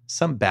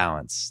some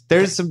balance.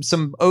 There's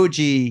some OG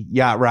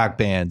yacht rock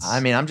bands. I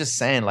mean, I'm just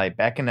saying, like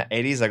back in the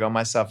 80s, I got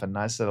myself a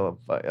nice little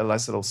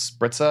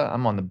spritzer.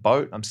 I'm on the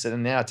boat. I'm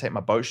sitting there. I take my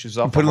boat shoes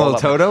off. Put a little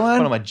Toto on?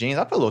 Put on my jeans.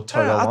 I put a little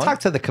Toto on. I'll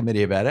talk to the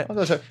committee about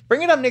it.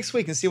 Bring it up next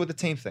week and see what the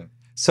team think.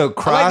 So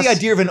Cross, I like the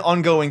idea of an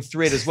ongoing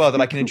thread as well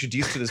that I can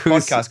introduce to this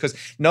podcast, because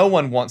no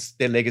one wants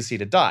their legacy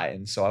to die.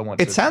 And so I want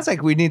to. It sounds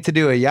like we need to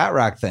do a yacht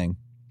rock thing.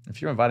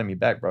 If you're inviting me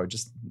back, bro,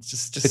 just it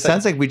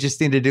sounds like we just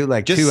need to do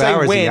like just 2 say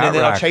hours when, of yacht and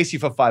then rock. I'll chase you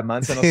for 5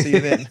 months and I'll see you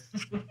then.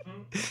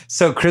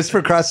 So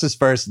Christopher Cross was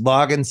first,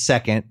 Logan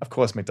second. Of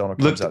course, McDonald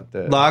comes up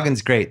there.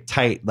 Logan's great,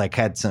 tight,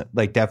 had some,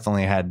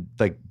 definitely had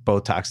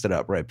Botoxed it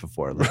up right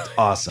before. Looked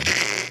awesome.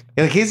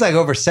 He's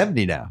over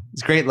 70 now.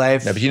 It's great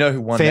life. Yeah, but you know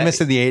who won Famous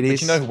that? in the 80s.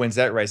 But you know who wins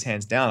that race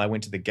hands down? I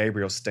went to the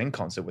Gabriel Sting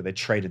concert where they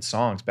traded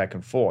songs back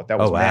and forth. That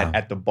was mad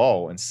at the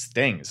bowl, and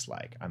Sting is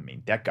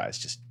that guy's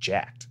just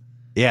jacked.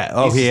 Yeah.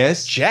 Oh, he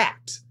is?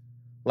 Jacked.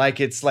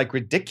 It's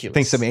ridiculous.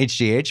 Think some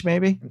HGH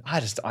maybe? I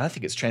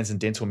think it's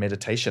transcendental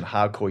meditation,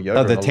 hardcore yoga.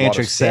 Oh, the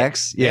tantric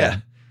sex? Yeah.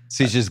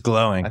 So he's just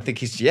glowing. I think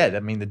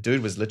the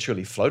dude was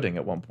literally floating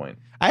at one point.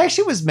 I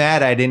actually was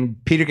mad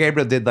Peter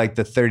Gabriel did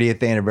the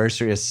 30th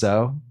anniversary of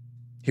So.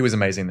 He was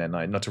amazing that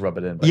night, not to rub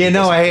it in. But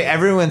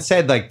everyone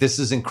said this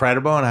is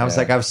incredible. And I was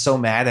I was so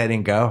mad I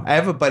didn't go. I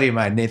have a buddy of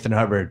mine, Nathan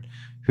Hubbard,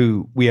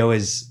 who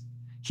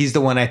he's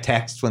the one I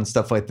text when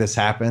stuff like this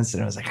happens.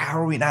 And I was like, how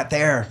are we not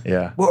there?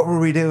 Yeah. What were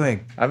we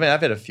doing? I've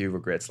had a few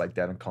regrets like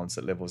that on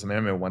concert levels. I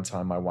remember one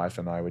time my wife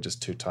and I were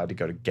just too tired to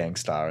go to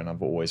Gangstar, and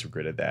I've always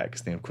regretted that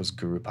because then, of course,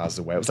 Guru passed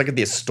away. It was like at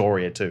the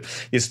Astoria, too.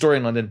 The Astoria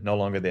in London, no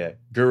longer there.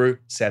 Guru,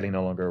 sadly,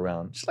 no longer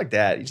around. Just like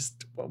that.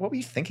 What were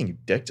you thinking, you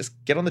dick?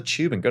 Just get on the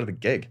tube and go to the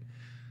gig.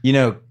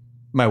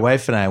 My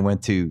wife and I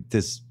went to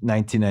this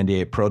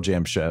 1998 Pearl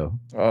Jam show.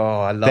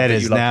 Oh, I love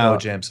that you love Pearl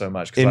Jam so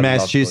much. In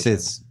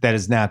Massachusetts, that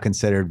is now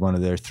considered one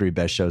of their 3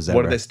 best shows ever.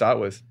 What did they start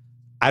with?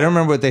 I don't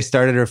remember what they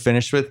started or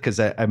finished with because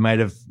I might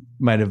have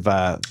been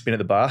at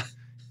the bar.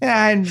 Yeah,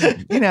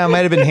 I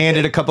might have been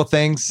handed a couple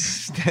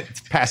things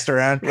passed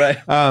around. Right.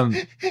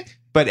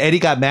 But Eddie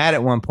got mad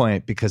at one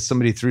point because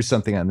somebody threw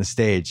something on the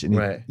stage and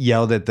he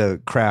yelled at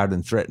the crowd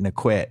and threatened to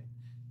quit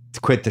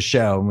the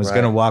show and was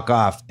going to walk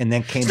off and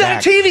then came back.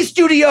 It's not a TV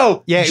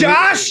studio, yeah,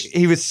 Josh!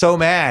 He was so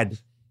mad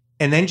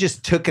and then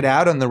just took it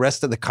out on the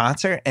rest of the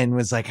concert and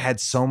was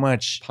had so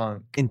much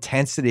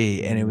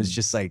intensity. And it was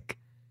just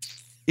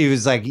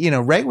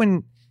right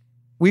when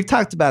we've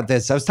talked about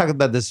this, I was talking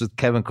about this with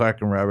Kevin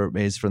Clark and Robert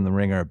Mays from The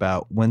Ringer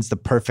about when's the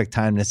perfect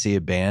time to see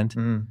a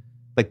band.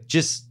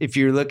 Just if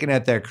you're looking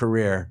at their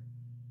career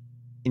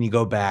and you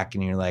go back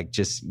and you're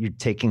you're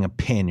taking a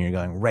pin, you're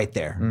going right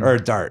there or a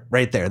dart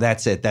right there.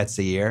 That's it. That's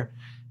the year.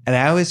 And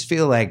I always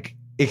feel like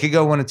it could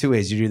go one of 2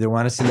 ways. You either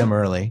want to see them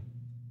early,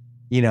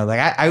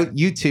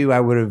 you two, I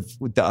would have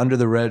with the Under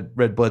the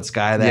Red Blood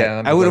Sky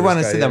I would have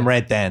wanted to see them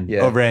right then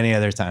over any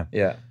other time.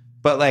 Yeah.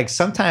 But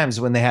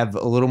sometimes when they have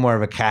a little more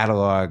of a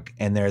catalog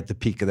and they're at the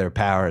peak of their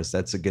powers,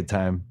 that's a good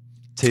time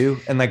too.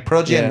 And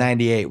Pearl Jam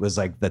 98 was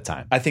the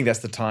time. I think that's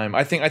the time.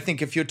 I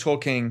think if you're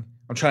talking,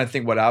 I'm trying to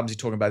think what albums you're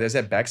talking about. Is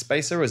that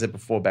Backspacer or is it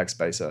before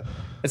Backspacer?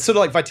 It's sort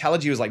of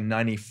Vitalogy was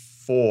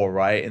 94,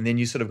 right? And then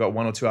you sort of got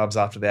 1 or 2 albums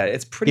after that.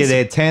 It's pretty. Yeah, they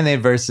had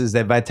 10 verses. They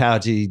had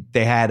Vitalogy.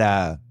 They had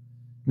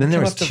Then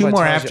there was two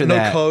more after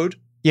that. No Code.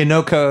 Yeah,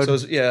 No Code.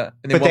 So yeah.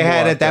 And then but one they more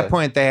had, at that after.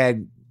 point, they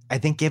had, I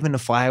think Given to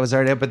Fly was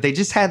already up, but they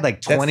just had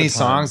like 20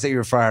 songs that you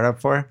were fired up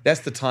for. That's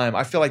the time.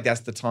 I feel like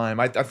that's the time.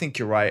 I think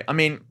you're right. I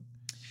mean,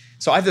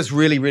 so I have this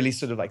really, really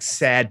sort of like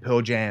sad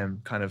Pearl Jam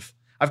kind of,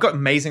 I've got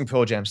amazing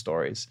Pearl Jam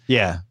stories.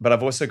 Yeah. But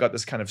I've also got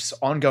this kind of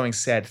ongoing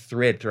sad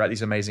thread throughout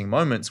these amazing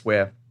moments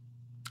where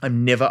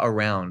I'm never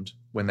around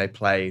when they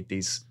play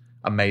these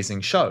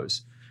amazing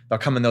shows. They'll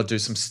come and they'll do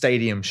some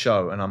stadium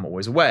show and I'm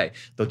always away.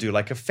 They'll do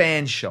like a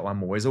fan show.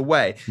 I'm always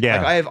away.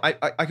 Yeah. Like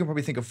I can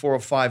probably think of 4 or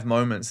 5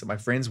 moments that my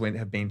friends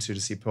have been to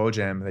see Pearl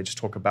Jam. And they just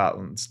talk about,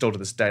 and still to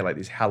this day, like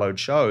these hallowed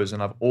shows.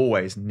 And I've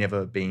always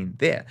never been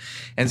there.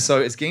 And so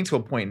it's getting to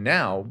a point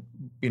now,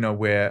 you know,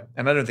 where,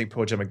 and I don't think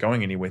Pearl Jam are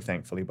going anywhere,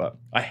 thankfully, but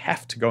I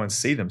have to go and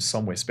see them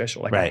somewhere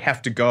special. Like I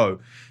have to go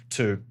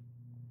to,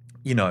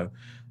 you know,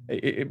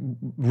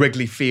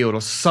 Wrigley Field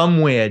or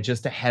somewhere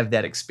just to have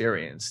that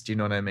experience. Do you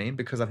know what I mean?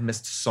 Because I've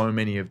missed so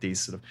many of these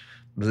sort of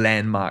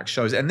landmark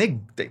shows, and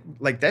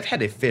they've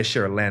had a fair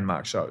share of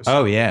landmark shows.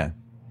 Oh yeah,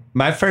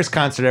 my first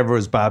concert ever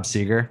was Bob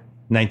Seger,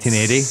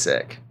 1980.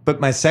 Sick.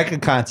 But my second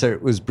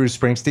concert was Bruce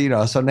Springsteen,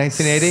 also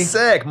 1980.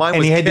 Sick. Mine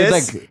was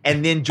Kiss,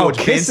 and then George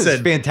Kiss Benson.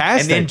 is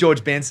fantastic. And then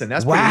George Benson.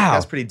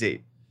 That's pretty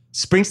deep.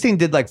 Springsteen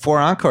did like 4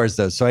 encores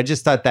though, so I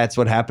just thought that's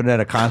what happened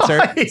at a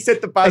concert. He set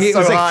the bar so high. It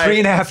was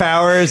like 3.5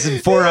 hours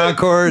and 4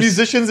 encores.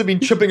 Musicians have been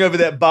tripping over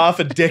that bar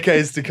for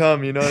decades to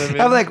come. You know what I mean?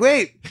 I'm like,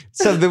 wait.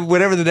 So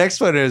whatever the next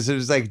one is, it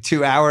was like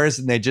 2 hours,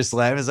 and they just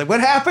left. It's like, what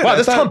happened? Wow,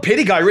 this Tom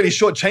Petty guy really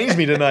shortchanged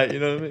me tonight. You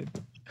know what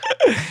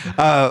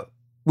I mean?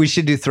 We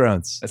should do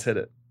Thrones. Let's hit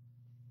it.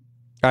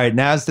 All right,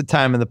 now's the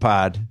time of the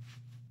pod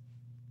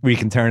where you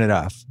can turn it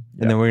off,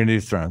 and then we're gonna do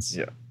Thrones.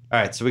 Yeah. All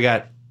right, so we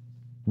got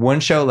one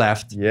show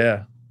left.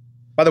 Yeah.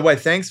 By the way,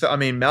 thanks for,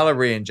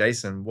 Mallory and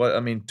Jason,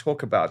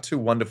 talk about 2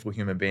 wonderful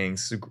human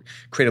beings, so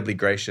incredibly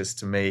gracious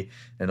to me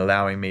and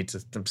allowing me to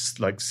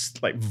like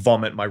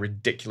vomit my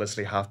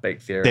ridiculously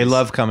half-baked theories. They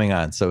love coming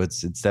on, so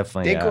it's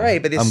definitely they're great,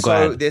 but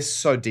glad. they're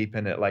so deep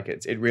in it. Like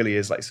it really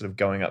is like sort of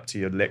going up to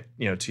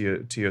your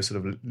to your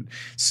sort of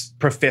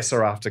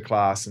professor after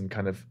class and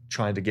kind of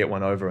trying to get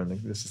one over, and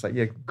it's just like,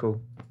 yeah,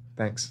 cool,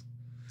 thanks.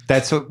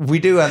 That's what we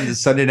do on the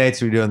Sunday nights.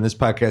 We do on this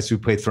podcast. We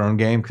play Throne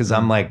Game because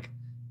I'm like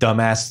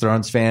dumbass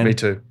Thrones fan. Me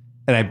too.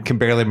 And I can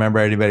barely remember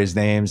anybody's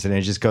names, and I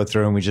just go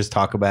through and we just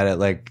talk about it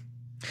like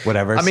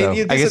whatever. I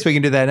guess we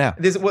can do that now.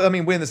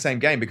 We're in the same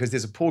game because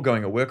there's a pool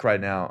going at work right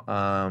now,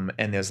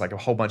 and there's like a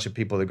whole bunch of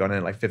people that got in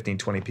it, like 15,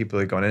 20 people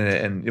that got in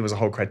it, and it was a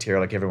whole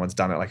criteria, like everyone's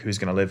done it, like who's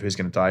going to live, who's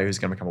going to die, who's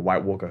going to become a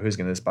White Walker, who's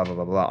going to this, blah, blah,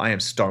 blah, blah. I am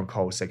stone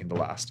cold second to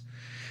last.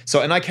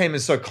 So, and I came in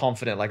so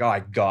confident, like, oh, I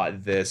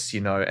got this, you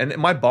know. And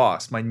my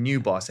new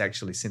boss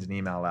actually sent an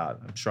email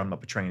out. I'm sure I'm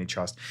not betraying any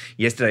trust.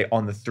 Yesterday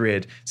on the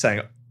thread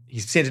saying, he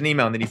sent an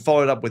email and then he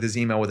followed up with his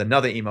email with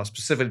another email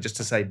specifically just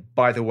to say,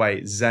 by the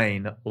way,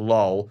 Zane,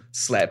 lol,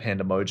 slap hand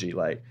emoji.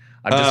 Like,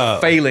 I'm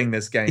just failing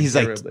this game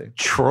terribly. Like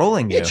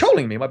trolling you. Yeah,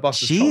 trolling me. My boss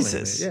is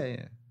Jesus. trolling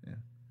me. Yeah.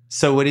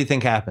 So what do you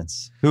think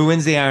happens? Who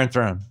wins the Iron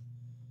Throne?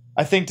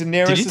 I think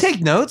Daenerys. Did you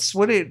take notes?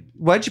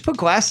 Why'd you put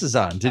glasses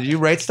on? Did you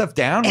write stuff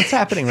down? What's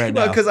happening right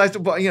now? No, because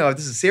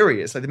this is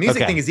serious. Like the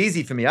music thing is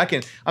easy for me.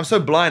 I'm so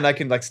blind. I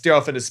can like stare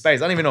off into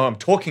space. I don't even know who I'm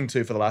talking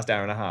to for the last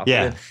hour and a half.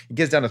 Yeah, it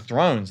gets down to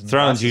Thrones.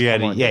 Thrones, you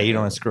don't want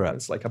to screw up.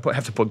 It's like I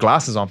have to put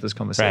glasses on for this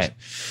conversation.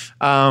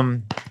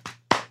 Right.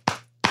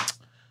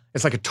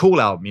 It's like a Tool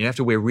album. You have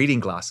to wear reading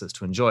glasses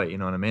to enjoy it. You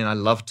know what I mean? I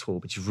love Tool,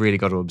 but you've really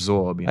got to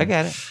absorb. You know? I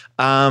get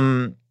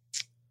it.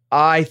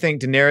 I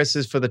think Daenerys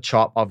is for the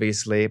chop,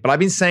 obviously, but I've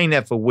been saying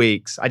that for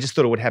weeks. I just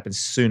thought it would happen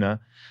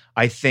sooner.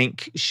 I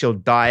think she'll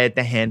die at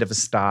the hand of a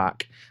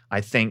Stark.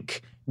 I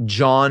think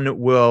Jon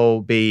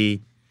will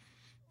be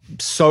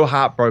so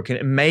heartbroken.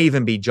 It may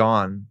even be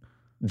Jon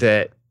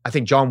that I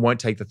think Jon won't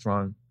take the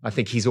throne. I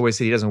think he's always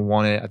said he doesn't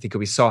want it. I think he'll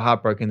be so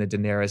heartbroken that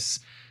Daenerys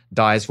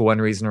dies for one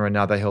reason or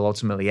another. He'll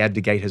ultimately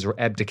abdicate his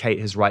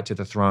right to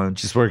the throne.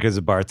 Just work as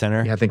a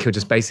bartender? Yeah, I think he'll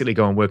just basically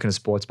go and work in a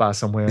sports bar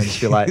somewhere and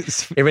just be like,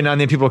 every now and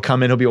then people will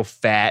come in, he'll be all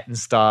fat and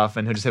stuff,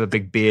 and he'll just have a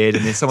big beard,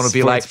 and then someone will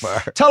be like,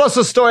 tell us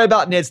a story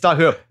about Ned Stark.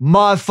 Who,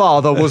 my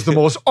father was the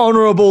most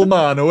honorable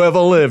man who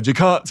ever lived. You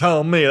can't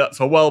tell me that's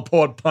a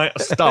well-poured pint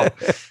of stout.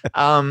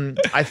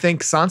 I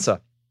think Sansa.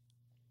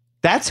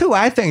 That's who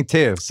I think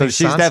too. So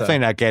she's Sansa. Definitely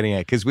not getting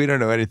it because we don't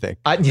know anything.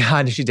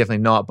 She's definitely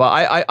not. But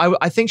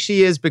I think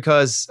she is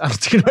because I'm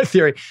sticking to my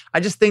theory. I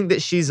just think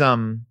that she's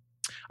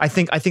I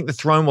think the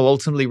throne will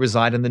ultimately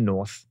reside in the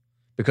north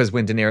because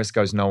when Daenerys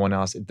goes, no one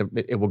else.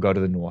 It will go to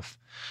the north.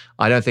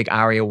 I don't think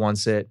Arya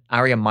wants it.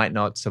 Arya might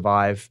not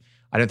survive.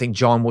 I don't think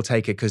Jon will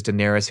take it because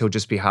Daenerys, he'll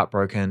just be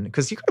heartbroken.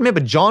 Because you got to remember,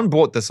 Jon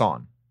brought this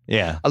on.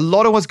 Yeah. A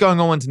lot of what's going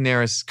on with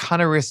Daenerys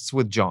kind of rests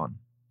with Jon.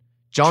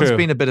 Jon's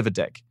been a bit of a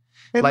dick.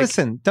 Hey,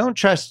 listen, don't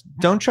trust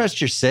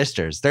your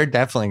sisters. They're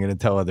definitely going to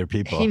tell other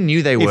people. He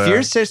knew they were. If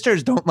your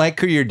sisters don't like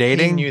who you're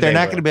dating, they're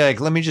not going to be like,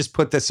 let me just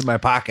put this in my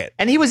pocket.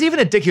 And he was even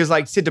a dick. He was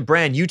like, said to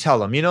Brand, you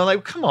tell him,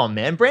 like, come on,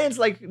 man. Brand's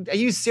like, are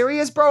you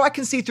serious, bro? I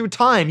can see through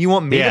time. You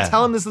want me to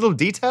tell him this little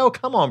detail?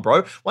 Come on,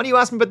 bro. Why don't you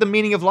ask me about the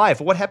meaning of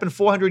life or what happened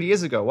 400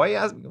 years ago? Why are you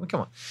asking?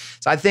 Come on.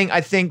 So I think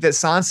that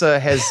Sansa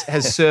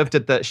has served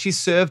at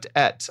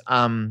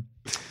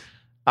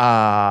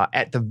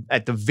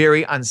the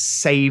very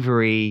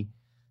unsavory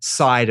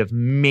side of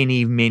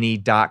many, many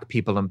dark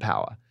people in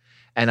power.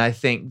 And I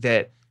think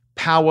that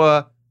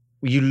power,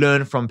 you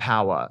learn from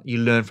power. You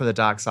learn from the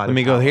dark side of power. Let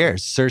me go here.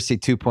 Cersei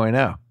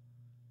 2.0.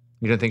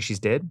 You don't think she's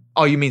dead?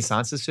 Oh, you mean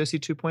Sansa's Cersei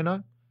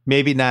 2.0?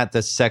 Maybe not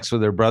the sex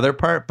with her brother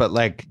part, but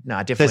like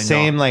definitely the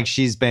same, not. like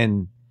she's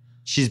been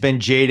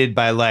jaded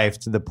by life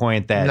to the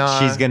point that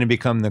she's going to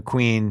become the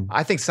queen.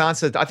 I think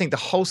the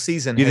whole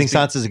season. You think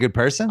Sansa's a good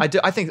person? I do.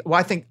 I think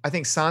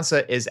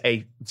Sansa is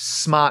a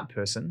smart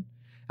person.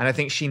 And I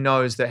think she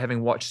knows that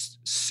having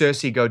watched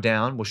Cersei go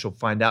down, well, she'll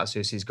find out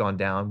Cersei's gone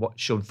down.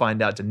 She'll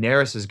find out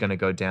Daenerys is going to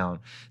go down.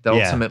 That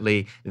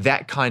ultimately,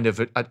 that kind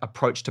of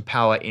approach to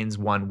power ends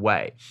one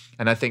way.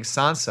 And I think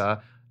Sansa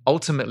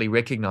ultimately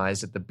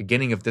recognized at the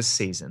beginning of this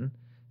season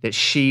that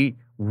she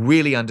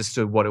really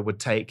understood what it would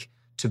take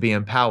to be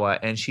in power.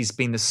 And she's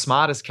been the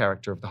smartest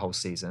character of the whole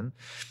season.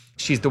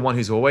 She's the one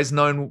who's always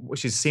known.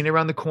 She's seen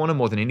around the corner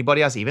more than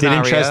anybody else. Even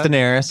Arya.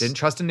 Didn't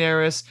trust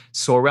Daenerys.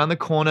 Saw around the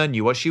corner.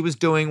 Knew what she was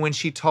doing when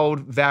she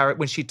told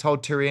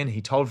Tyrion.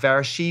 He told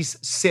Varys. She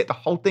set the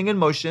whole thing in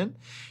motion.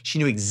 She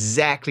knew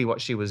exactly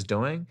what she was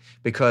doing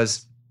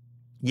because,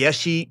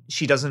 she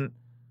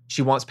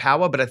wants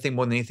power, but I think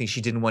more than anything,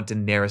 she didn't want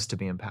Daenerys to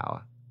be in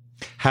power.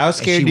 How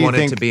scared do you think?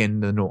 She wanted to be in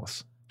the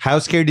North. How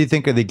scared do you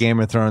think are the Game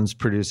of Thrones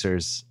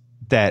producers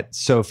that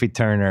Sophie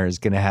Turner is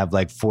going to have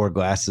like 4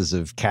 glasses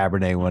of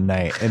Cabernet one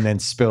night and then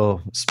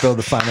spill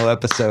the final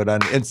episode on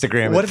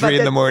Instagram at 3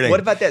 a.m?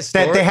 What about that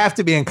story? That they have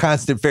to be in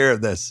constant fear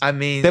of this. I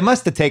mean, they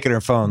must have taken her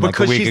phone like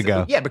a week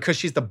ago. Because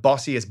she's the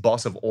bossiest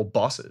boss of all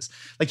bosses.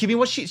 Like, you mean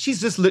what?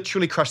 She's just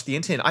literally crushed the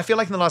internet. I feel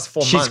like in the last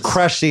 4 months, she's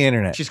crushed the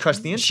internet. She's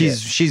crushed the internet.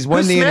 She's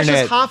won the internet.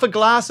 Smashes half a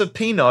glass of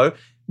Pinot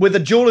with a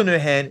jewel in her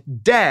hand,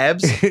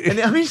 dabs, and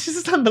I mean, it's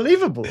just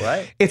unbelievable,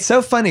 right? It's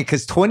so funny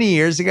because 20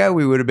 years ago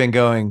we would have been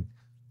going,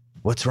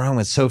 what's wrong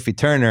with Sophie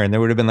Turner? And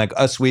there would have been like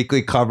Us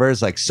Weekly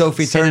covers, like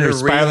Sophie Turner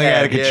spiraling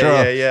out of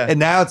control. Yeah. And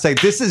now it's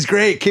like, this is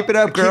great. Keep it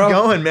up, girl. Keep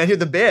going, man. You're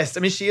the best. I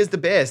mean, she is the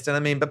best. And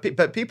I mean,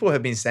 but people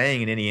have been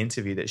saying in any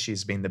interview that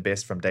she's been the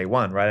best from day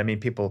one, right? I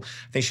mean, I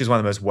think she's one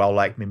of the most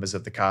well-liked members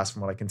of the cast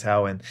from what I can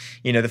tell. And,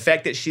 the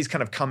fact that she's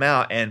kind of come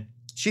out and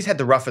she's had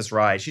the roughest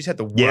ride. She's had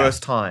the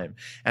worst time.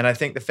 And I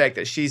think the fact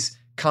that she's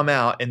come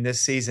out in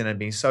this season and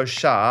being so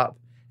sharp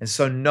and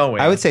so knowing.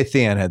 I would say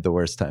Theon had the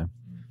worst time.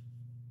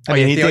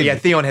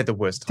 Theon had the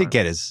worst time. To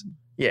get his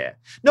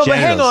No, but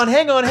hang on.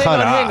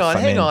 cut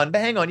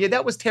Hang on. Yeah,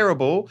 that was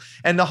terrible.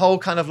 And the whole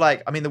kind of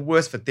like, I mean, the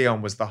worst for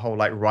Theon was the whole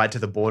like ride to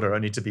the border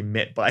only to be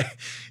met by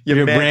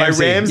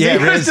Ramsay. Yeah,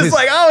 it was just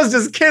like, I was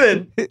just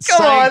kidding.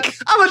 Come on,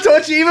 I'm gonna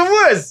torture you even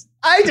worse.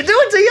 I hate to do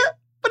it to you.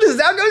 But this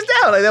is how it goes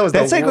down. Like,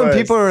 that's like when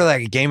people were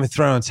like, Game of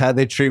Thrones, how'd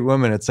they treat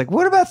women? It's like,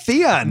 what about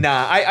Theon?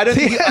 Nah, I don't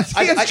think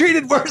Theon's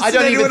treated worse than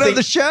anyone on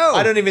the show.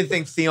 I don't even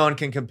think Theon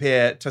can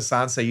compare to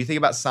Sansa. You think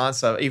about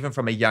Sansa, even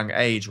from a young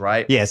age,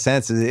 right? Yeah,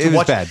 Sansa, it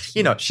was bad.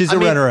 She's a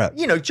runner-up.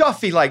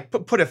 Joffrey like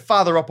put her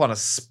father up on a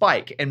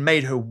spike and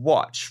made her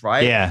watch,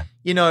 right? Yeah.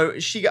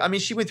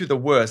 She went through the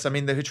worst. I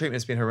mean, her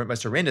treatment's been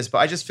most horrendous, but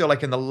I just feel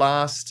like in the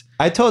last...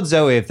 I told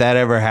Zoe if that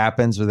ever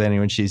happens with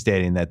anyone she's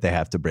dating that they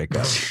have to break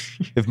up.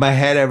 If my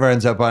head ever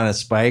ends up on a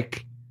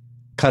spike,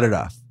 cut it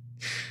off.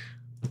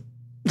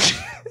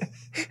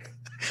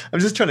 I'm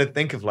just trying to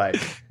think of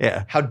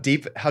how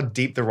deep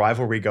the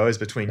rivalry goes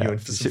between you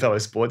and some fellow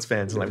sports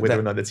fans, and like whether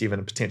or not that's even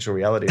a potential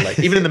reality. Like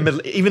even in the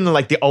middle, even in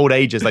like the old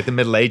ages, like the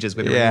Middle Ages.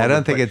 I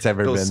don't think it's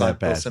ever been that bad.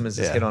 Bill Simmons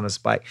just hit on a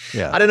spike.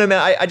 Yeah. I don't know,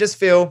 man. I just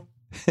feel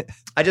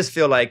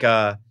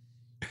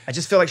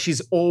like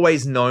she's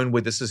always known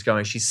where this is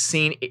going. She's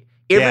seen it.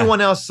 Everyone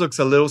else looks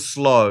a little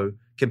slow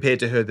compared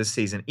to her this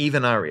season,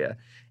 even Arya.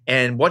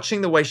 And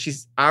watching the way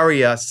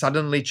Arya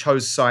suddenly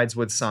chose sides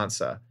with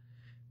Sansa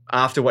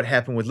after what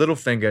happened with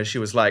Littlefinger, she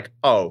was like,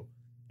 "Oh,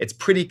 it's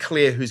pretty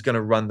clear who's going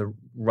to run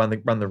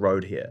the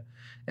road here."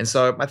 And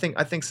so I think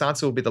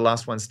Sansa will be the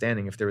last one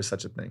standing if there is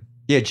such a thing.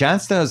 Yeah, Jon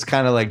Snow's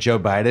kind of like Joe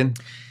Biden.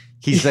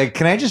 He's like,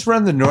 can I just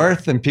run the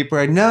North? And people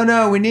are like,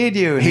 no, we need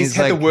you. And he's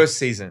had the worst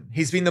season.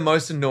 He's been the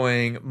most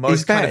annoying,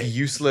 most kind of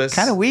useless.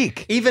 Kind of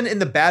weak. Even in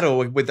the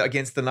battle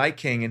against the Night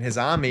King and his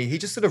army, he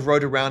just sort of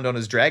rode around on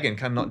his dragon,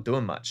 kind of not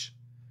doing much.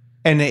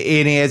 And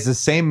he has the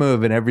same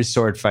move in every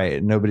sword fight,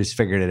 and nobody's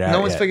figured it out.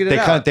 No one's figured it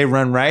out. They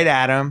run right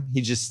at him.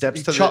 He just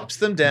chops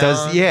them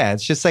down.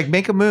 It's just like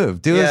make a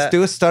move. Do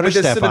a stutter with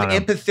step this on sort of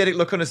him. Empathetic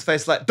look on his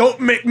face, like,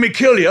 "Don't make me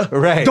kill you.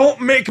 Right? Don't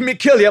make me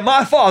kill you.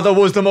 My father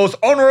was the most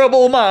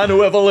honorable man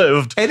who ever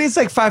lived." And he's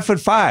like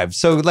 5'5",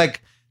 so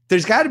like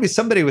there's got to be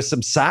somebody with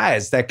some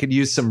size that could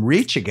use some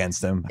reach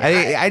against him.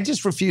 I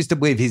just refuse to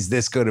believe he's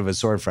this good of a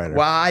sword fighter.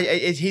 Well,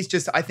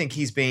 I think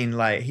he's been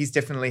like, he's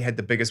definitely had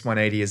the biggest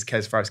 180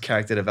 as far as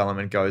character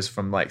development goes,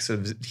 from like sort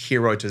of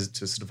hero to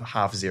sort of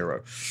half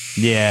zero.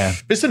 Yeah.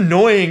 But it's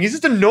annoying. He's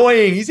just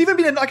annoying. He's even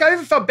been like, I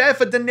even felt bad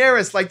for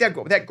Daenerys. Like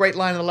that great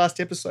line in the last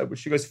episode where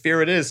she goes,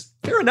 "Fear it is.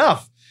 Fair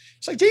enough."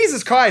 It's like,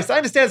 Jesus Christ, I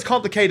understand it's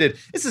complicated.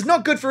 This is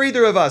not good for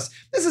either of us.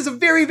 This is a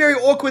very, very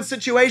awkward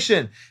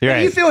situation.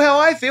 Right. You feel how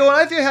I feel, and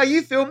I feel how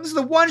you feel. This is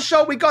the one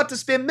shot we got to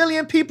spare 1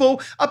 million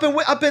people up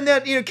in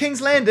that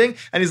King's Landing.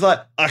 And he's like,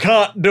 I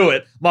can't do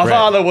it. My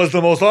father was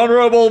the most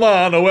honorable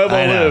man who ever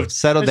lived.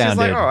 Settle down, she's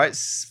like, dude. all right,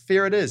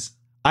 fear it is.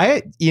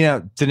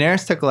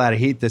 Daenerys took a lot of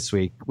heat this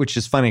week, which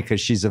is funny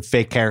because she's a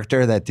fake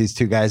character that these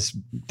two guys,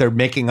 they're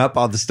making up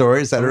all the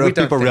stories. I don't know if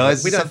people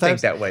realize we don't think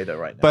sometimes. that way though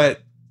right now.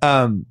 But,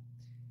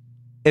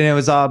 and it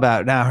was all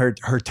about now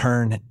her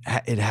turn.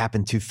 It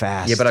happened too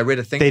fast. Yeah, but I read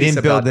a think they piece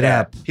didn't build about it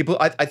that. up. People,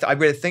 I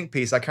read a think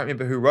piece. I can't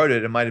remember who wrote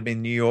it. It might have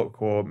been New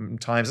York or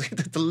Times.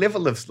 The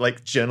level of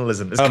like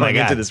journalism that's coming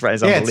into this right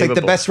is unbelievable. It's like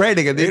the best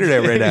rating of the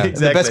internet right now.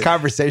 Exactly. The best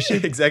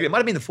conversation. Exactly. It might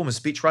have been the former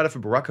speechwriter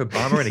for Barack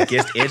Obama and a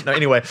guest ed. No,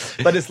 anyway,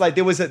 but it's like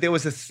there was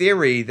a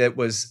theory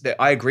that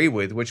I agree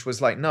with, which was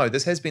like, no,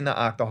 this has been the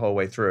arc the whole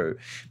way through.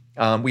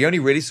 We only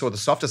really saw the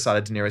softer side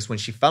of Daenerys when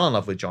she fell in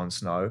love with Jon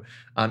Snow.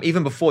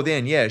 Even before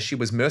then, yeah, she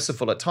was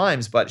merciful at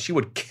times, but she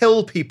would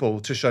kill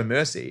people to show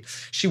mercy.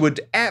 She would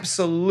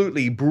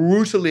absolutely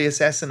brutally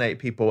assassinate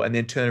people and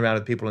then turn around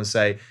to people and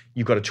say,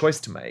 you've got a choice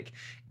to make.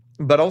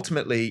 But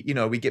ultimately,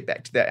 we get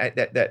back to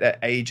that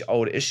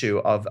age-old issue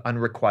of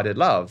unrequited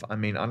love. I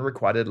mean,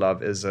 unrequited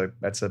love is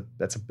that's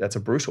a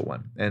brutal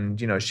one.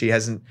 And she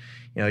hasn't.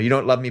 You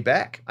don't love me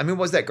back. I mean,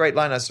 what was that great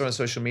line I saw on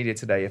social media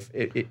today? If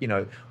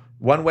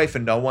one way for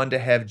no one to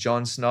have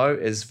Jon Snow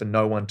is for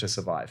no one to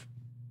survive.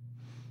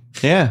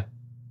 Yeah.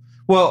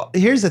 Well,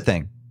 here's the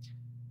thing.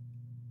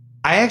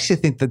 I actually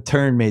think the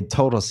turn made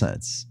total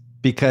sense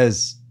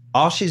because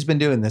all she's been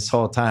doing this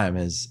whole time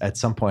is at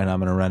some point I'm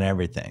going to run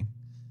everything.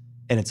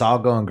 And it's all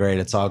going great.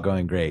 It's all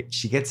going great.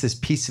 She gets this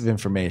piece of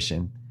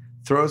information,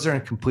 throws her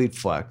in complete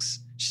flux.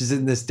 She's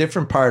in this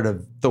different part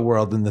of the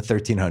world in the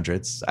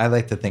 1300s. I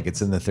like to think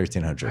it's in the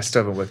 1300s. I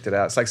still haven't worked it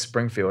out. It's like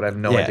Springfield. I have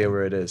no idea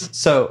where it is.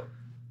 So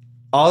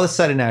all of a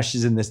sudden now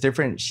she's in this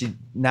different, she's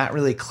not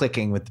really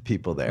clicking with the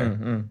people there.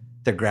 Mm-hmm.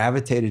 They're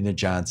gravitating to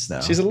Jon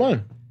Snow. She's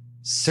alone.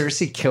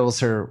 Cersei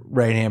kills her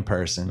right-hand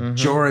person. Mm-hmm.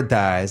 Jorah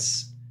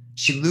dies.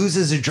 She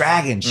loses her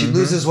dragon. She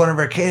loses one of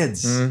her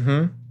kids.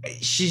 Mm-hmm.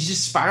 She's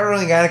just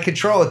spiraling out of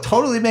control. It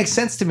totally makes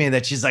sense to me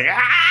that she's like,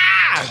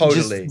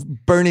 totally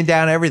just burning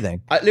down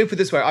everything. Let me put it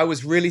this way. I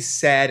was really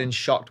sad and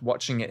shocked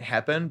watching it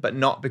happen, but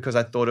not because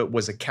I thought it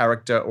was a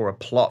character or a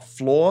plot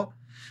flaw,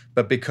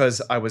 but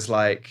because I was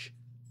like,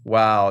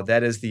 wow,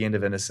 that is the end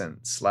of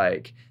Innocence.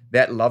 Like,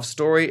 that love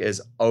story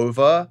is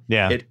over.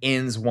 Yeah. It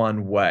ends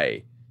one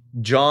way.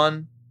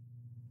 Jon,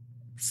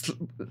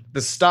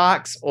 the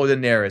Starks or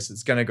Daenerys,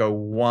 it's going to go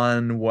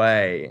one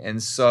way.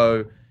 And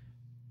so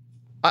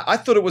I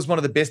thought it was one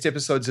of the best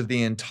episodes of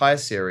the entire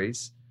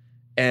series.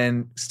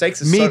 And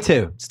stakes are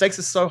too. Stakes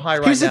are so high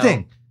right now. Here's the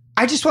thing.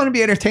 I just want to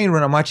be entertained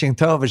when I'm watching a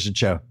television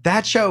show.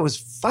 That show was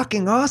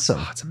fucking awesome.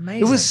 Oh, it's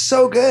amazing. It was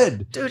so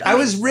good. Dude, I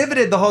was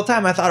riveted the whole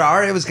time. I thought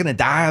Arya was going to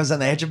die. I was on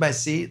the edge of my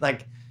seat.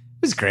 Like, it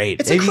was great.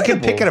 It's you can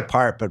incredible. pick it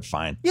apart, but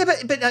fine. Yeah,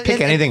 but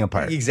pick anything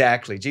apart.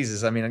 Exactly.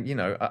 Jesus. I mean,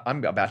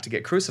 I'm about to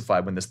get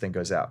crucified when this thing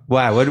goes out.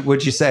 Why?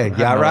 What'd you say?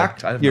 Yacht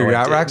rock? Your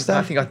yacht rock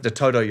stuff? I think the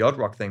Toto yacht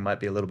rock thing might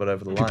be a little bit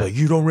over the line. People are like,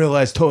 you don't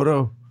realize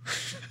Toto.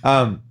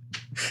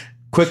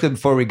 Quickly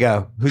before we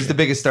go, who's the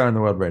biggest star in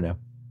the world right now?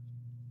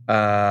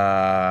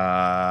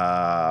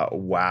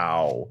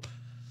 Wow.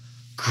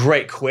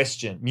 Great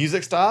question.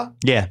 Music star?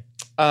 Yeah.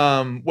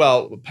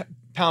 Well,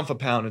 pound for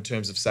pound in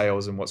terms of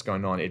sales and what's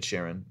going on, Ed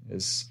Sheeran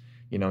is,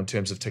 in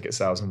terms of ticket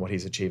sales and what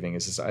he's achieving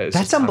is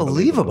that's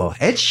unbelievable.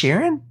 Ed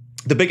Sheeran?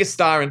 The biggest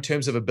star in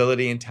terms of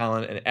ability and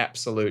talent and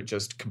absolute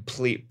just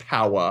complete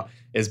power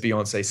is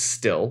Beyonce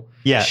still.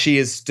 Yeah. She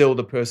is still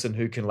the person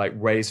who can like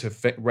raise her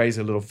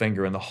little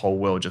finger and the whole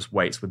world just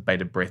waits with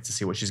bated breath to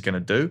see what she's going to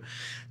do.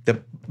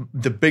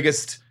 The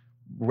biggest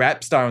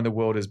rap star in the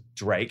world is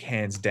Drake,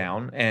 hands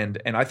down. And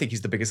I think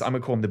he's the biggest, I'm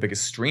going to call him the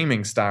biggest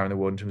streaming star in the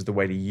world in terms of the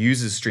way he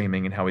uses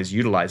streaming and how he's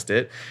utilized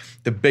it.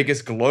 The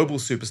biggest global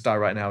superstar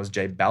right now is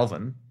J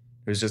Balvin,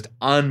 who's just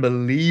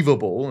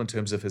unbelievable in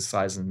terms of his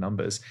size and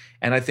numbers.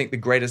 And I think the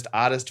greatest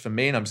artist for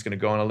me, and I'm just going to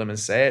go on a limb and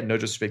say it, no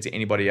disrespect to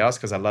anybody else,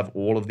 because I love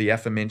all of the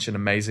aforementioned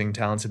amazing,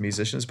 talented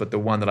musicians, but the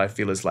one that I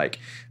feel is like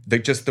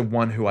the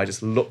one who I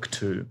just look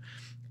to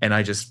and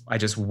I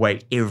just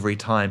wait every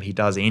time he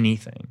does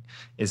anything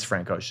is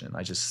Frank Ocean.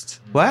 I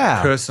just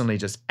personally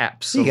just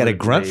absolutely. You got a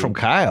grunt from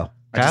Kyle.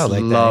 Kyle,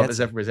 like love. Is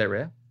that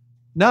rare?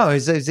 No,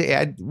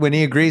 when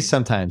he agrees,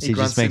 sometimes he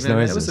just makes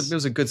noises. It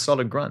was a good,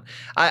 solid grunt.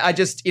 I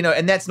just,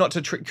 and that's not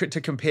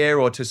to compare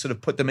or to sort of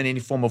put them in any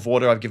form of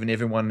order. I've given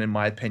everyone, in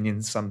my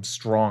opinion, some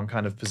strong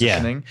kind of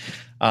positioning.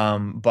 Yeah.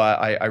 But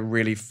I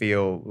really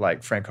feel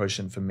like Frank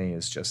Ocean for me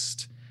is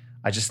just,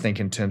 I just think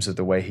in terms of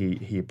the way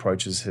he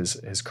approaches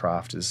his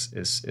craft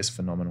is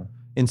phenomenal.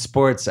 In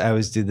sports, I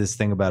always do this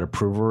thing about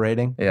approval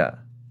rating. Yeah.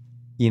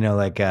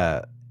 Like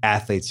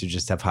athletes who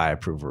just have high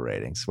approval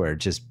ratings, where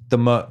just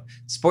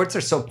sports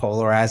are so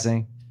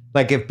polarizing.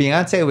 Like if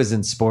Beyonce was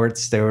in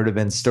sports, there would have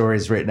been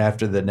stories written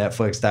after the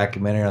Netflix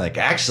documentary like,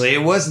 actually,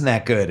 it wasn't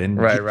that good. And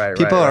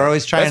people are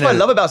always trying That's what I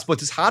love about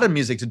sports. It's hard in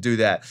music to do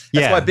that. That's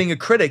Yeah. why being a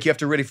critic, you have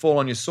to really fall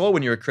on your sword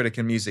when you're a critic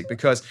in music,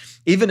 because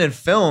even in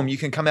film, you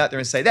can come out there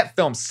and say, that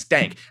film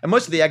stank. And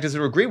most of the actors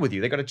will agree with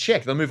you. They got to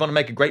check. They'll move on and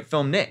make a great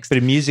film next. But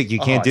in music, you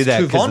can't do it's that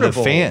too because of the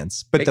vulnerable.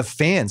 fans. But the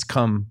fans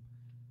come.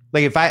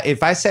 Like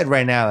if I said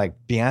right now, like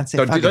Beyonce,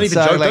 Don't even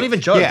suck, joke. like, Don't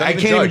even joke. Yeah, don't I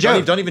even can't even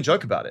joke. Don't even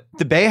joke about it.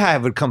 The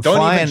Bayhive would come Don't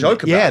flying. even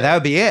joke about yeah, it. that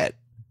would be it.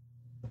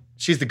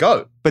 She's the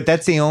GOAT. But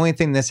that's the only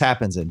thing this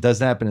happens in.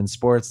 Doesn't happen in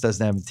sports.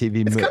 Doesn't happen in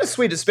TV. It's kind of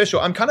sweet. It's special.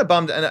 I'm kind of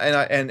bummed,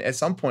 and at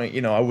some point,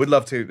 I would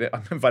love to.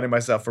 I'm inviting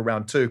myself for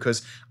round 2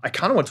 because I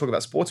kind of want to talk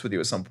about sports with you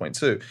at some point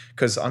too,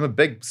 because I'm a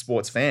big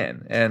sports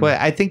fan. And Well,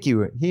 I think he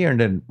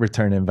earned a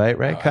return invite,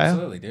 right, Kyle?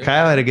 Absolutely, dude.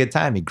 Kyle had a good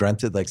time. He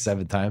grunted like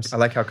 7 times. I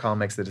like how Kyle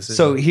makes the decision.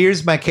 So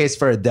here's my case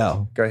for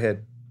Adele. Go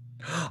ahead.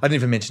 I didn't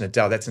even mention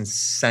Adele. That's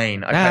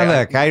insane.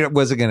 Look, I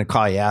wasn't going to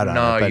call you out on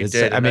No, it, but you it's,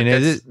 did. I mean,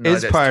 it's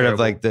That's part terrible. of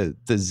like the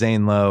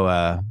Zane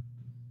Lowe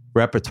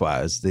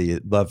repertoire is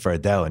the love for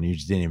Adele, and you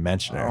just didn't even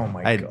mention her. Oh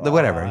my God.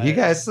 Whatever. You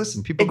guys,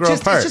 listen, people grow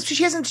apart. It's just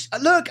she hasn't.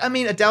 Look, I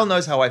mean, Adele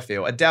knows how I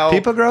feel. Adele.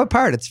 People grow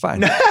apart. It's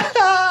fine.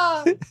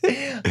 I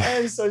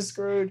am so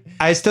screwed.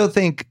 I still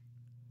think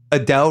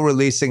Adele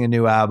releasing a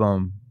new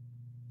album,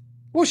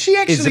 Well, she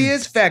actually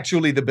is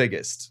factually the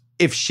biggest.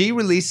 if she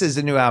releases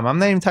a new album, I'm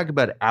not even talking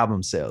about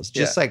album sales,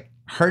 just Yeah. like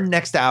her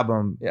next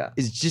album Yeah.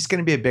 is just going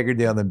to be a bigger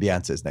deal than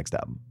Beyonce's next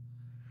album.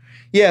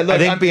 Yeah, look,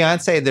 I think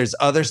Beyonce, there's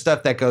other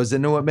stuff that goes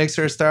into what makes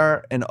her a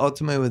star. And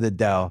ultimately with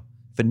Adele,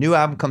 if a new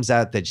album comes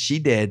out that she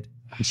did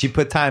and she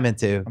put time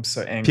into, I'm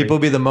so angry. people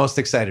will be the most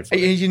excited for it.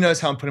 You notice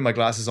how I'm putting my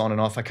glasses on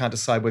and off. I can't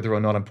decide whether or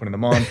not I'm putting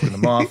them on, putting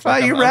them off. Wow,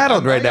 you're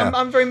rattled right now.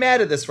 I'm very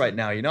mad at this right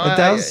now.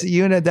 Adele's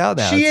you and Adele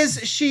now. She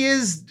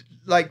is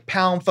like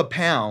pound for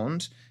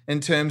pound in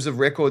terms of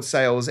record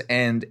sales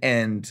and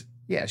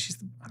yeah, she's.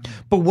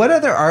 But what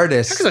other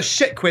artists? That was a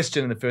shit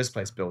question in the first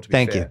place, Bill. To be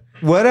Thank fair.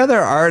 you. What other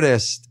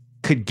artist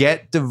could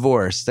get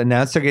divorced,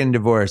 announce they're getting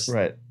divorced,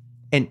 Right.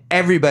 and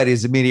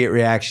everybody's immediate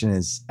reaction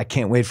is, I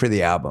can't wait for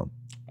the album.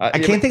 I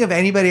can't think of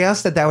anybody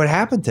else that would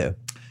happen to.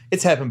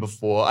 It's happened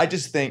before. I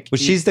just think. Well,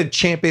 she's the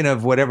champion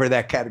of whatever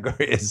that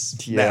category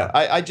is. Yeah, now.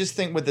 I just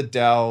think with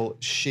Adele,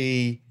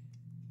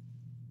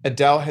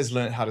 Adele has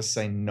learned how to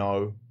say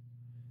no,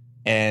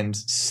 and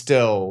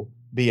still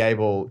be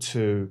able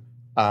to,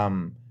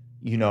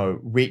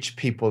 reach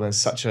people in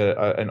such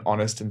an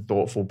honest and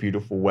thoughtful,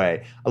 beautiful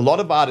way. A lot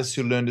of artists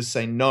who learn to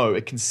say no,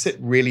 it can sit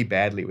really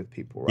badly with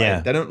people, right? Yeah.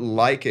 They don't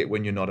like it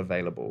when you're not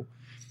available.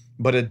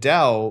 But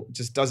Adele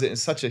just does it in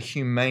such a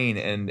humane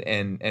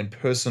and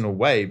personal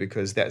way,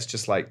 because that's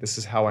just like, this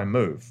is how I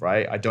move,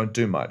 right? I don't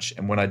do much.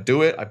 And when I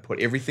do it, I put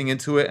everything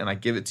into it and I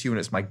give it to you, and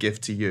it's my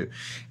gift to you.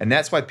 And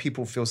that's why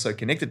people feel so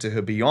connected to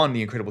her beyond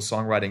the incredible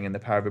songwriting and the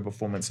power of her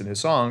performance in her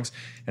songs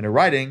and her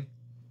writing,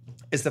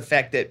 is the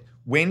fact that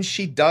when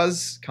she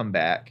does come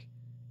back,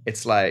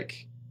 it's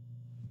like,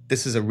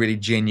 this is a really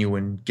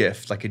genuine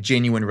gift, like a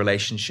genuine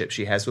relationship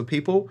she has with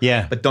people.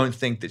 Yeah. But don't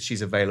think that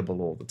she's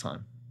available all the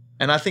time.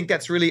 And I think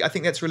that's very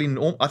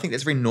normal, and I think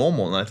it's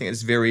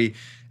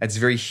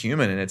very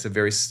human, and it's a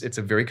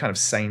very kind of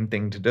sane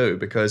thing to do,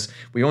 because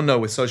we all know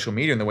with social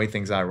media and the way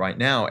things are right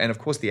now, and of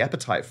course the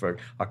appetite for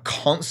a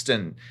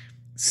constant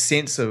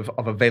sense of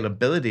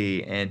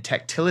availability and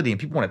tactility,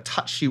 and people want to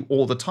touch you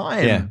all the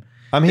time. Yeah.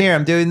 I'm here.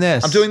 I'm doing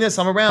this.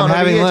 I'm around. I'm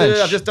having lunch.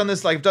 I've just done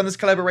this. Like, I've done this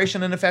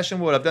collaboration in the fashion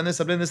world. I've done this,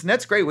 and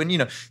that's great.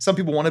 When some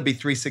people want to be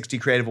 360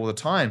 creative all the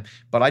time,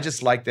 but I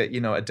just like that.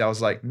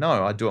 Adele's like,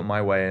 no, I do it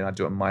my way, and I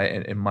do it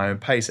in my own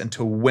pace. And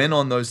to win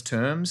on those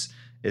terms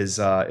is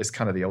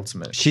kind of the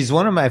ultimate. She's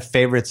one of my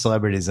favorite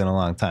celebrities in a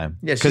long time.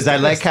 Yeah, because I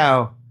like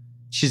how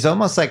she's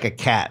almost like a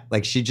cat.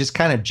 Like she just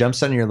kind of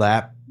jumps on your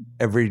lap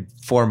every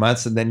 4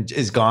 months and then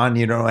is gone.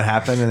 You don't know what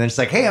happened, and then it's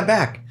like, hey, I'm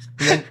back.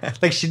 And then,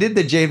 like she did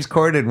the James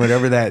Corden,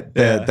 whatever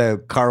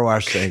the car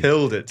wash thing,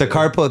 Killed it. the dude.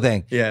 carpool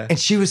thing. Yeah. And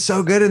she was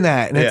so good in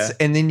that. And Yeah.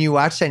 and then you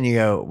watch that and you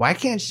go, why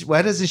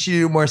doesn't she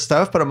do more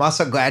stuff? But I'm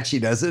also glad she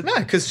does it. No,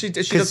 because she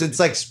Because does. it's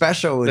like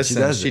special when Listen,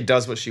 she does she it.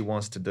 does what she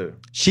wants to do.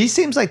 She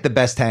seems like the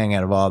best hang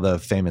out of all the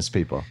famous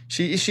people.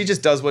 She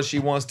just does what she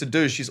wants to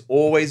do. She's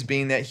always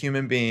been that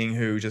human being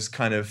who just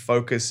kind of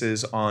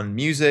focuses on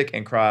music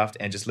and craft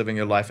and just living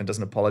her life and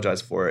doesn't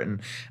apologize for it.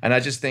 And I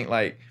just think,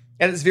 like,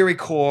 at its very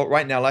core,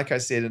 right now, like I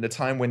said, in a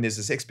time when there's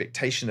this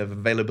expectation of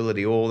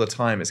availability all the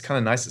time, it's kind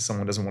of nice that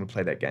someone doesn't want to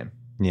play that game.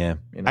 Yeah.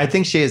 You know? I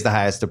think she has the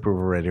highest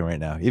approval rating right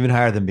now, even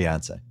higher than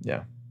Beyonce.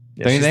 Yeah,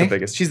 Don't you she's think? the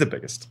biggest. She's the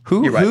biggest.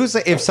 You're right. Who's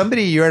if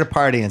you're at a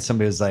party and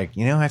somebody was like,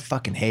 I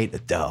fucking hate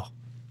Adele.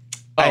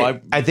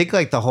 I think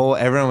like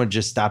everyone would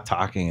just stop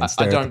talking and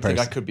stare I at the don't think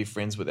person. I could be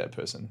friends with that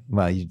person.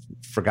 Well, you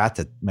forgot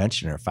to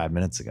mention her 5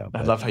 minutes ago. I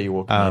but- love how you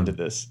walk into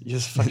this. You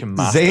just fucking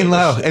master Zane this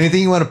Lowe. shit.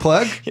 Anything you want to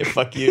plug? Yeah,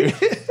 fuck you.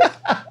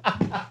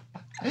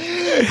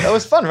 That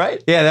was fun,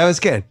 right? Yeah, that was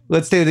good.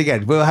 Let's do it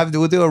again.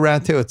 We'll do a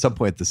round 2 at some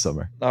point this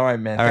summer. All right,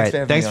 man. All right.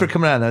 Thanks for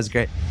coming on. That was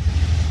great.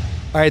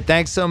 All right.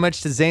 Thanks so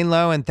much to Zane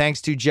Lowe, and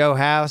thanks to Joe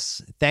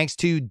House. Thanks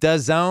to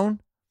DAZN.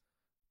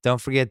 Don't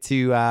forget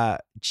to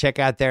check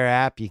out their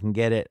app. You can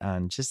get it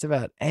on just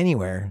about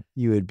anywhere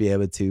you would be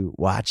able to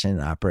watch and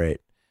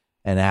operate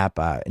an app.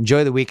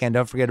 Enjoy the weekend.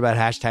 Don't forget about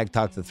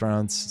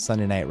 #TalkTheThrones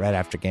Sunday night right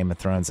after Game of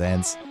Thrones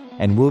ends.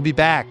 And we'll be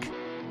back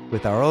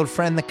with our old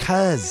friend, the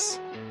Cuz,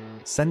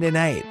 Sunday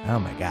night. Oh,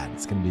 my God.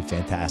 It's going to be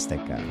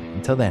fantastic.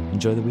 Until then,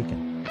 enjoy the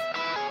weekend.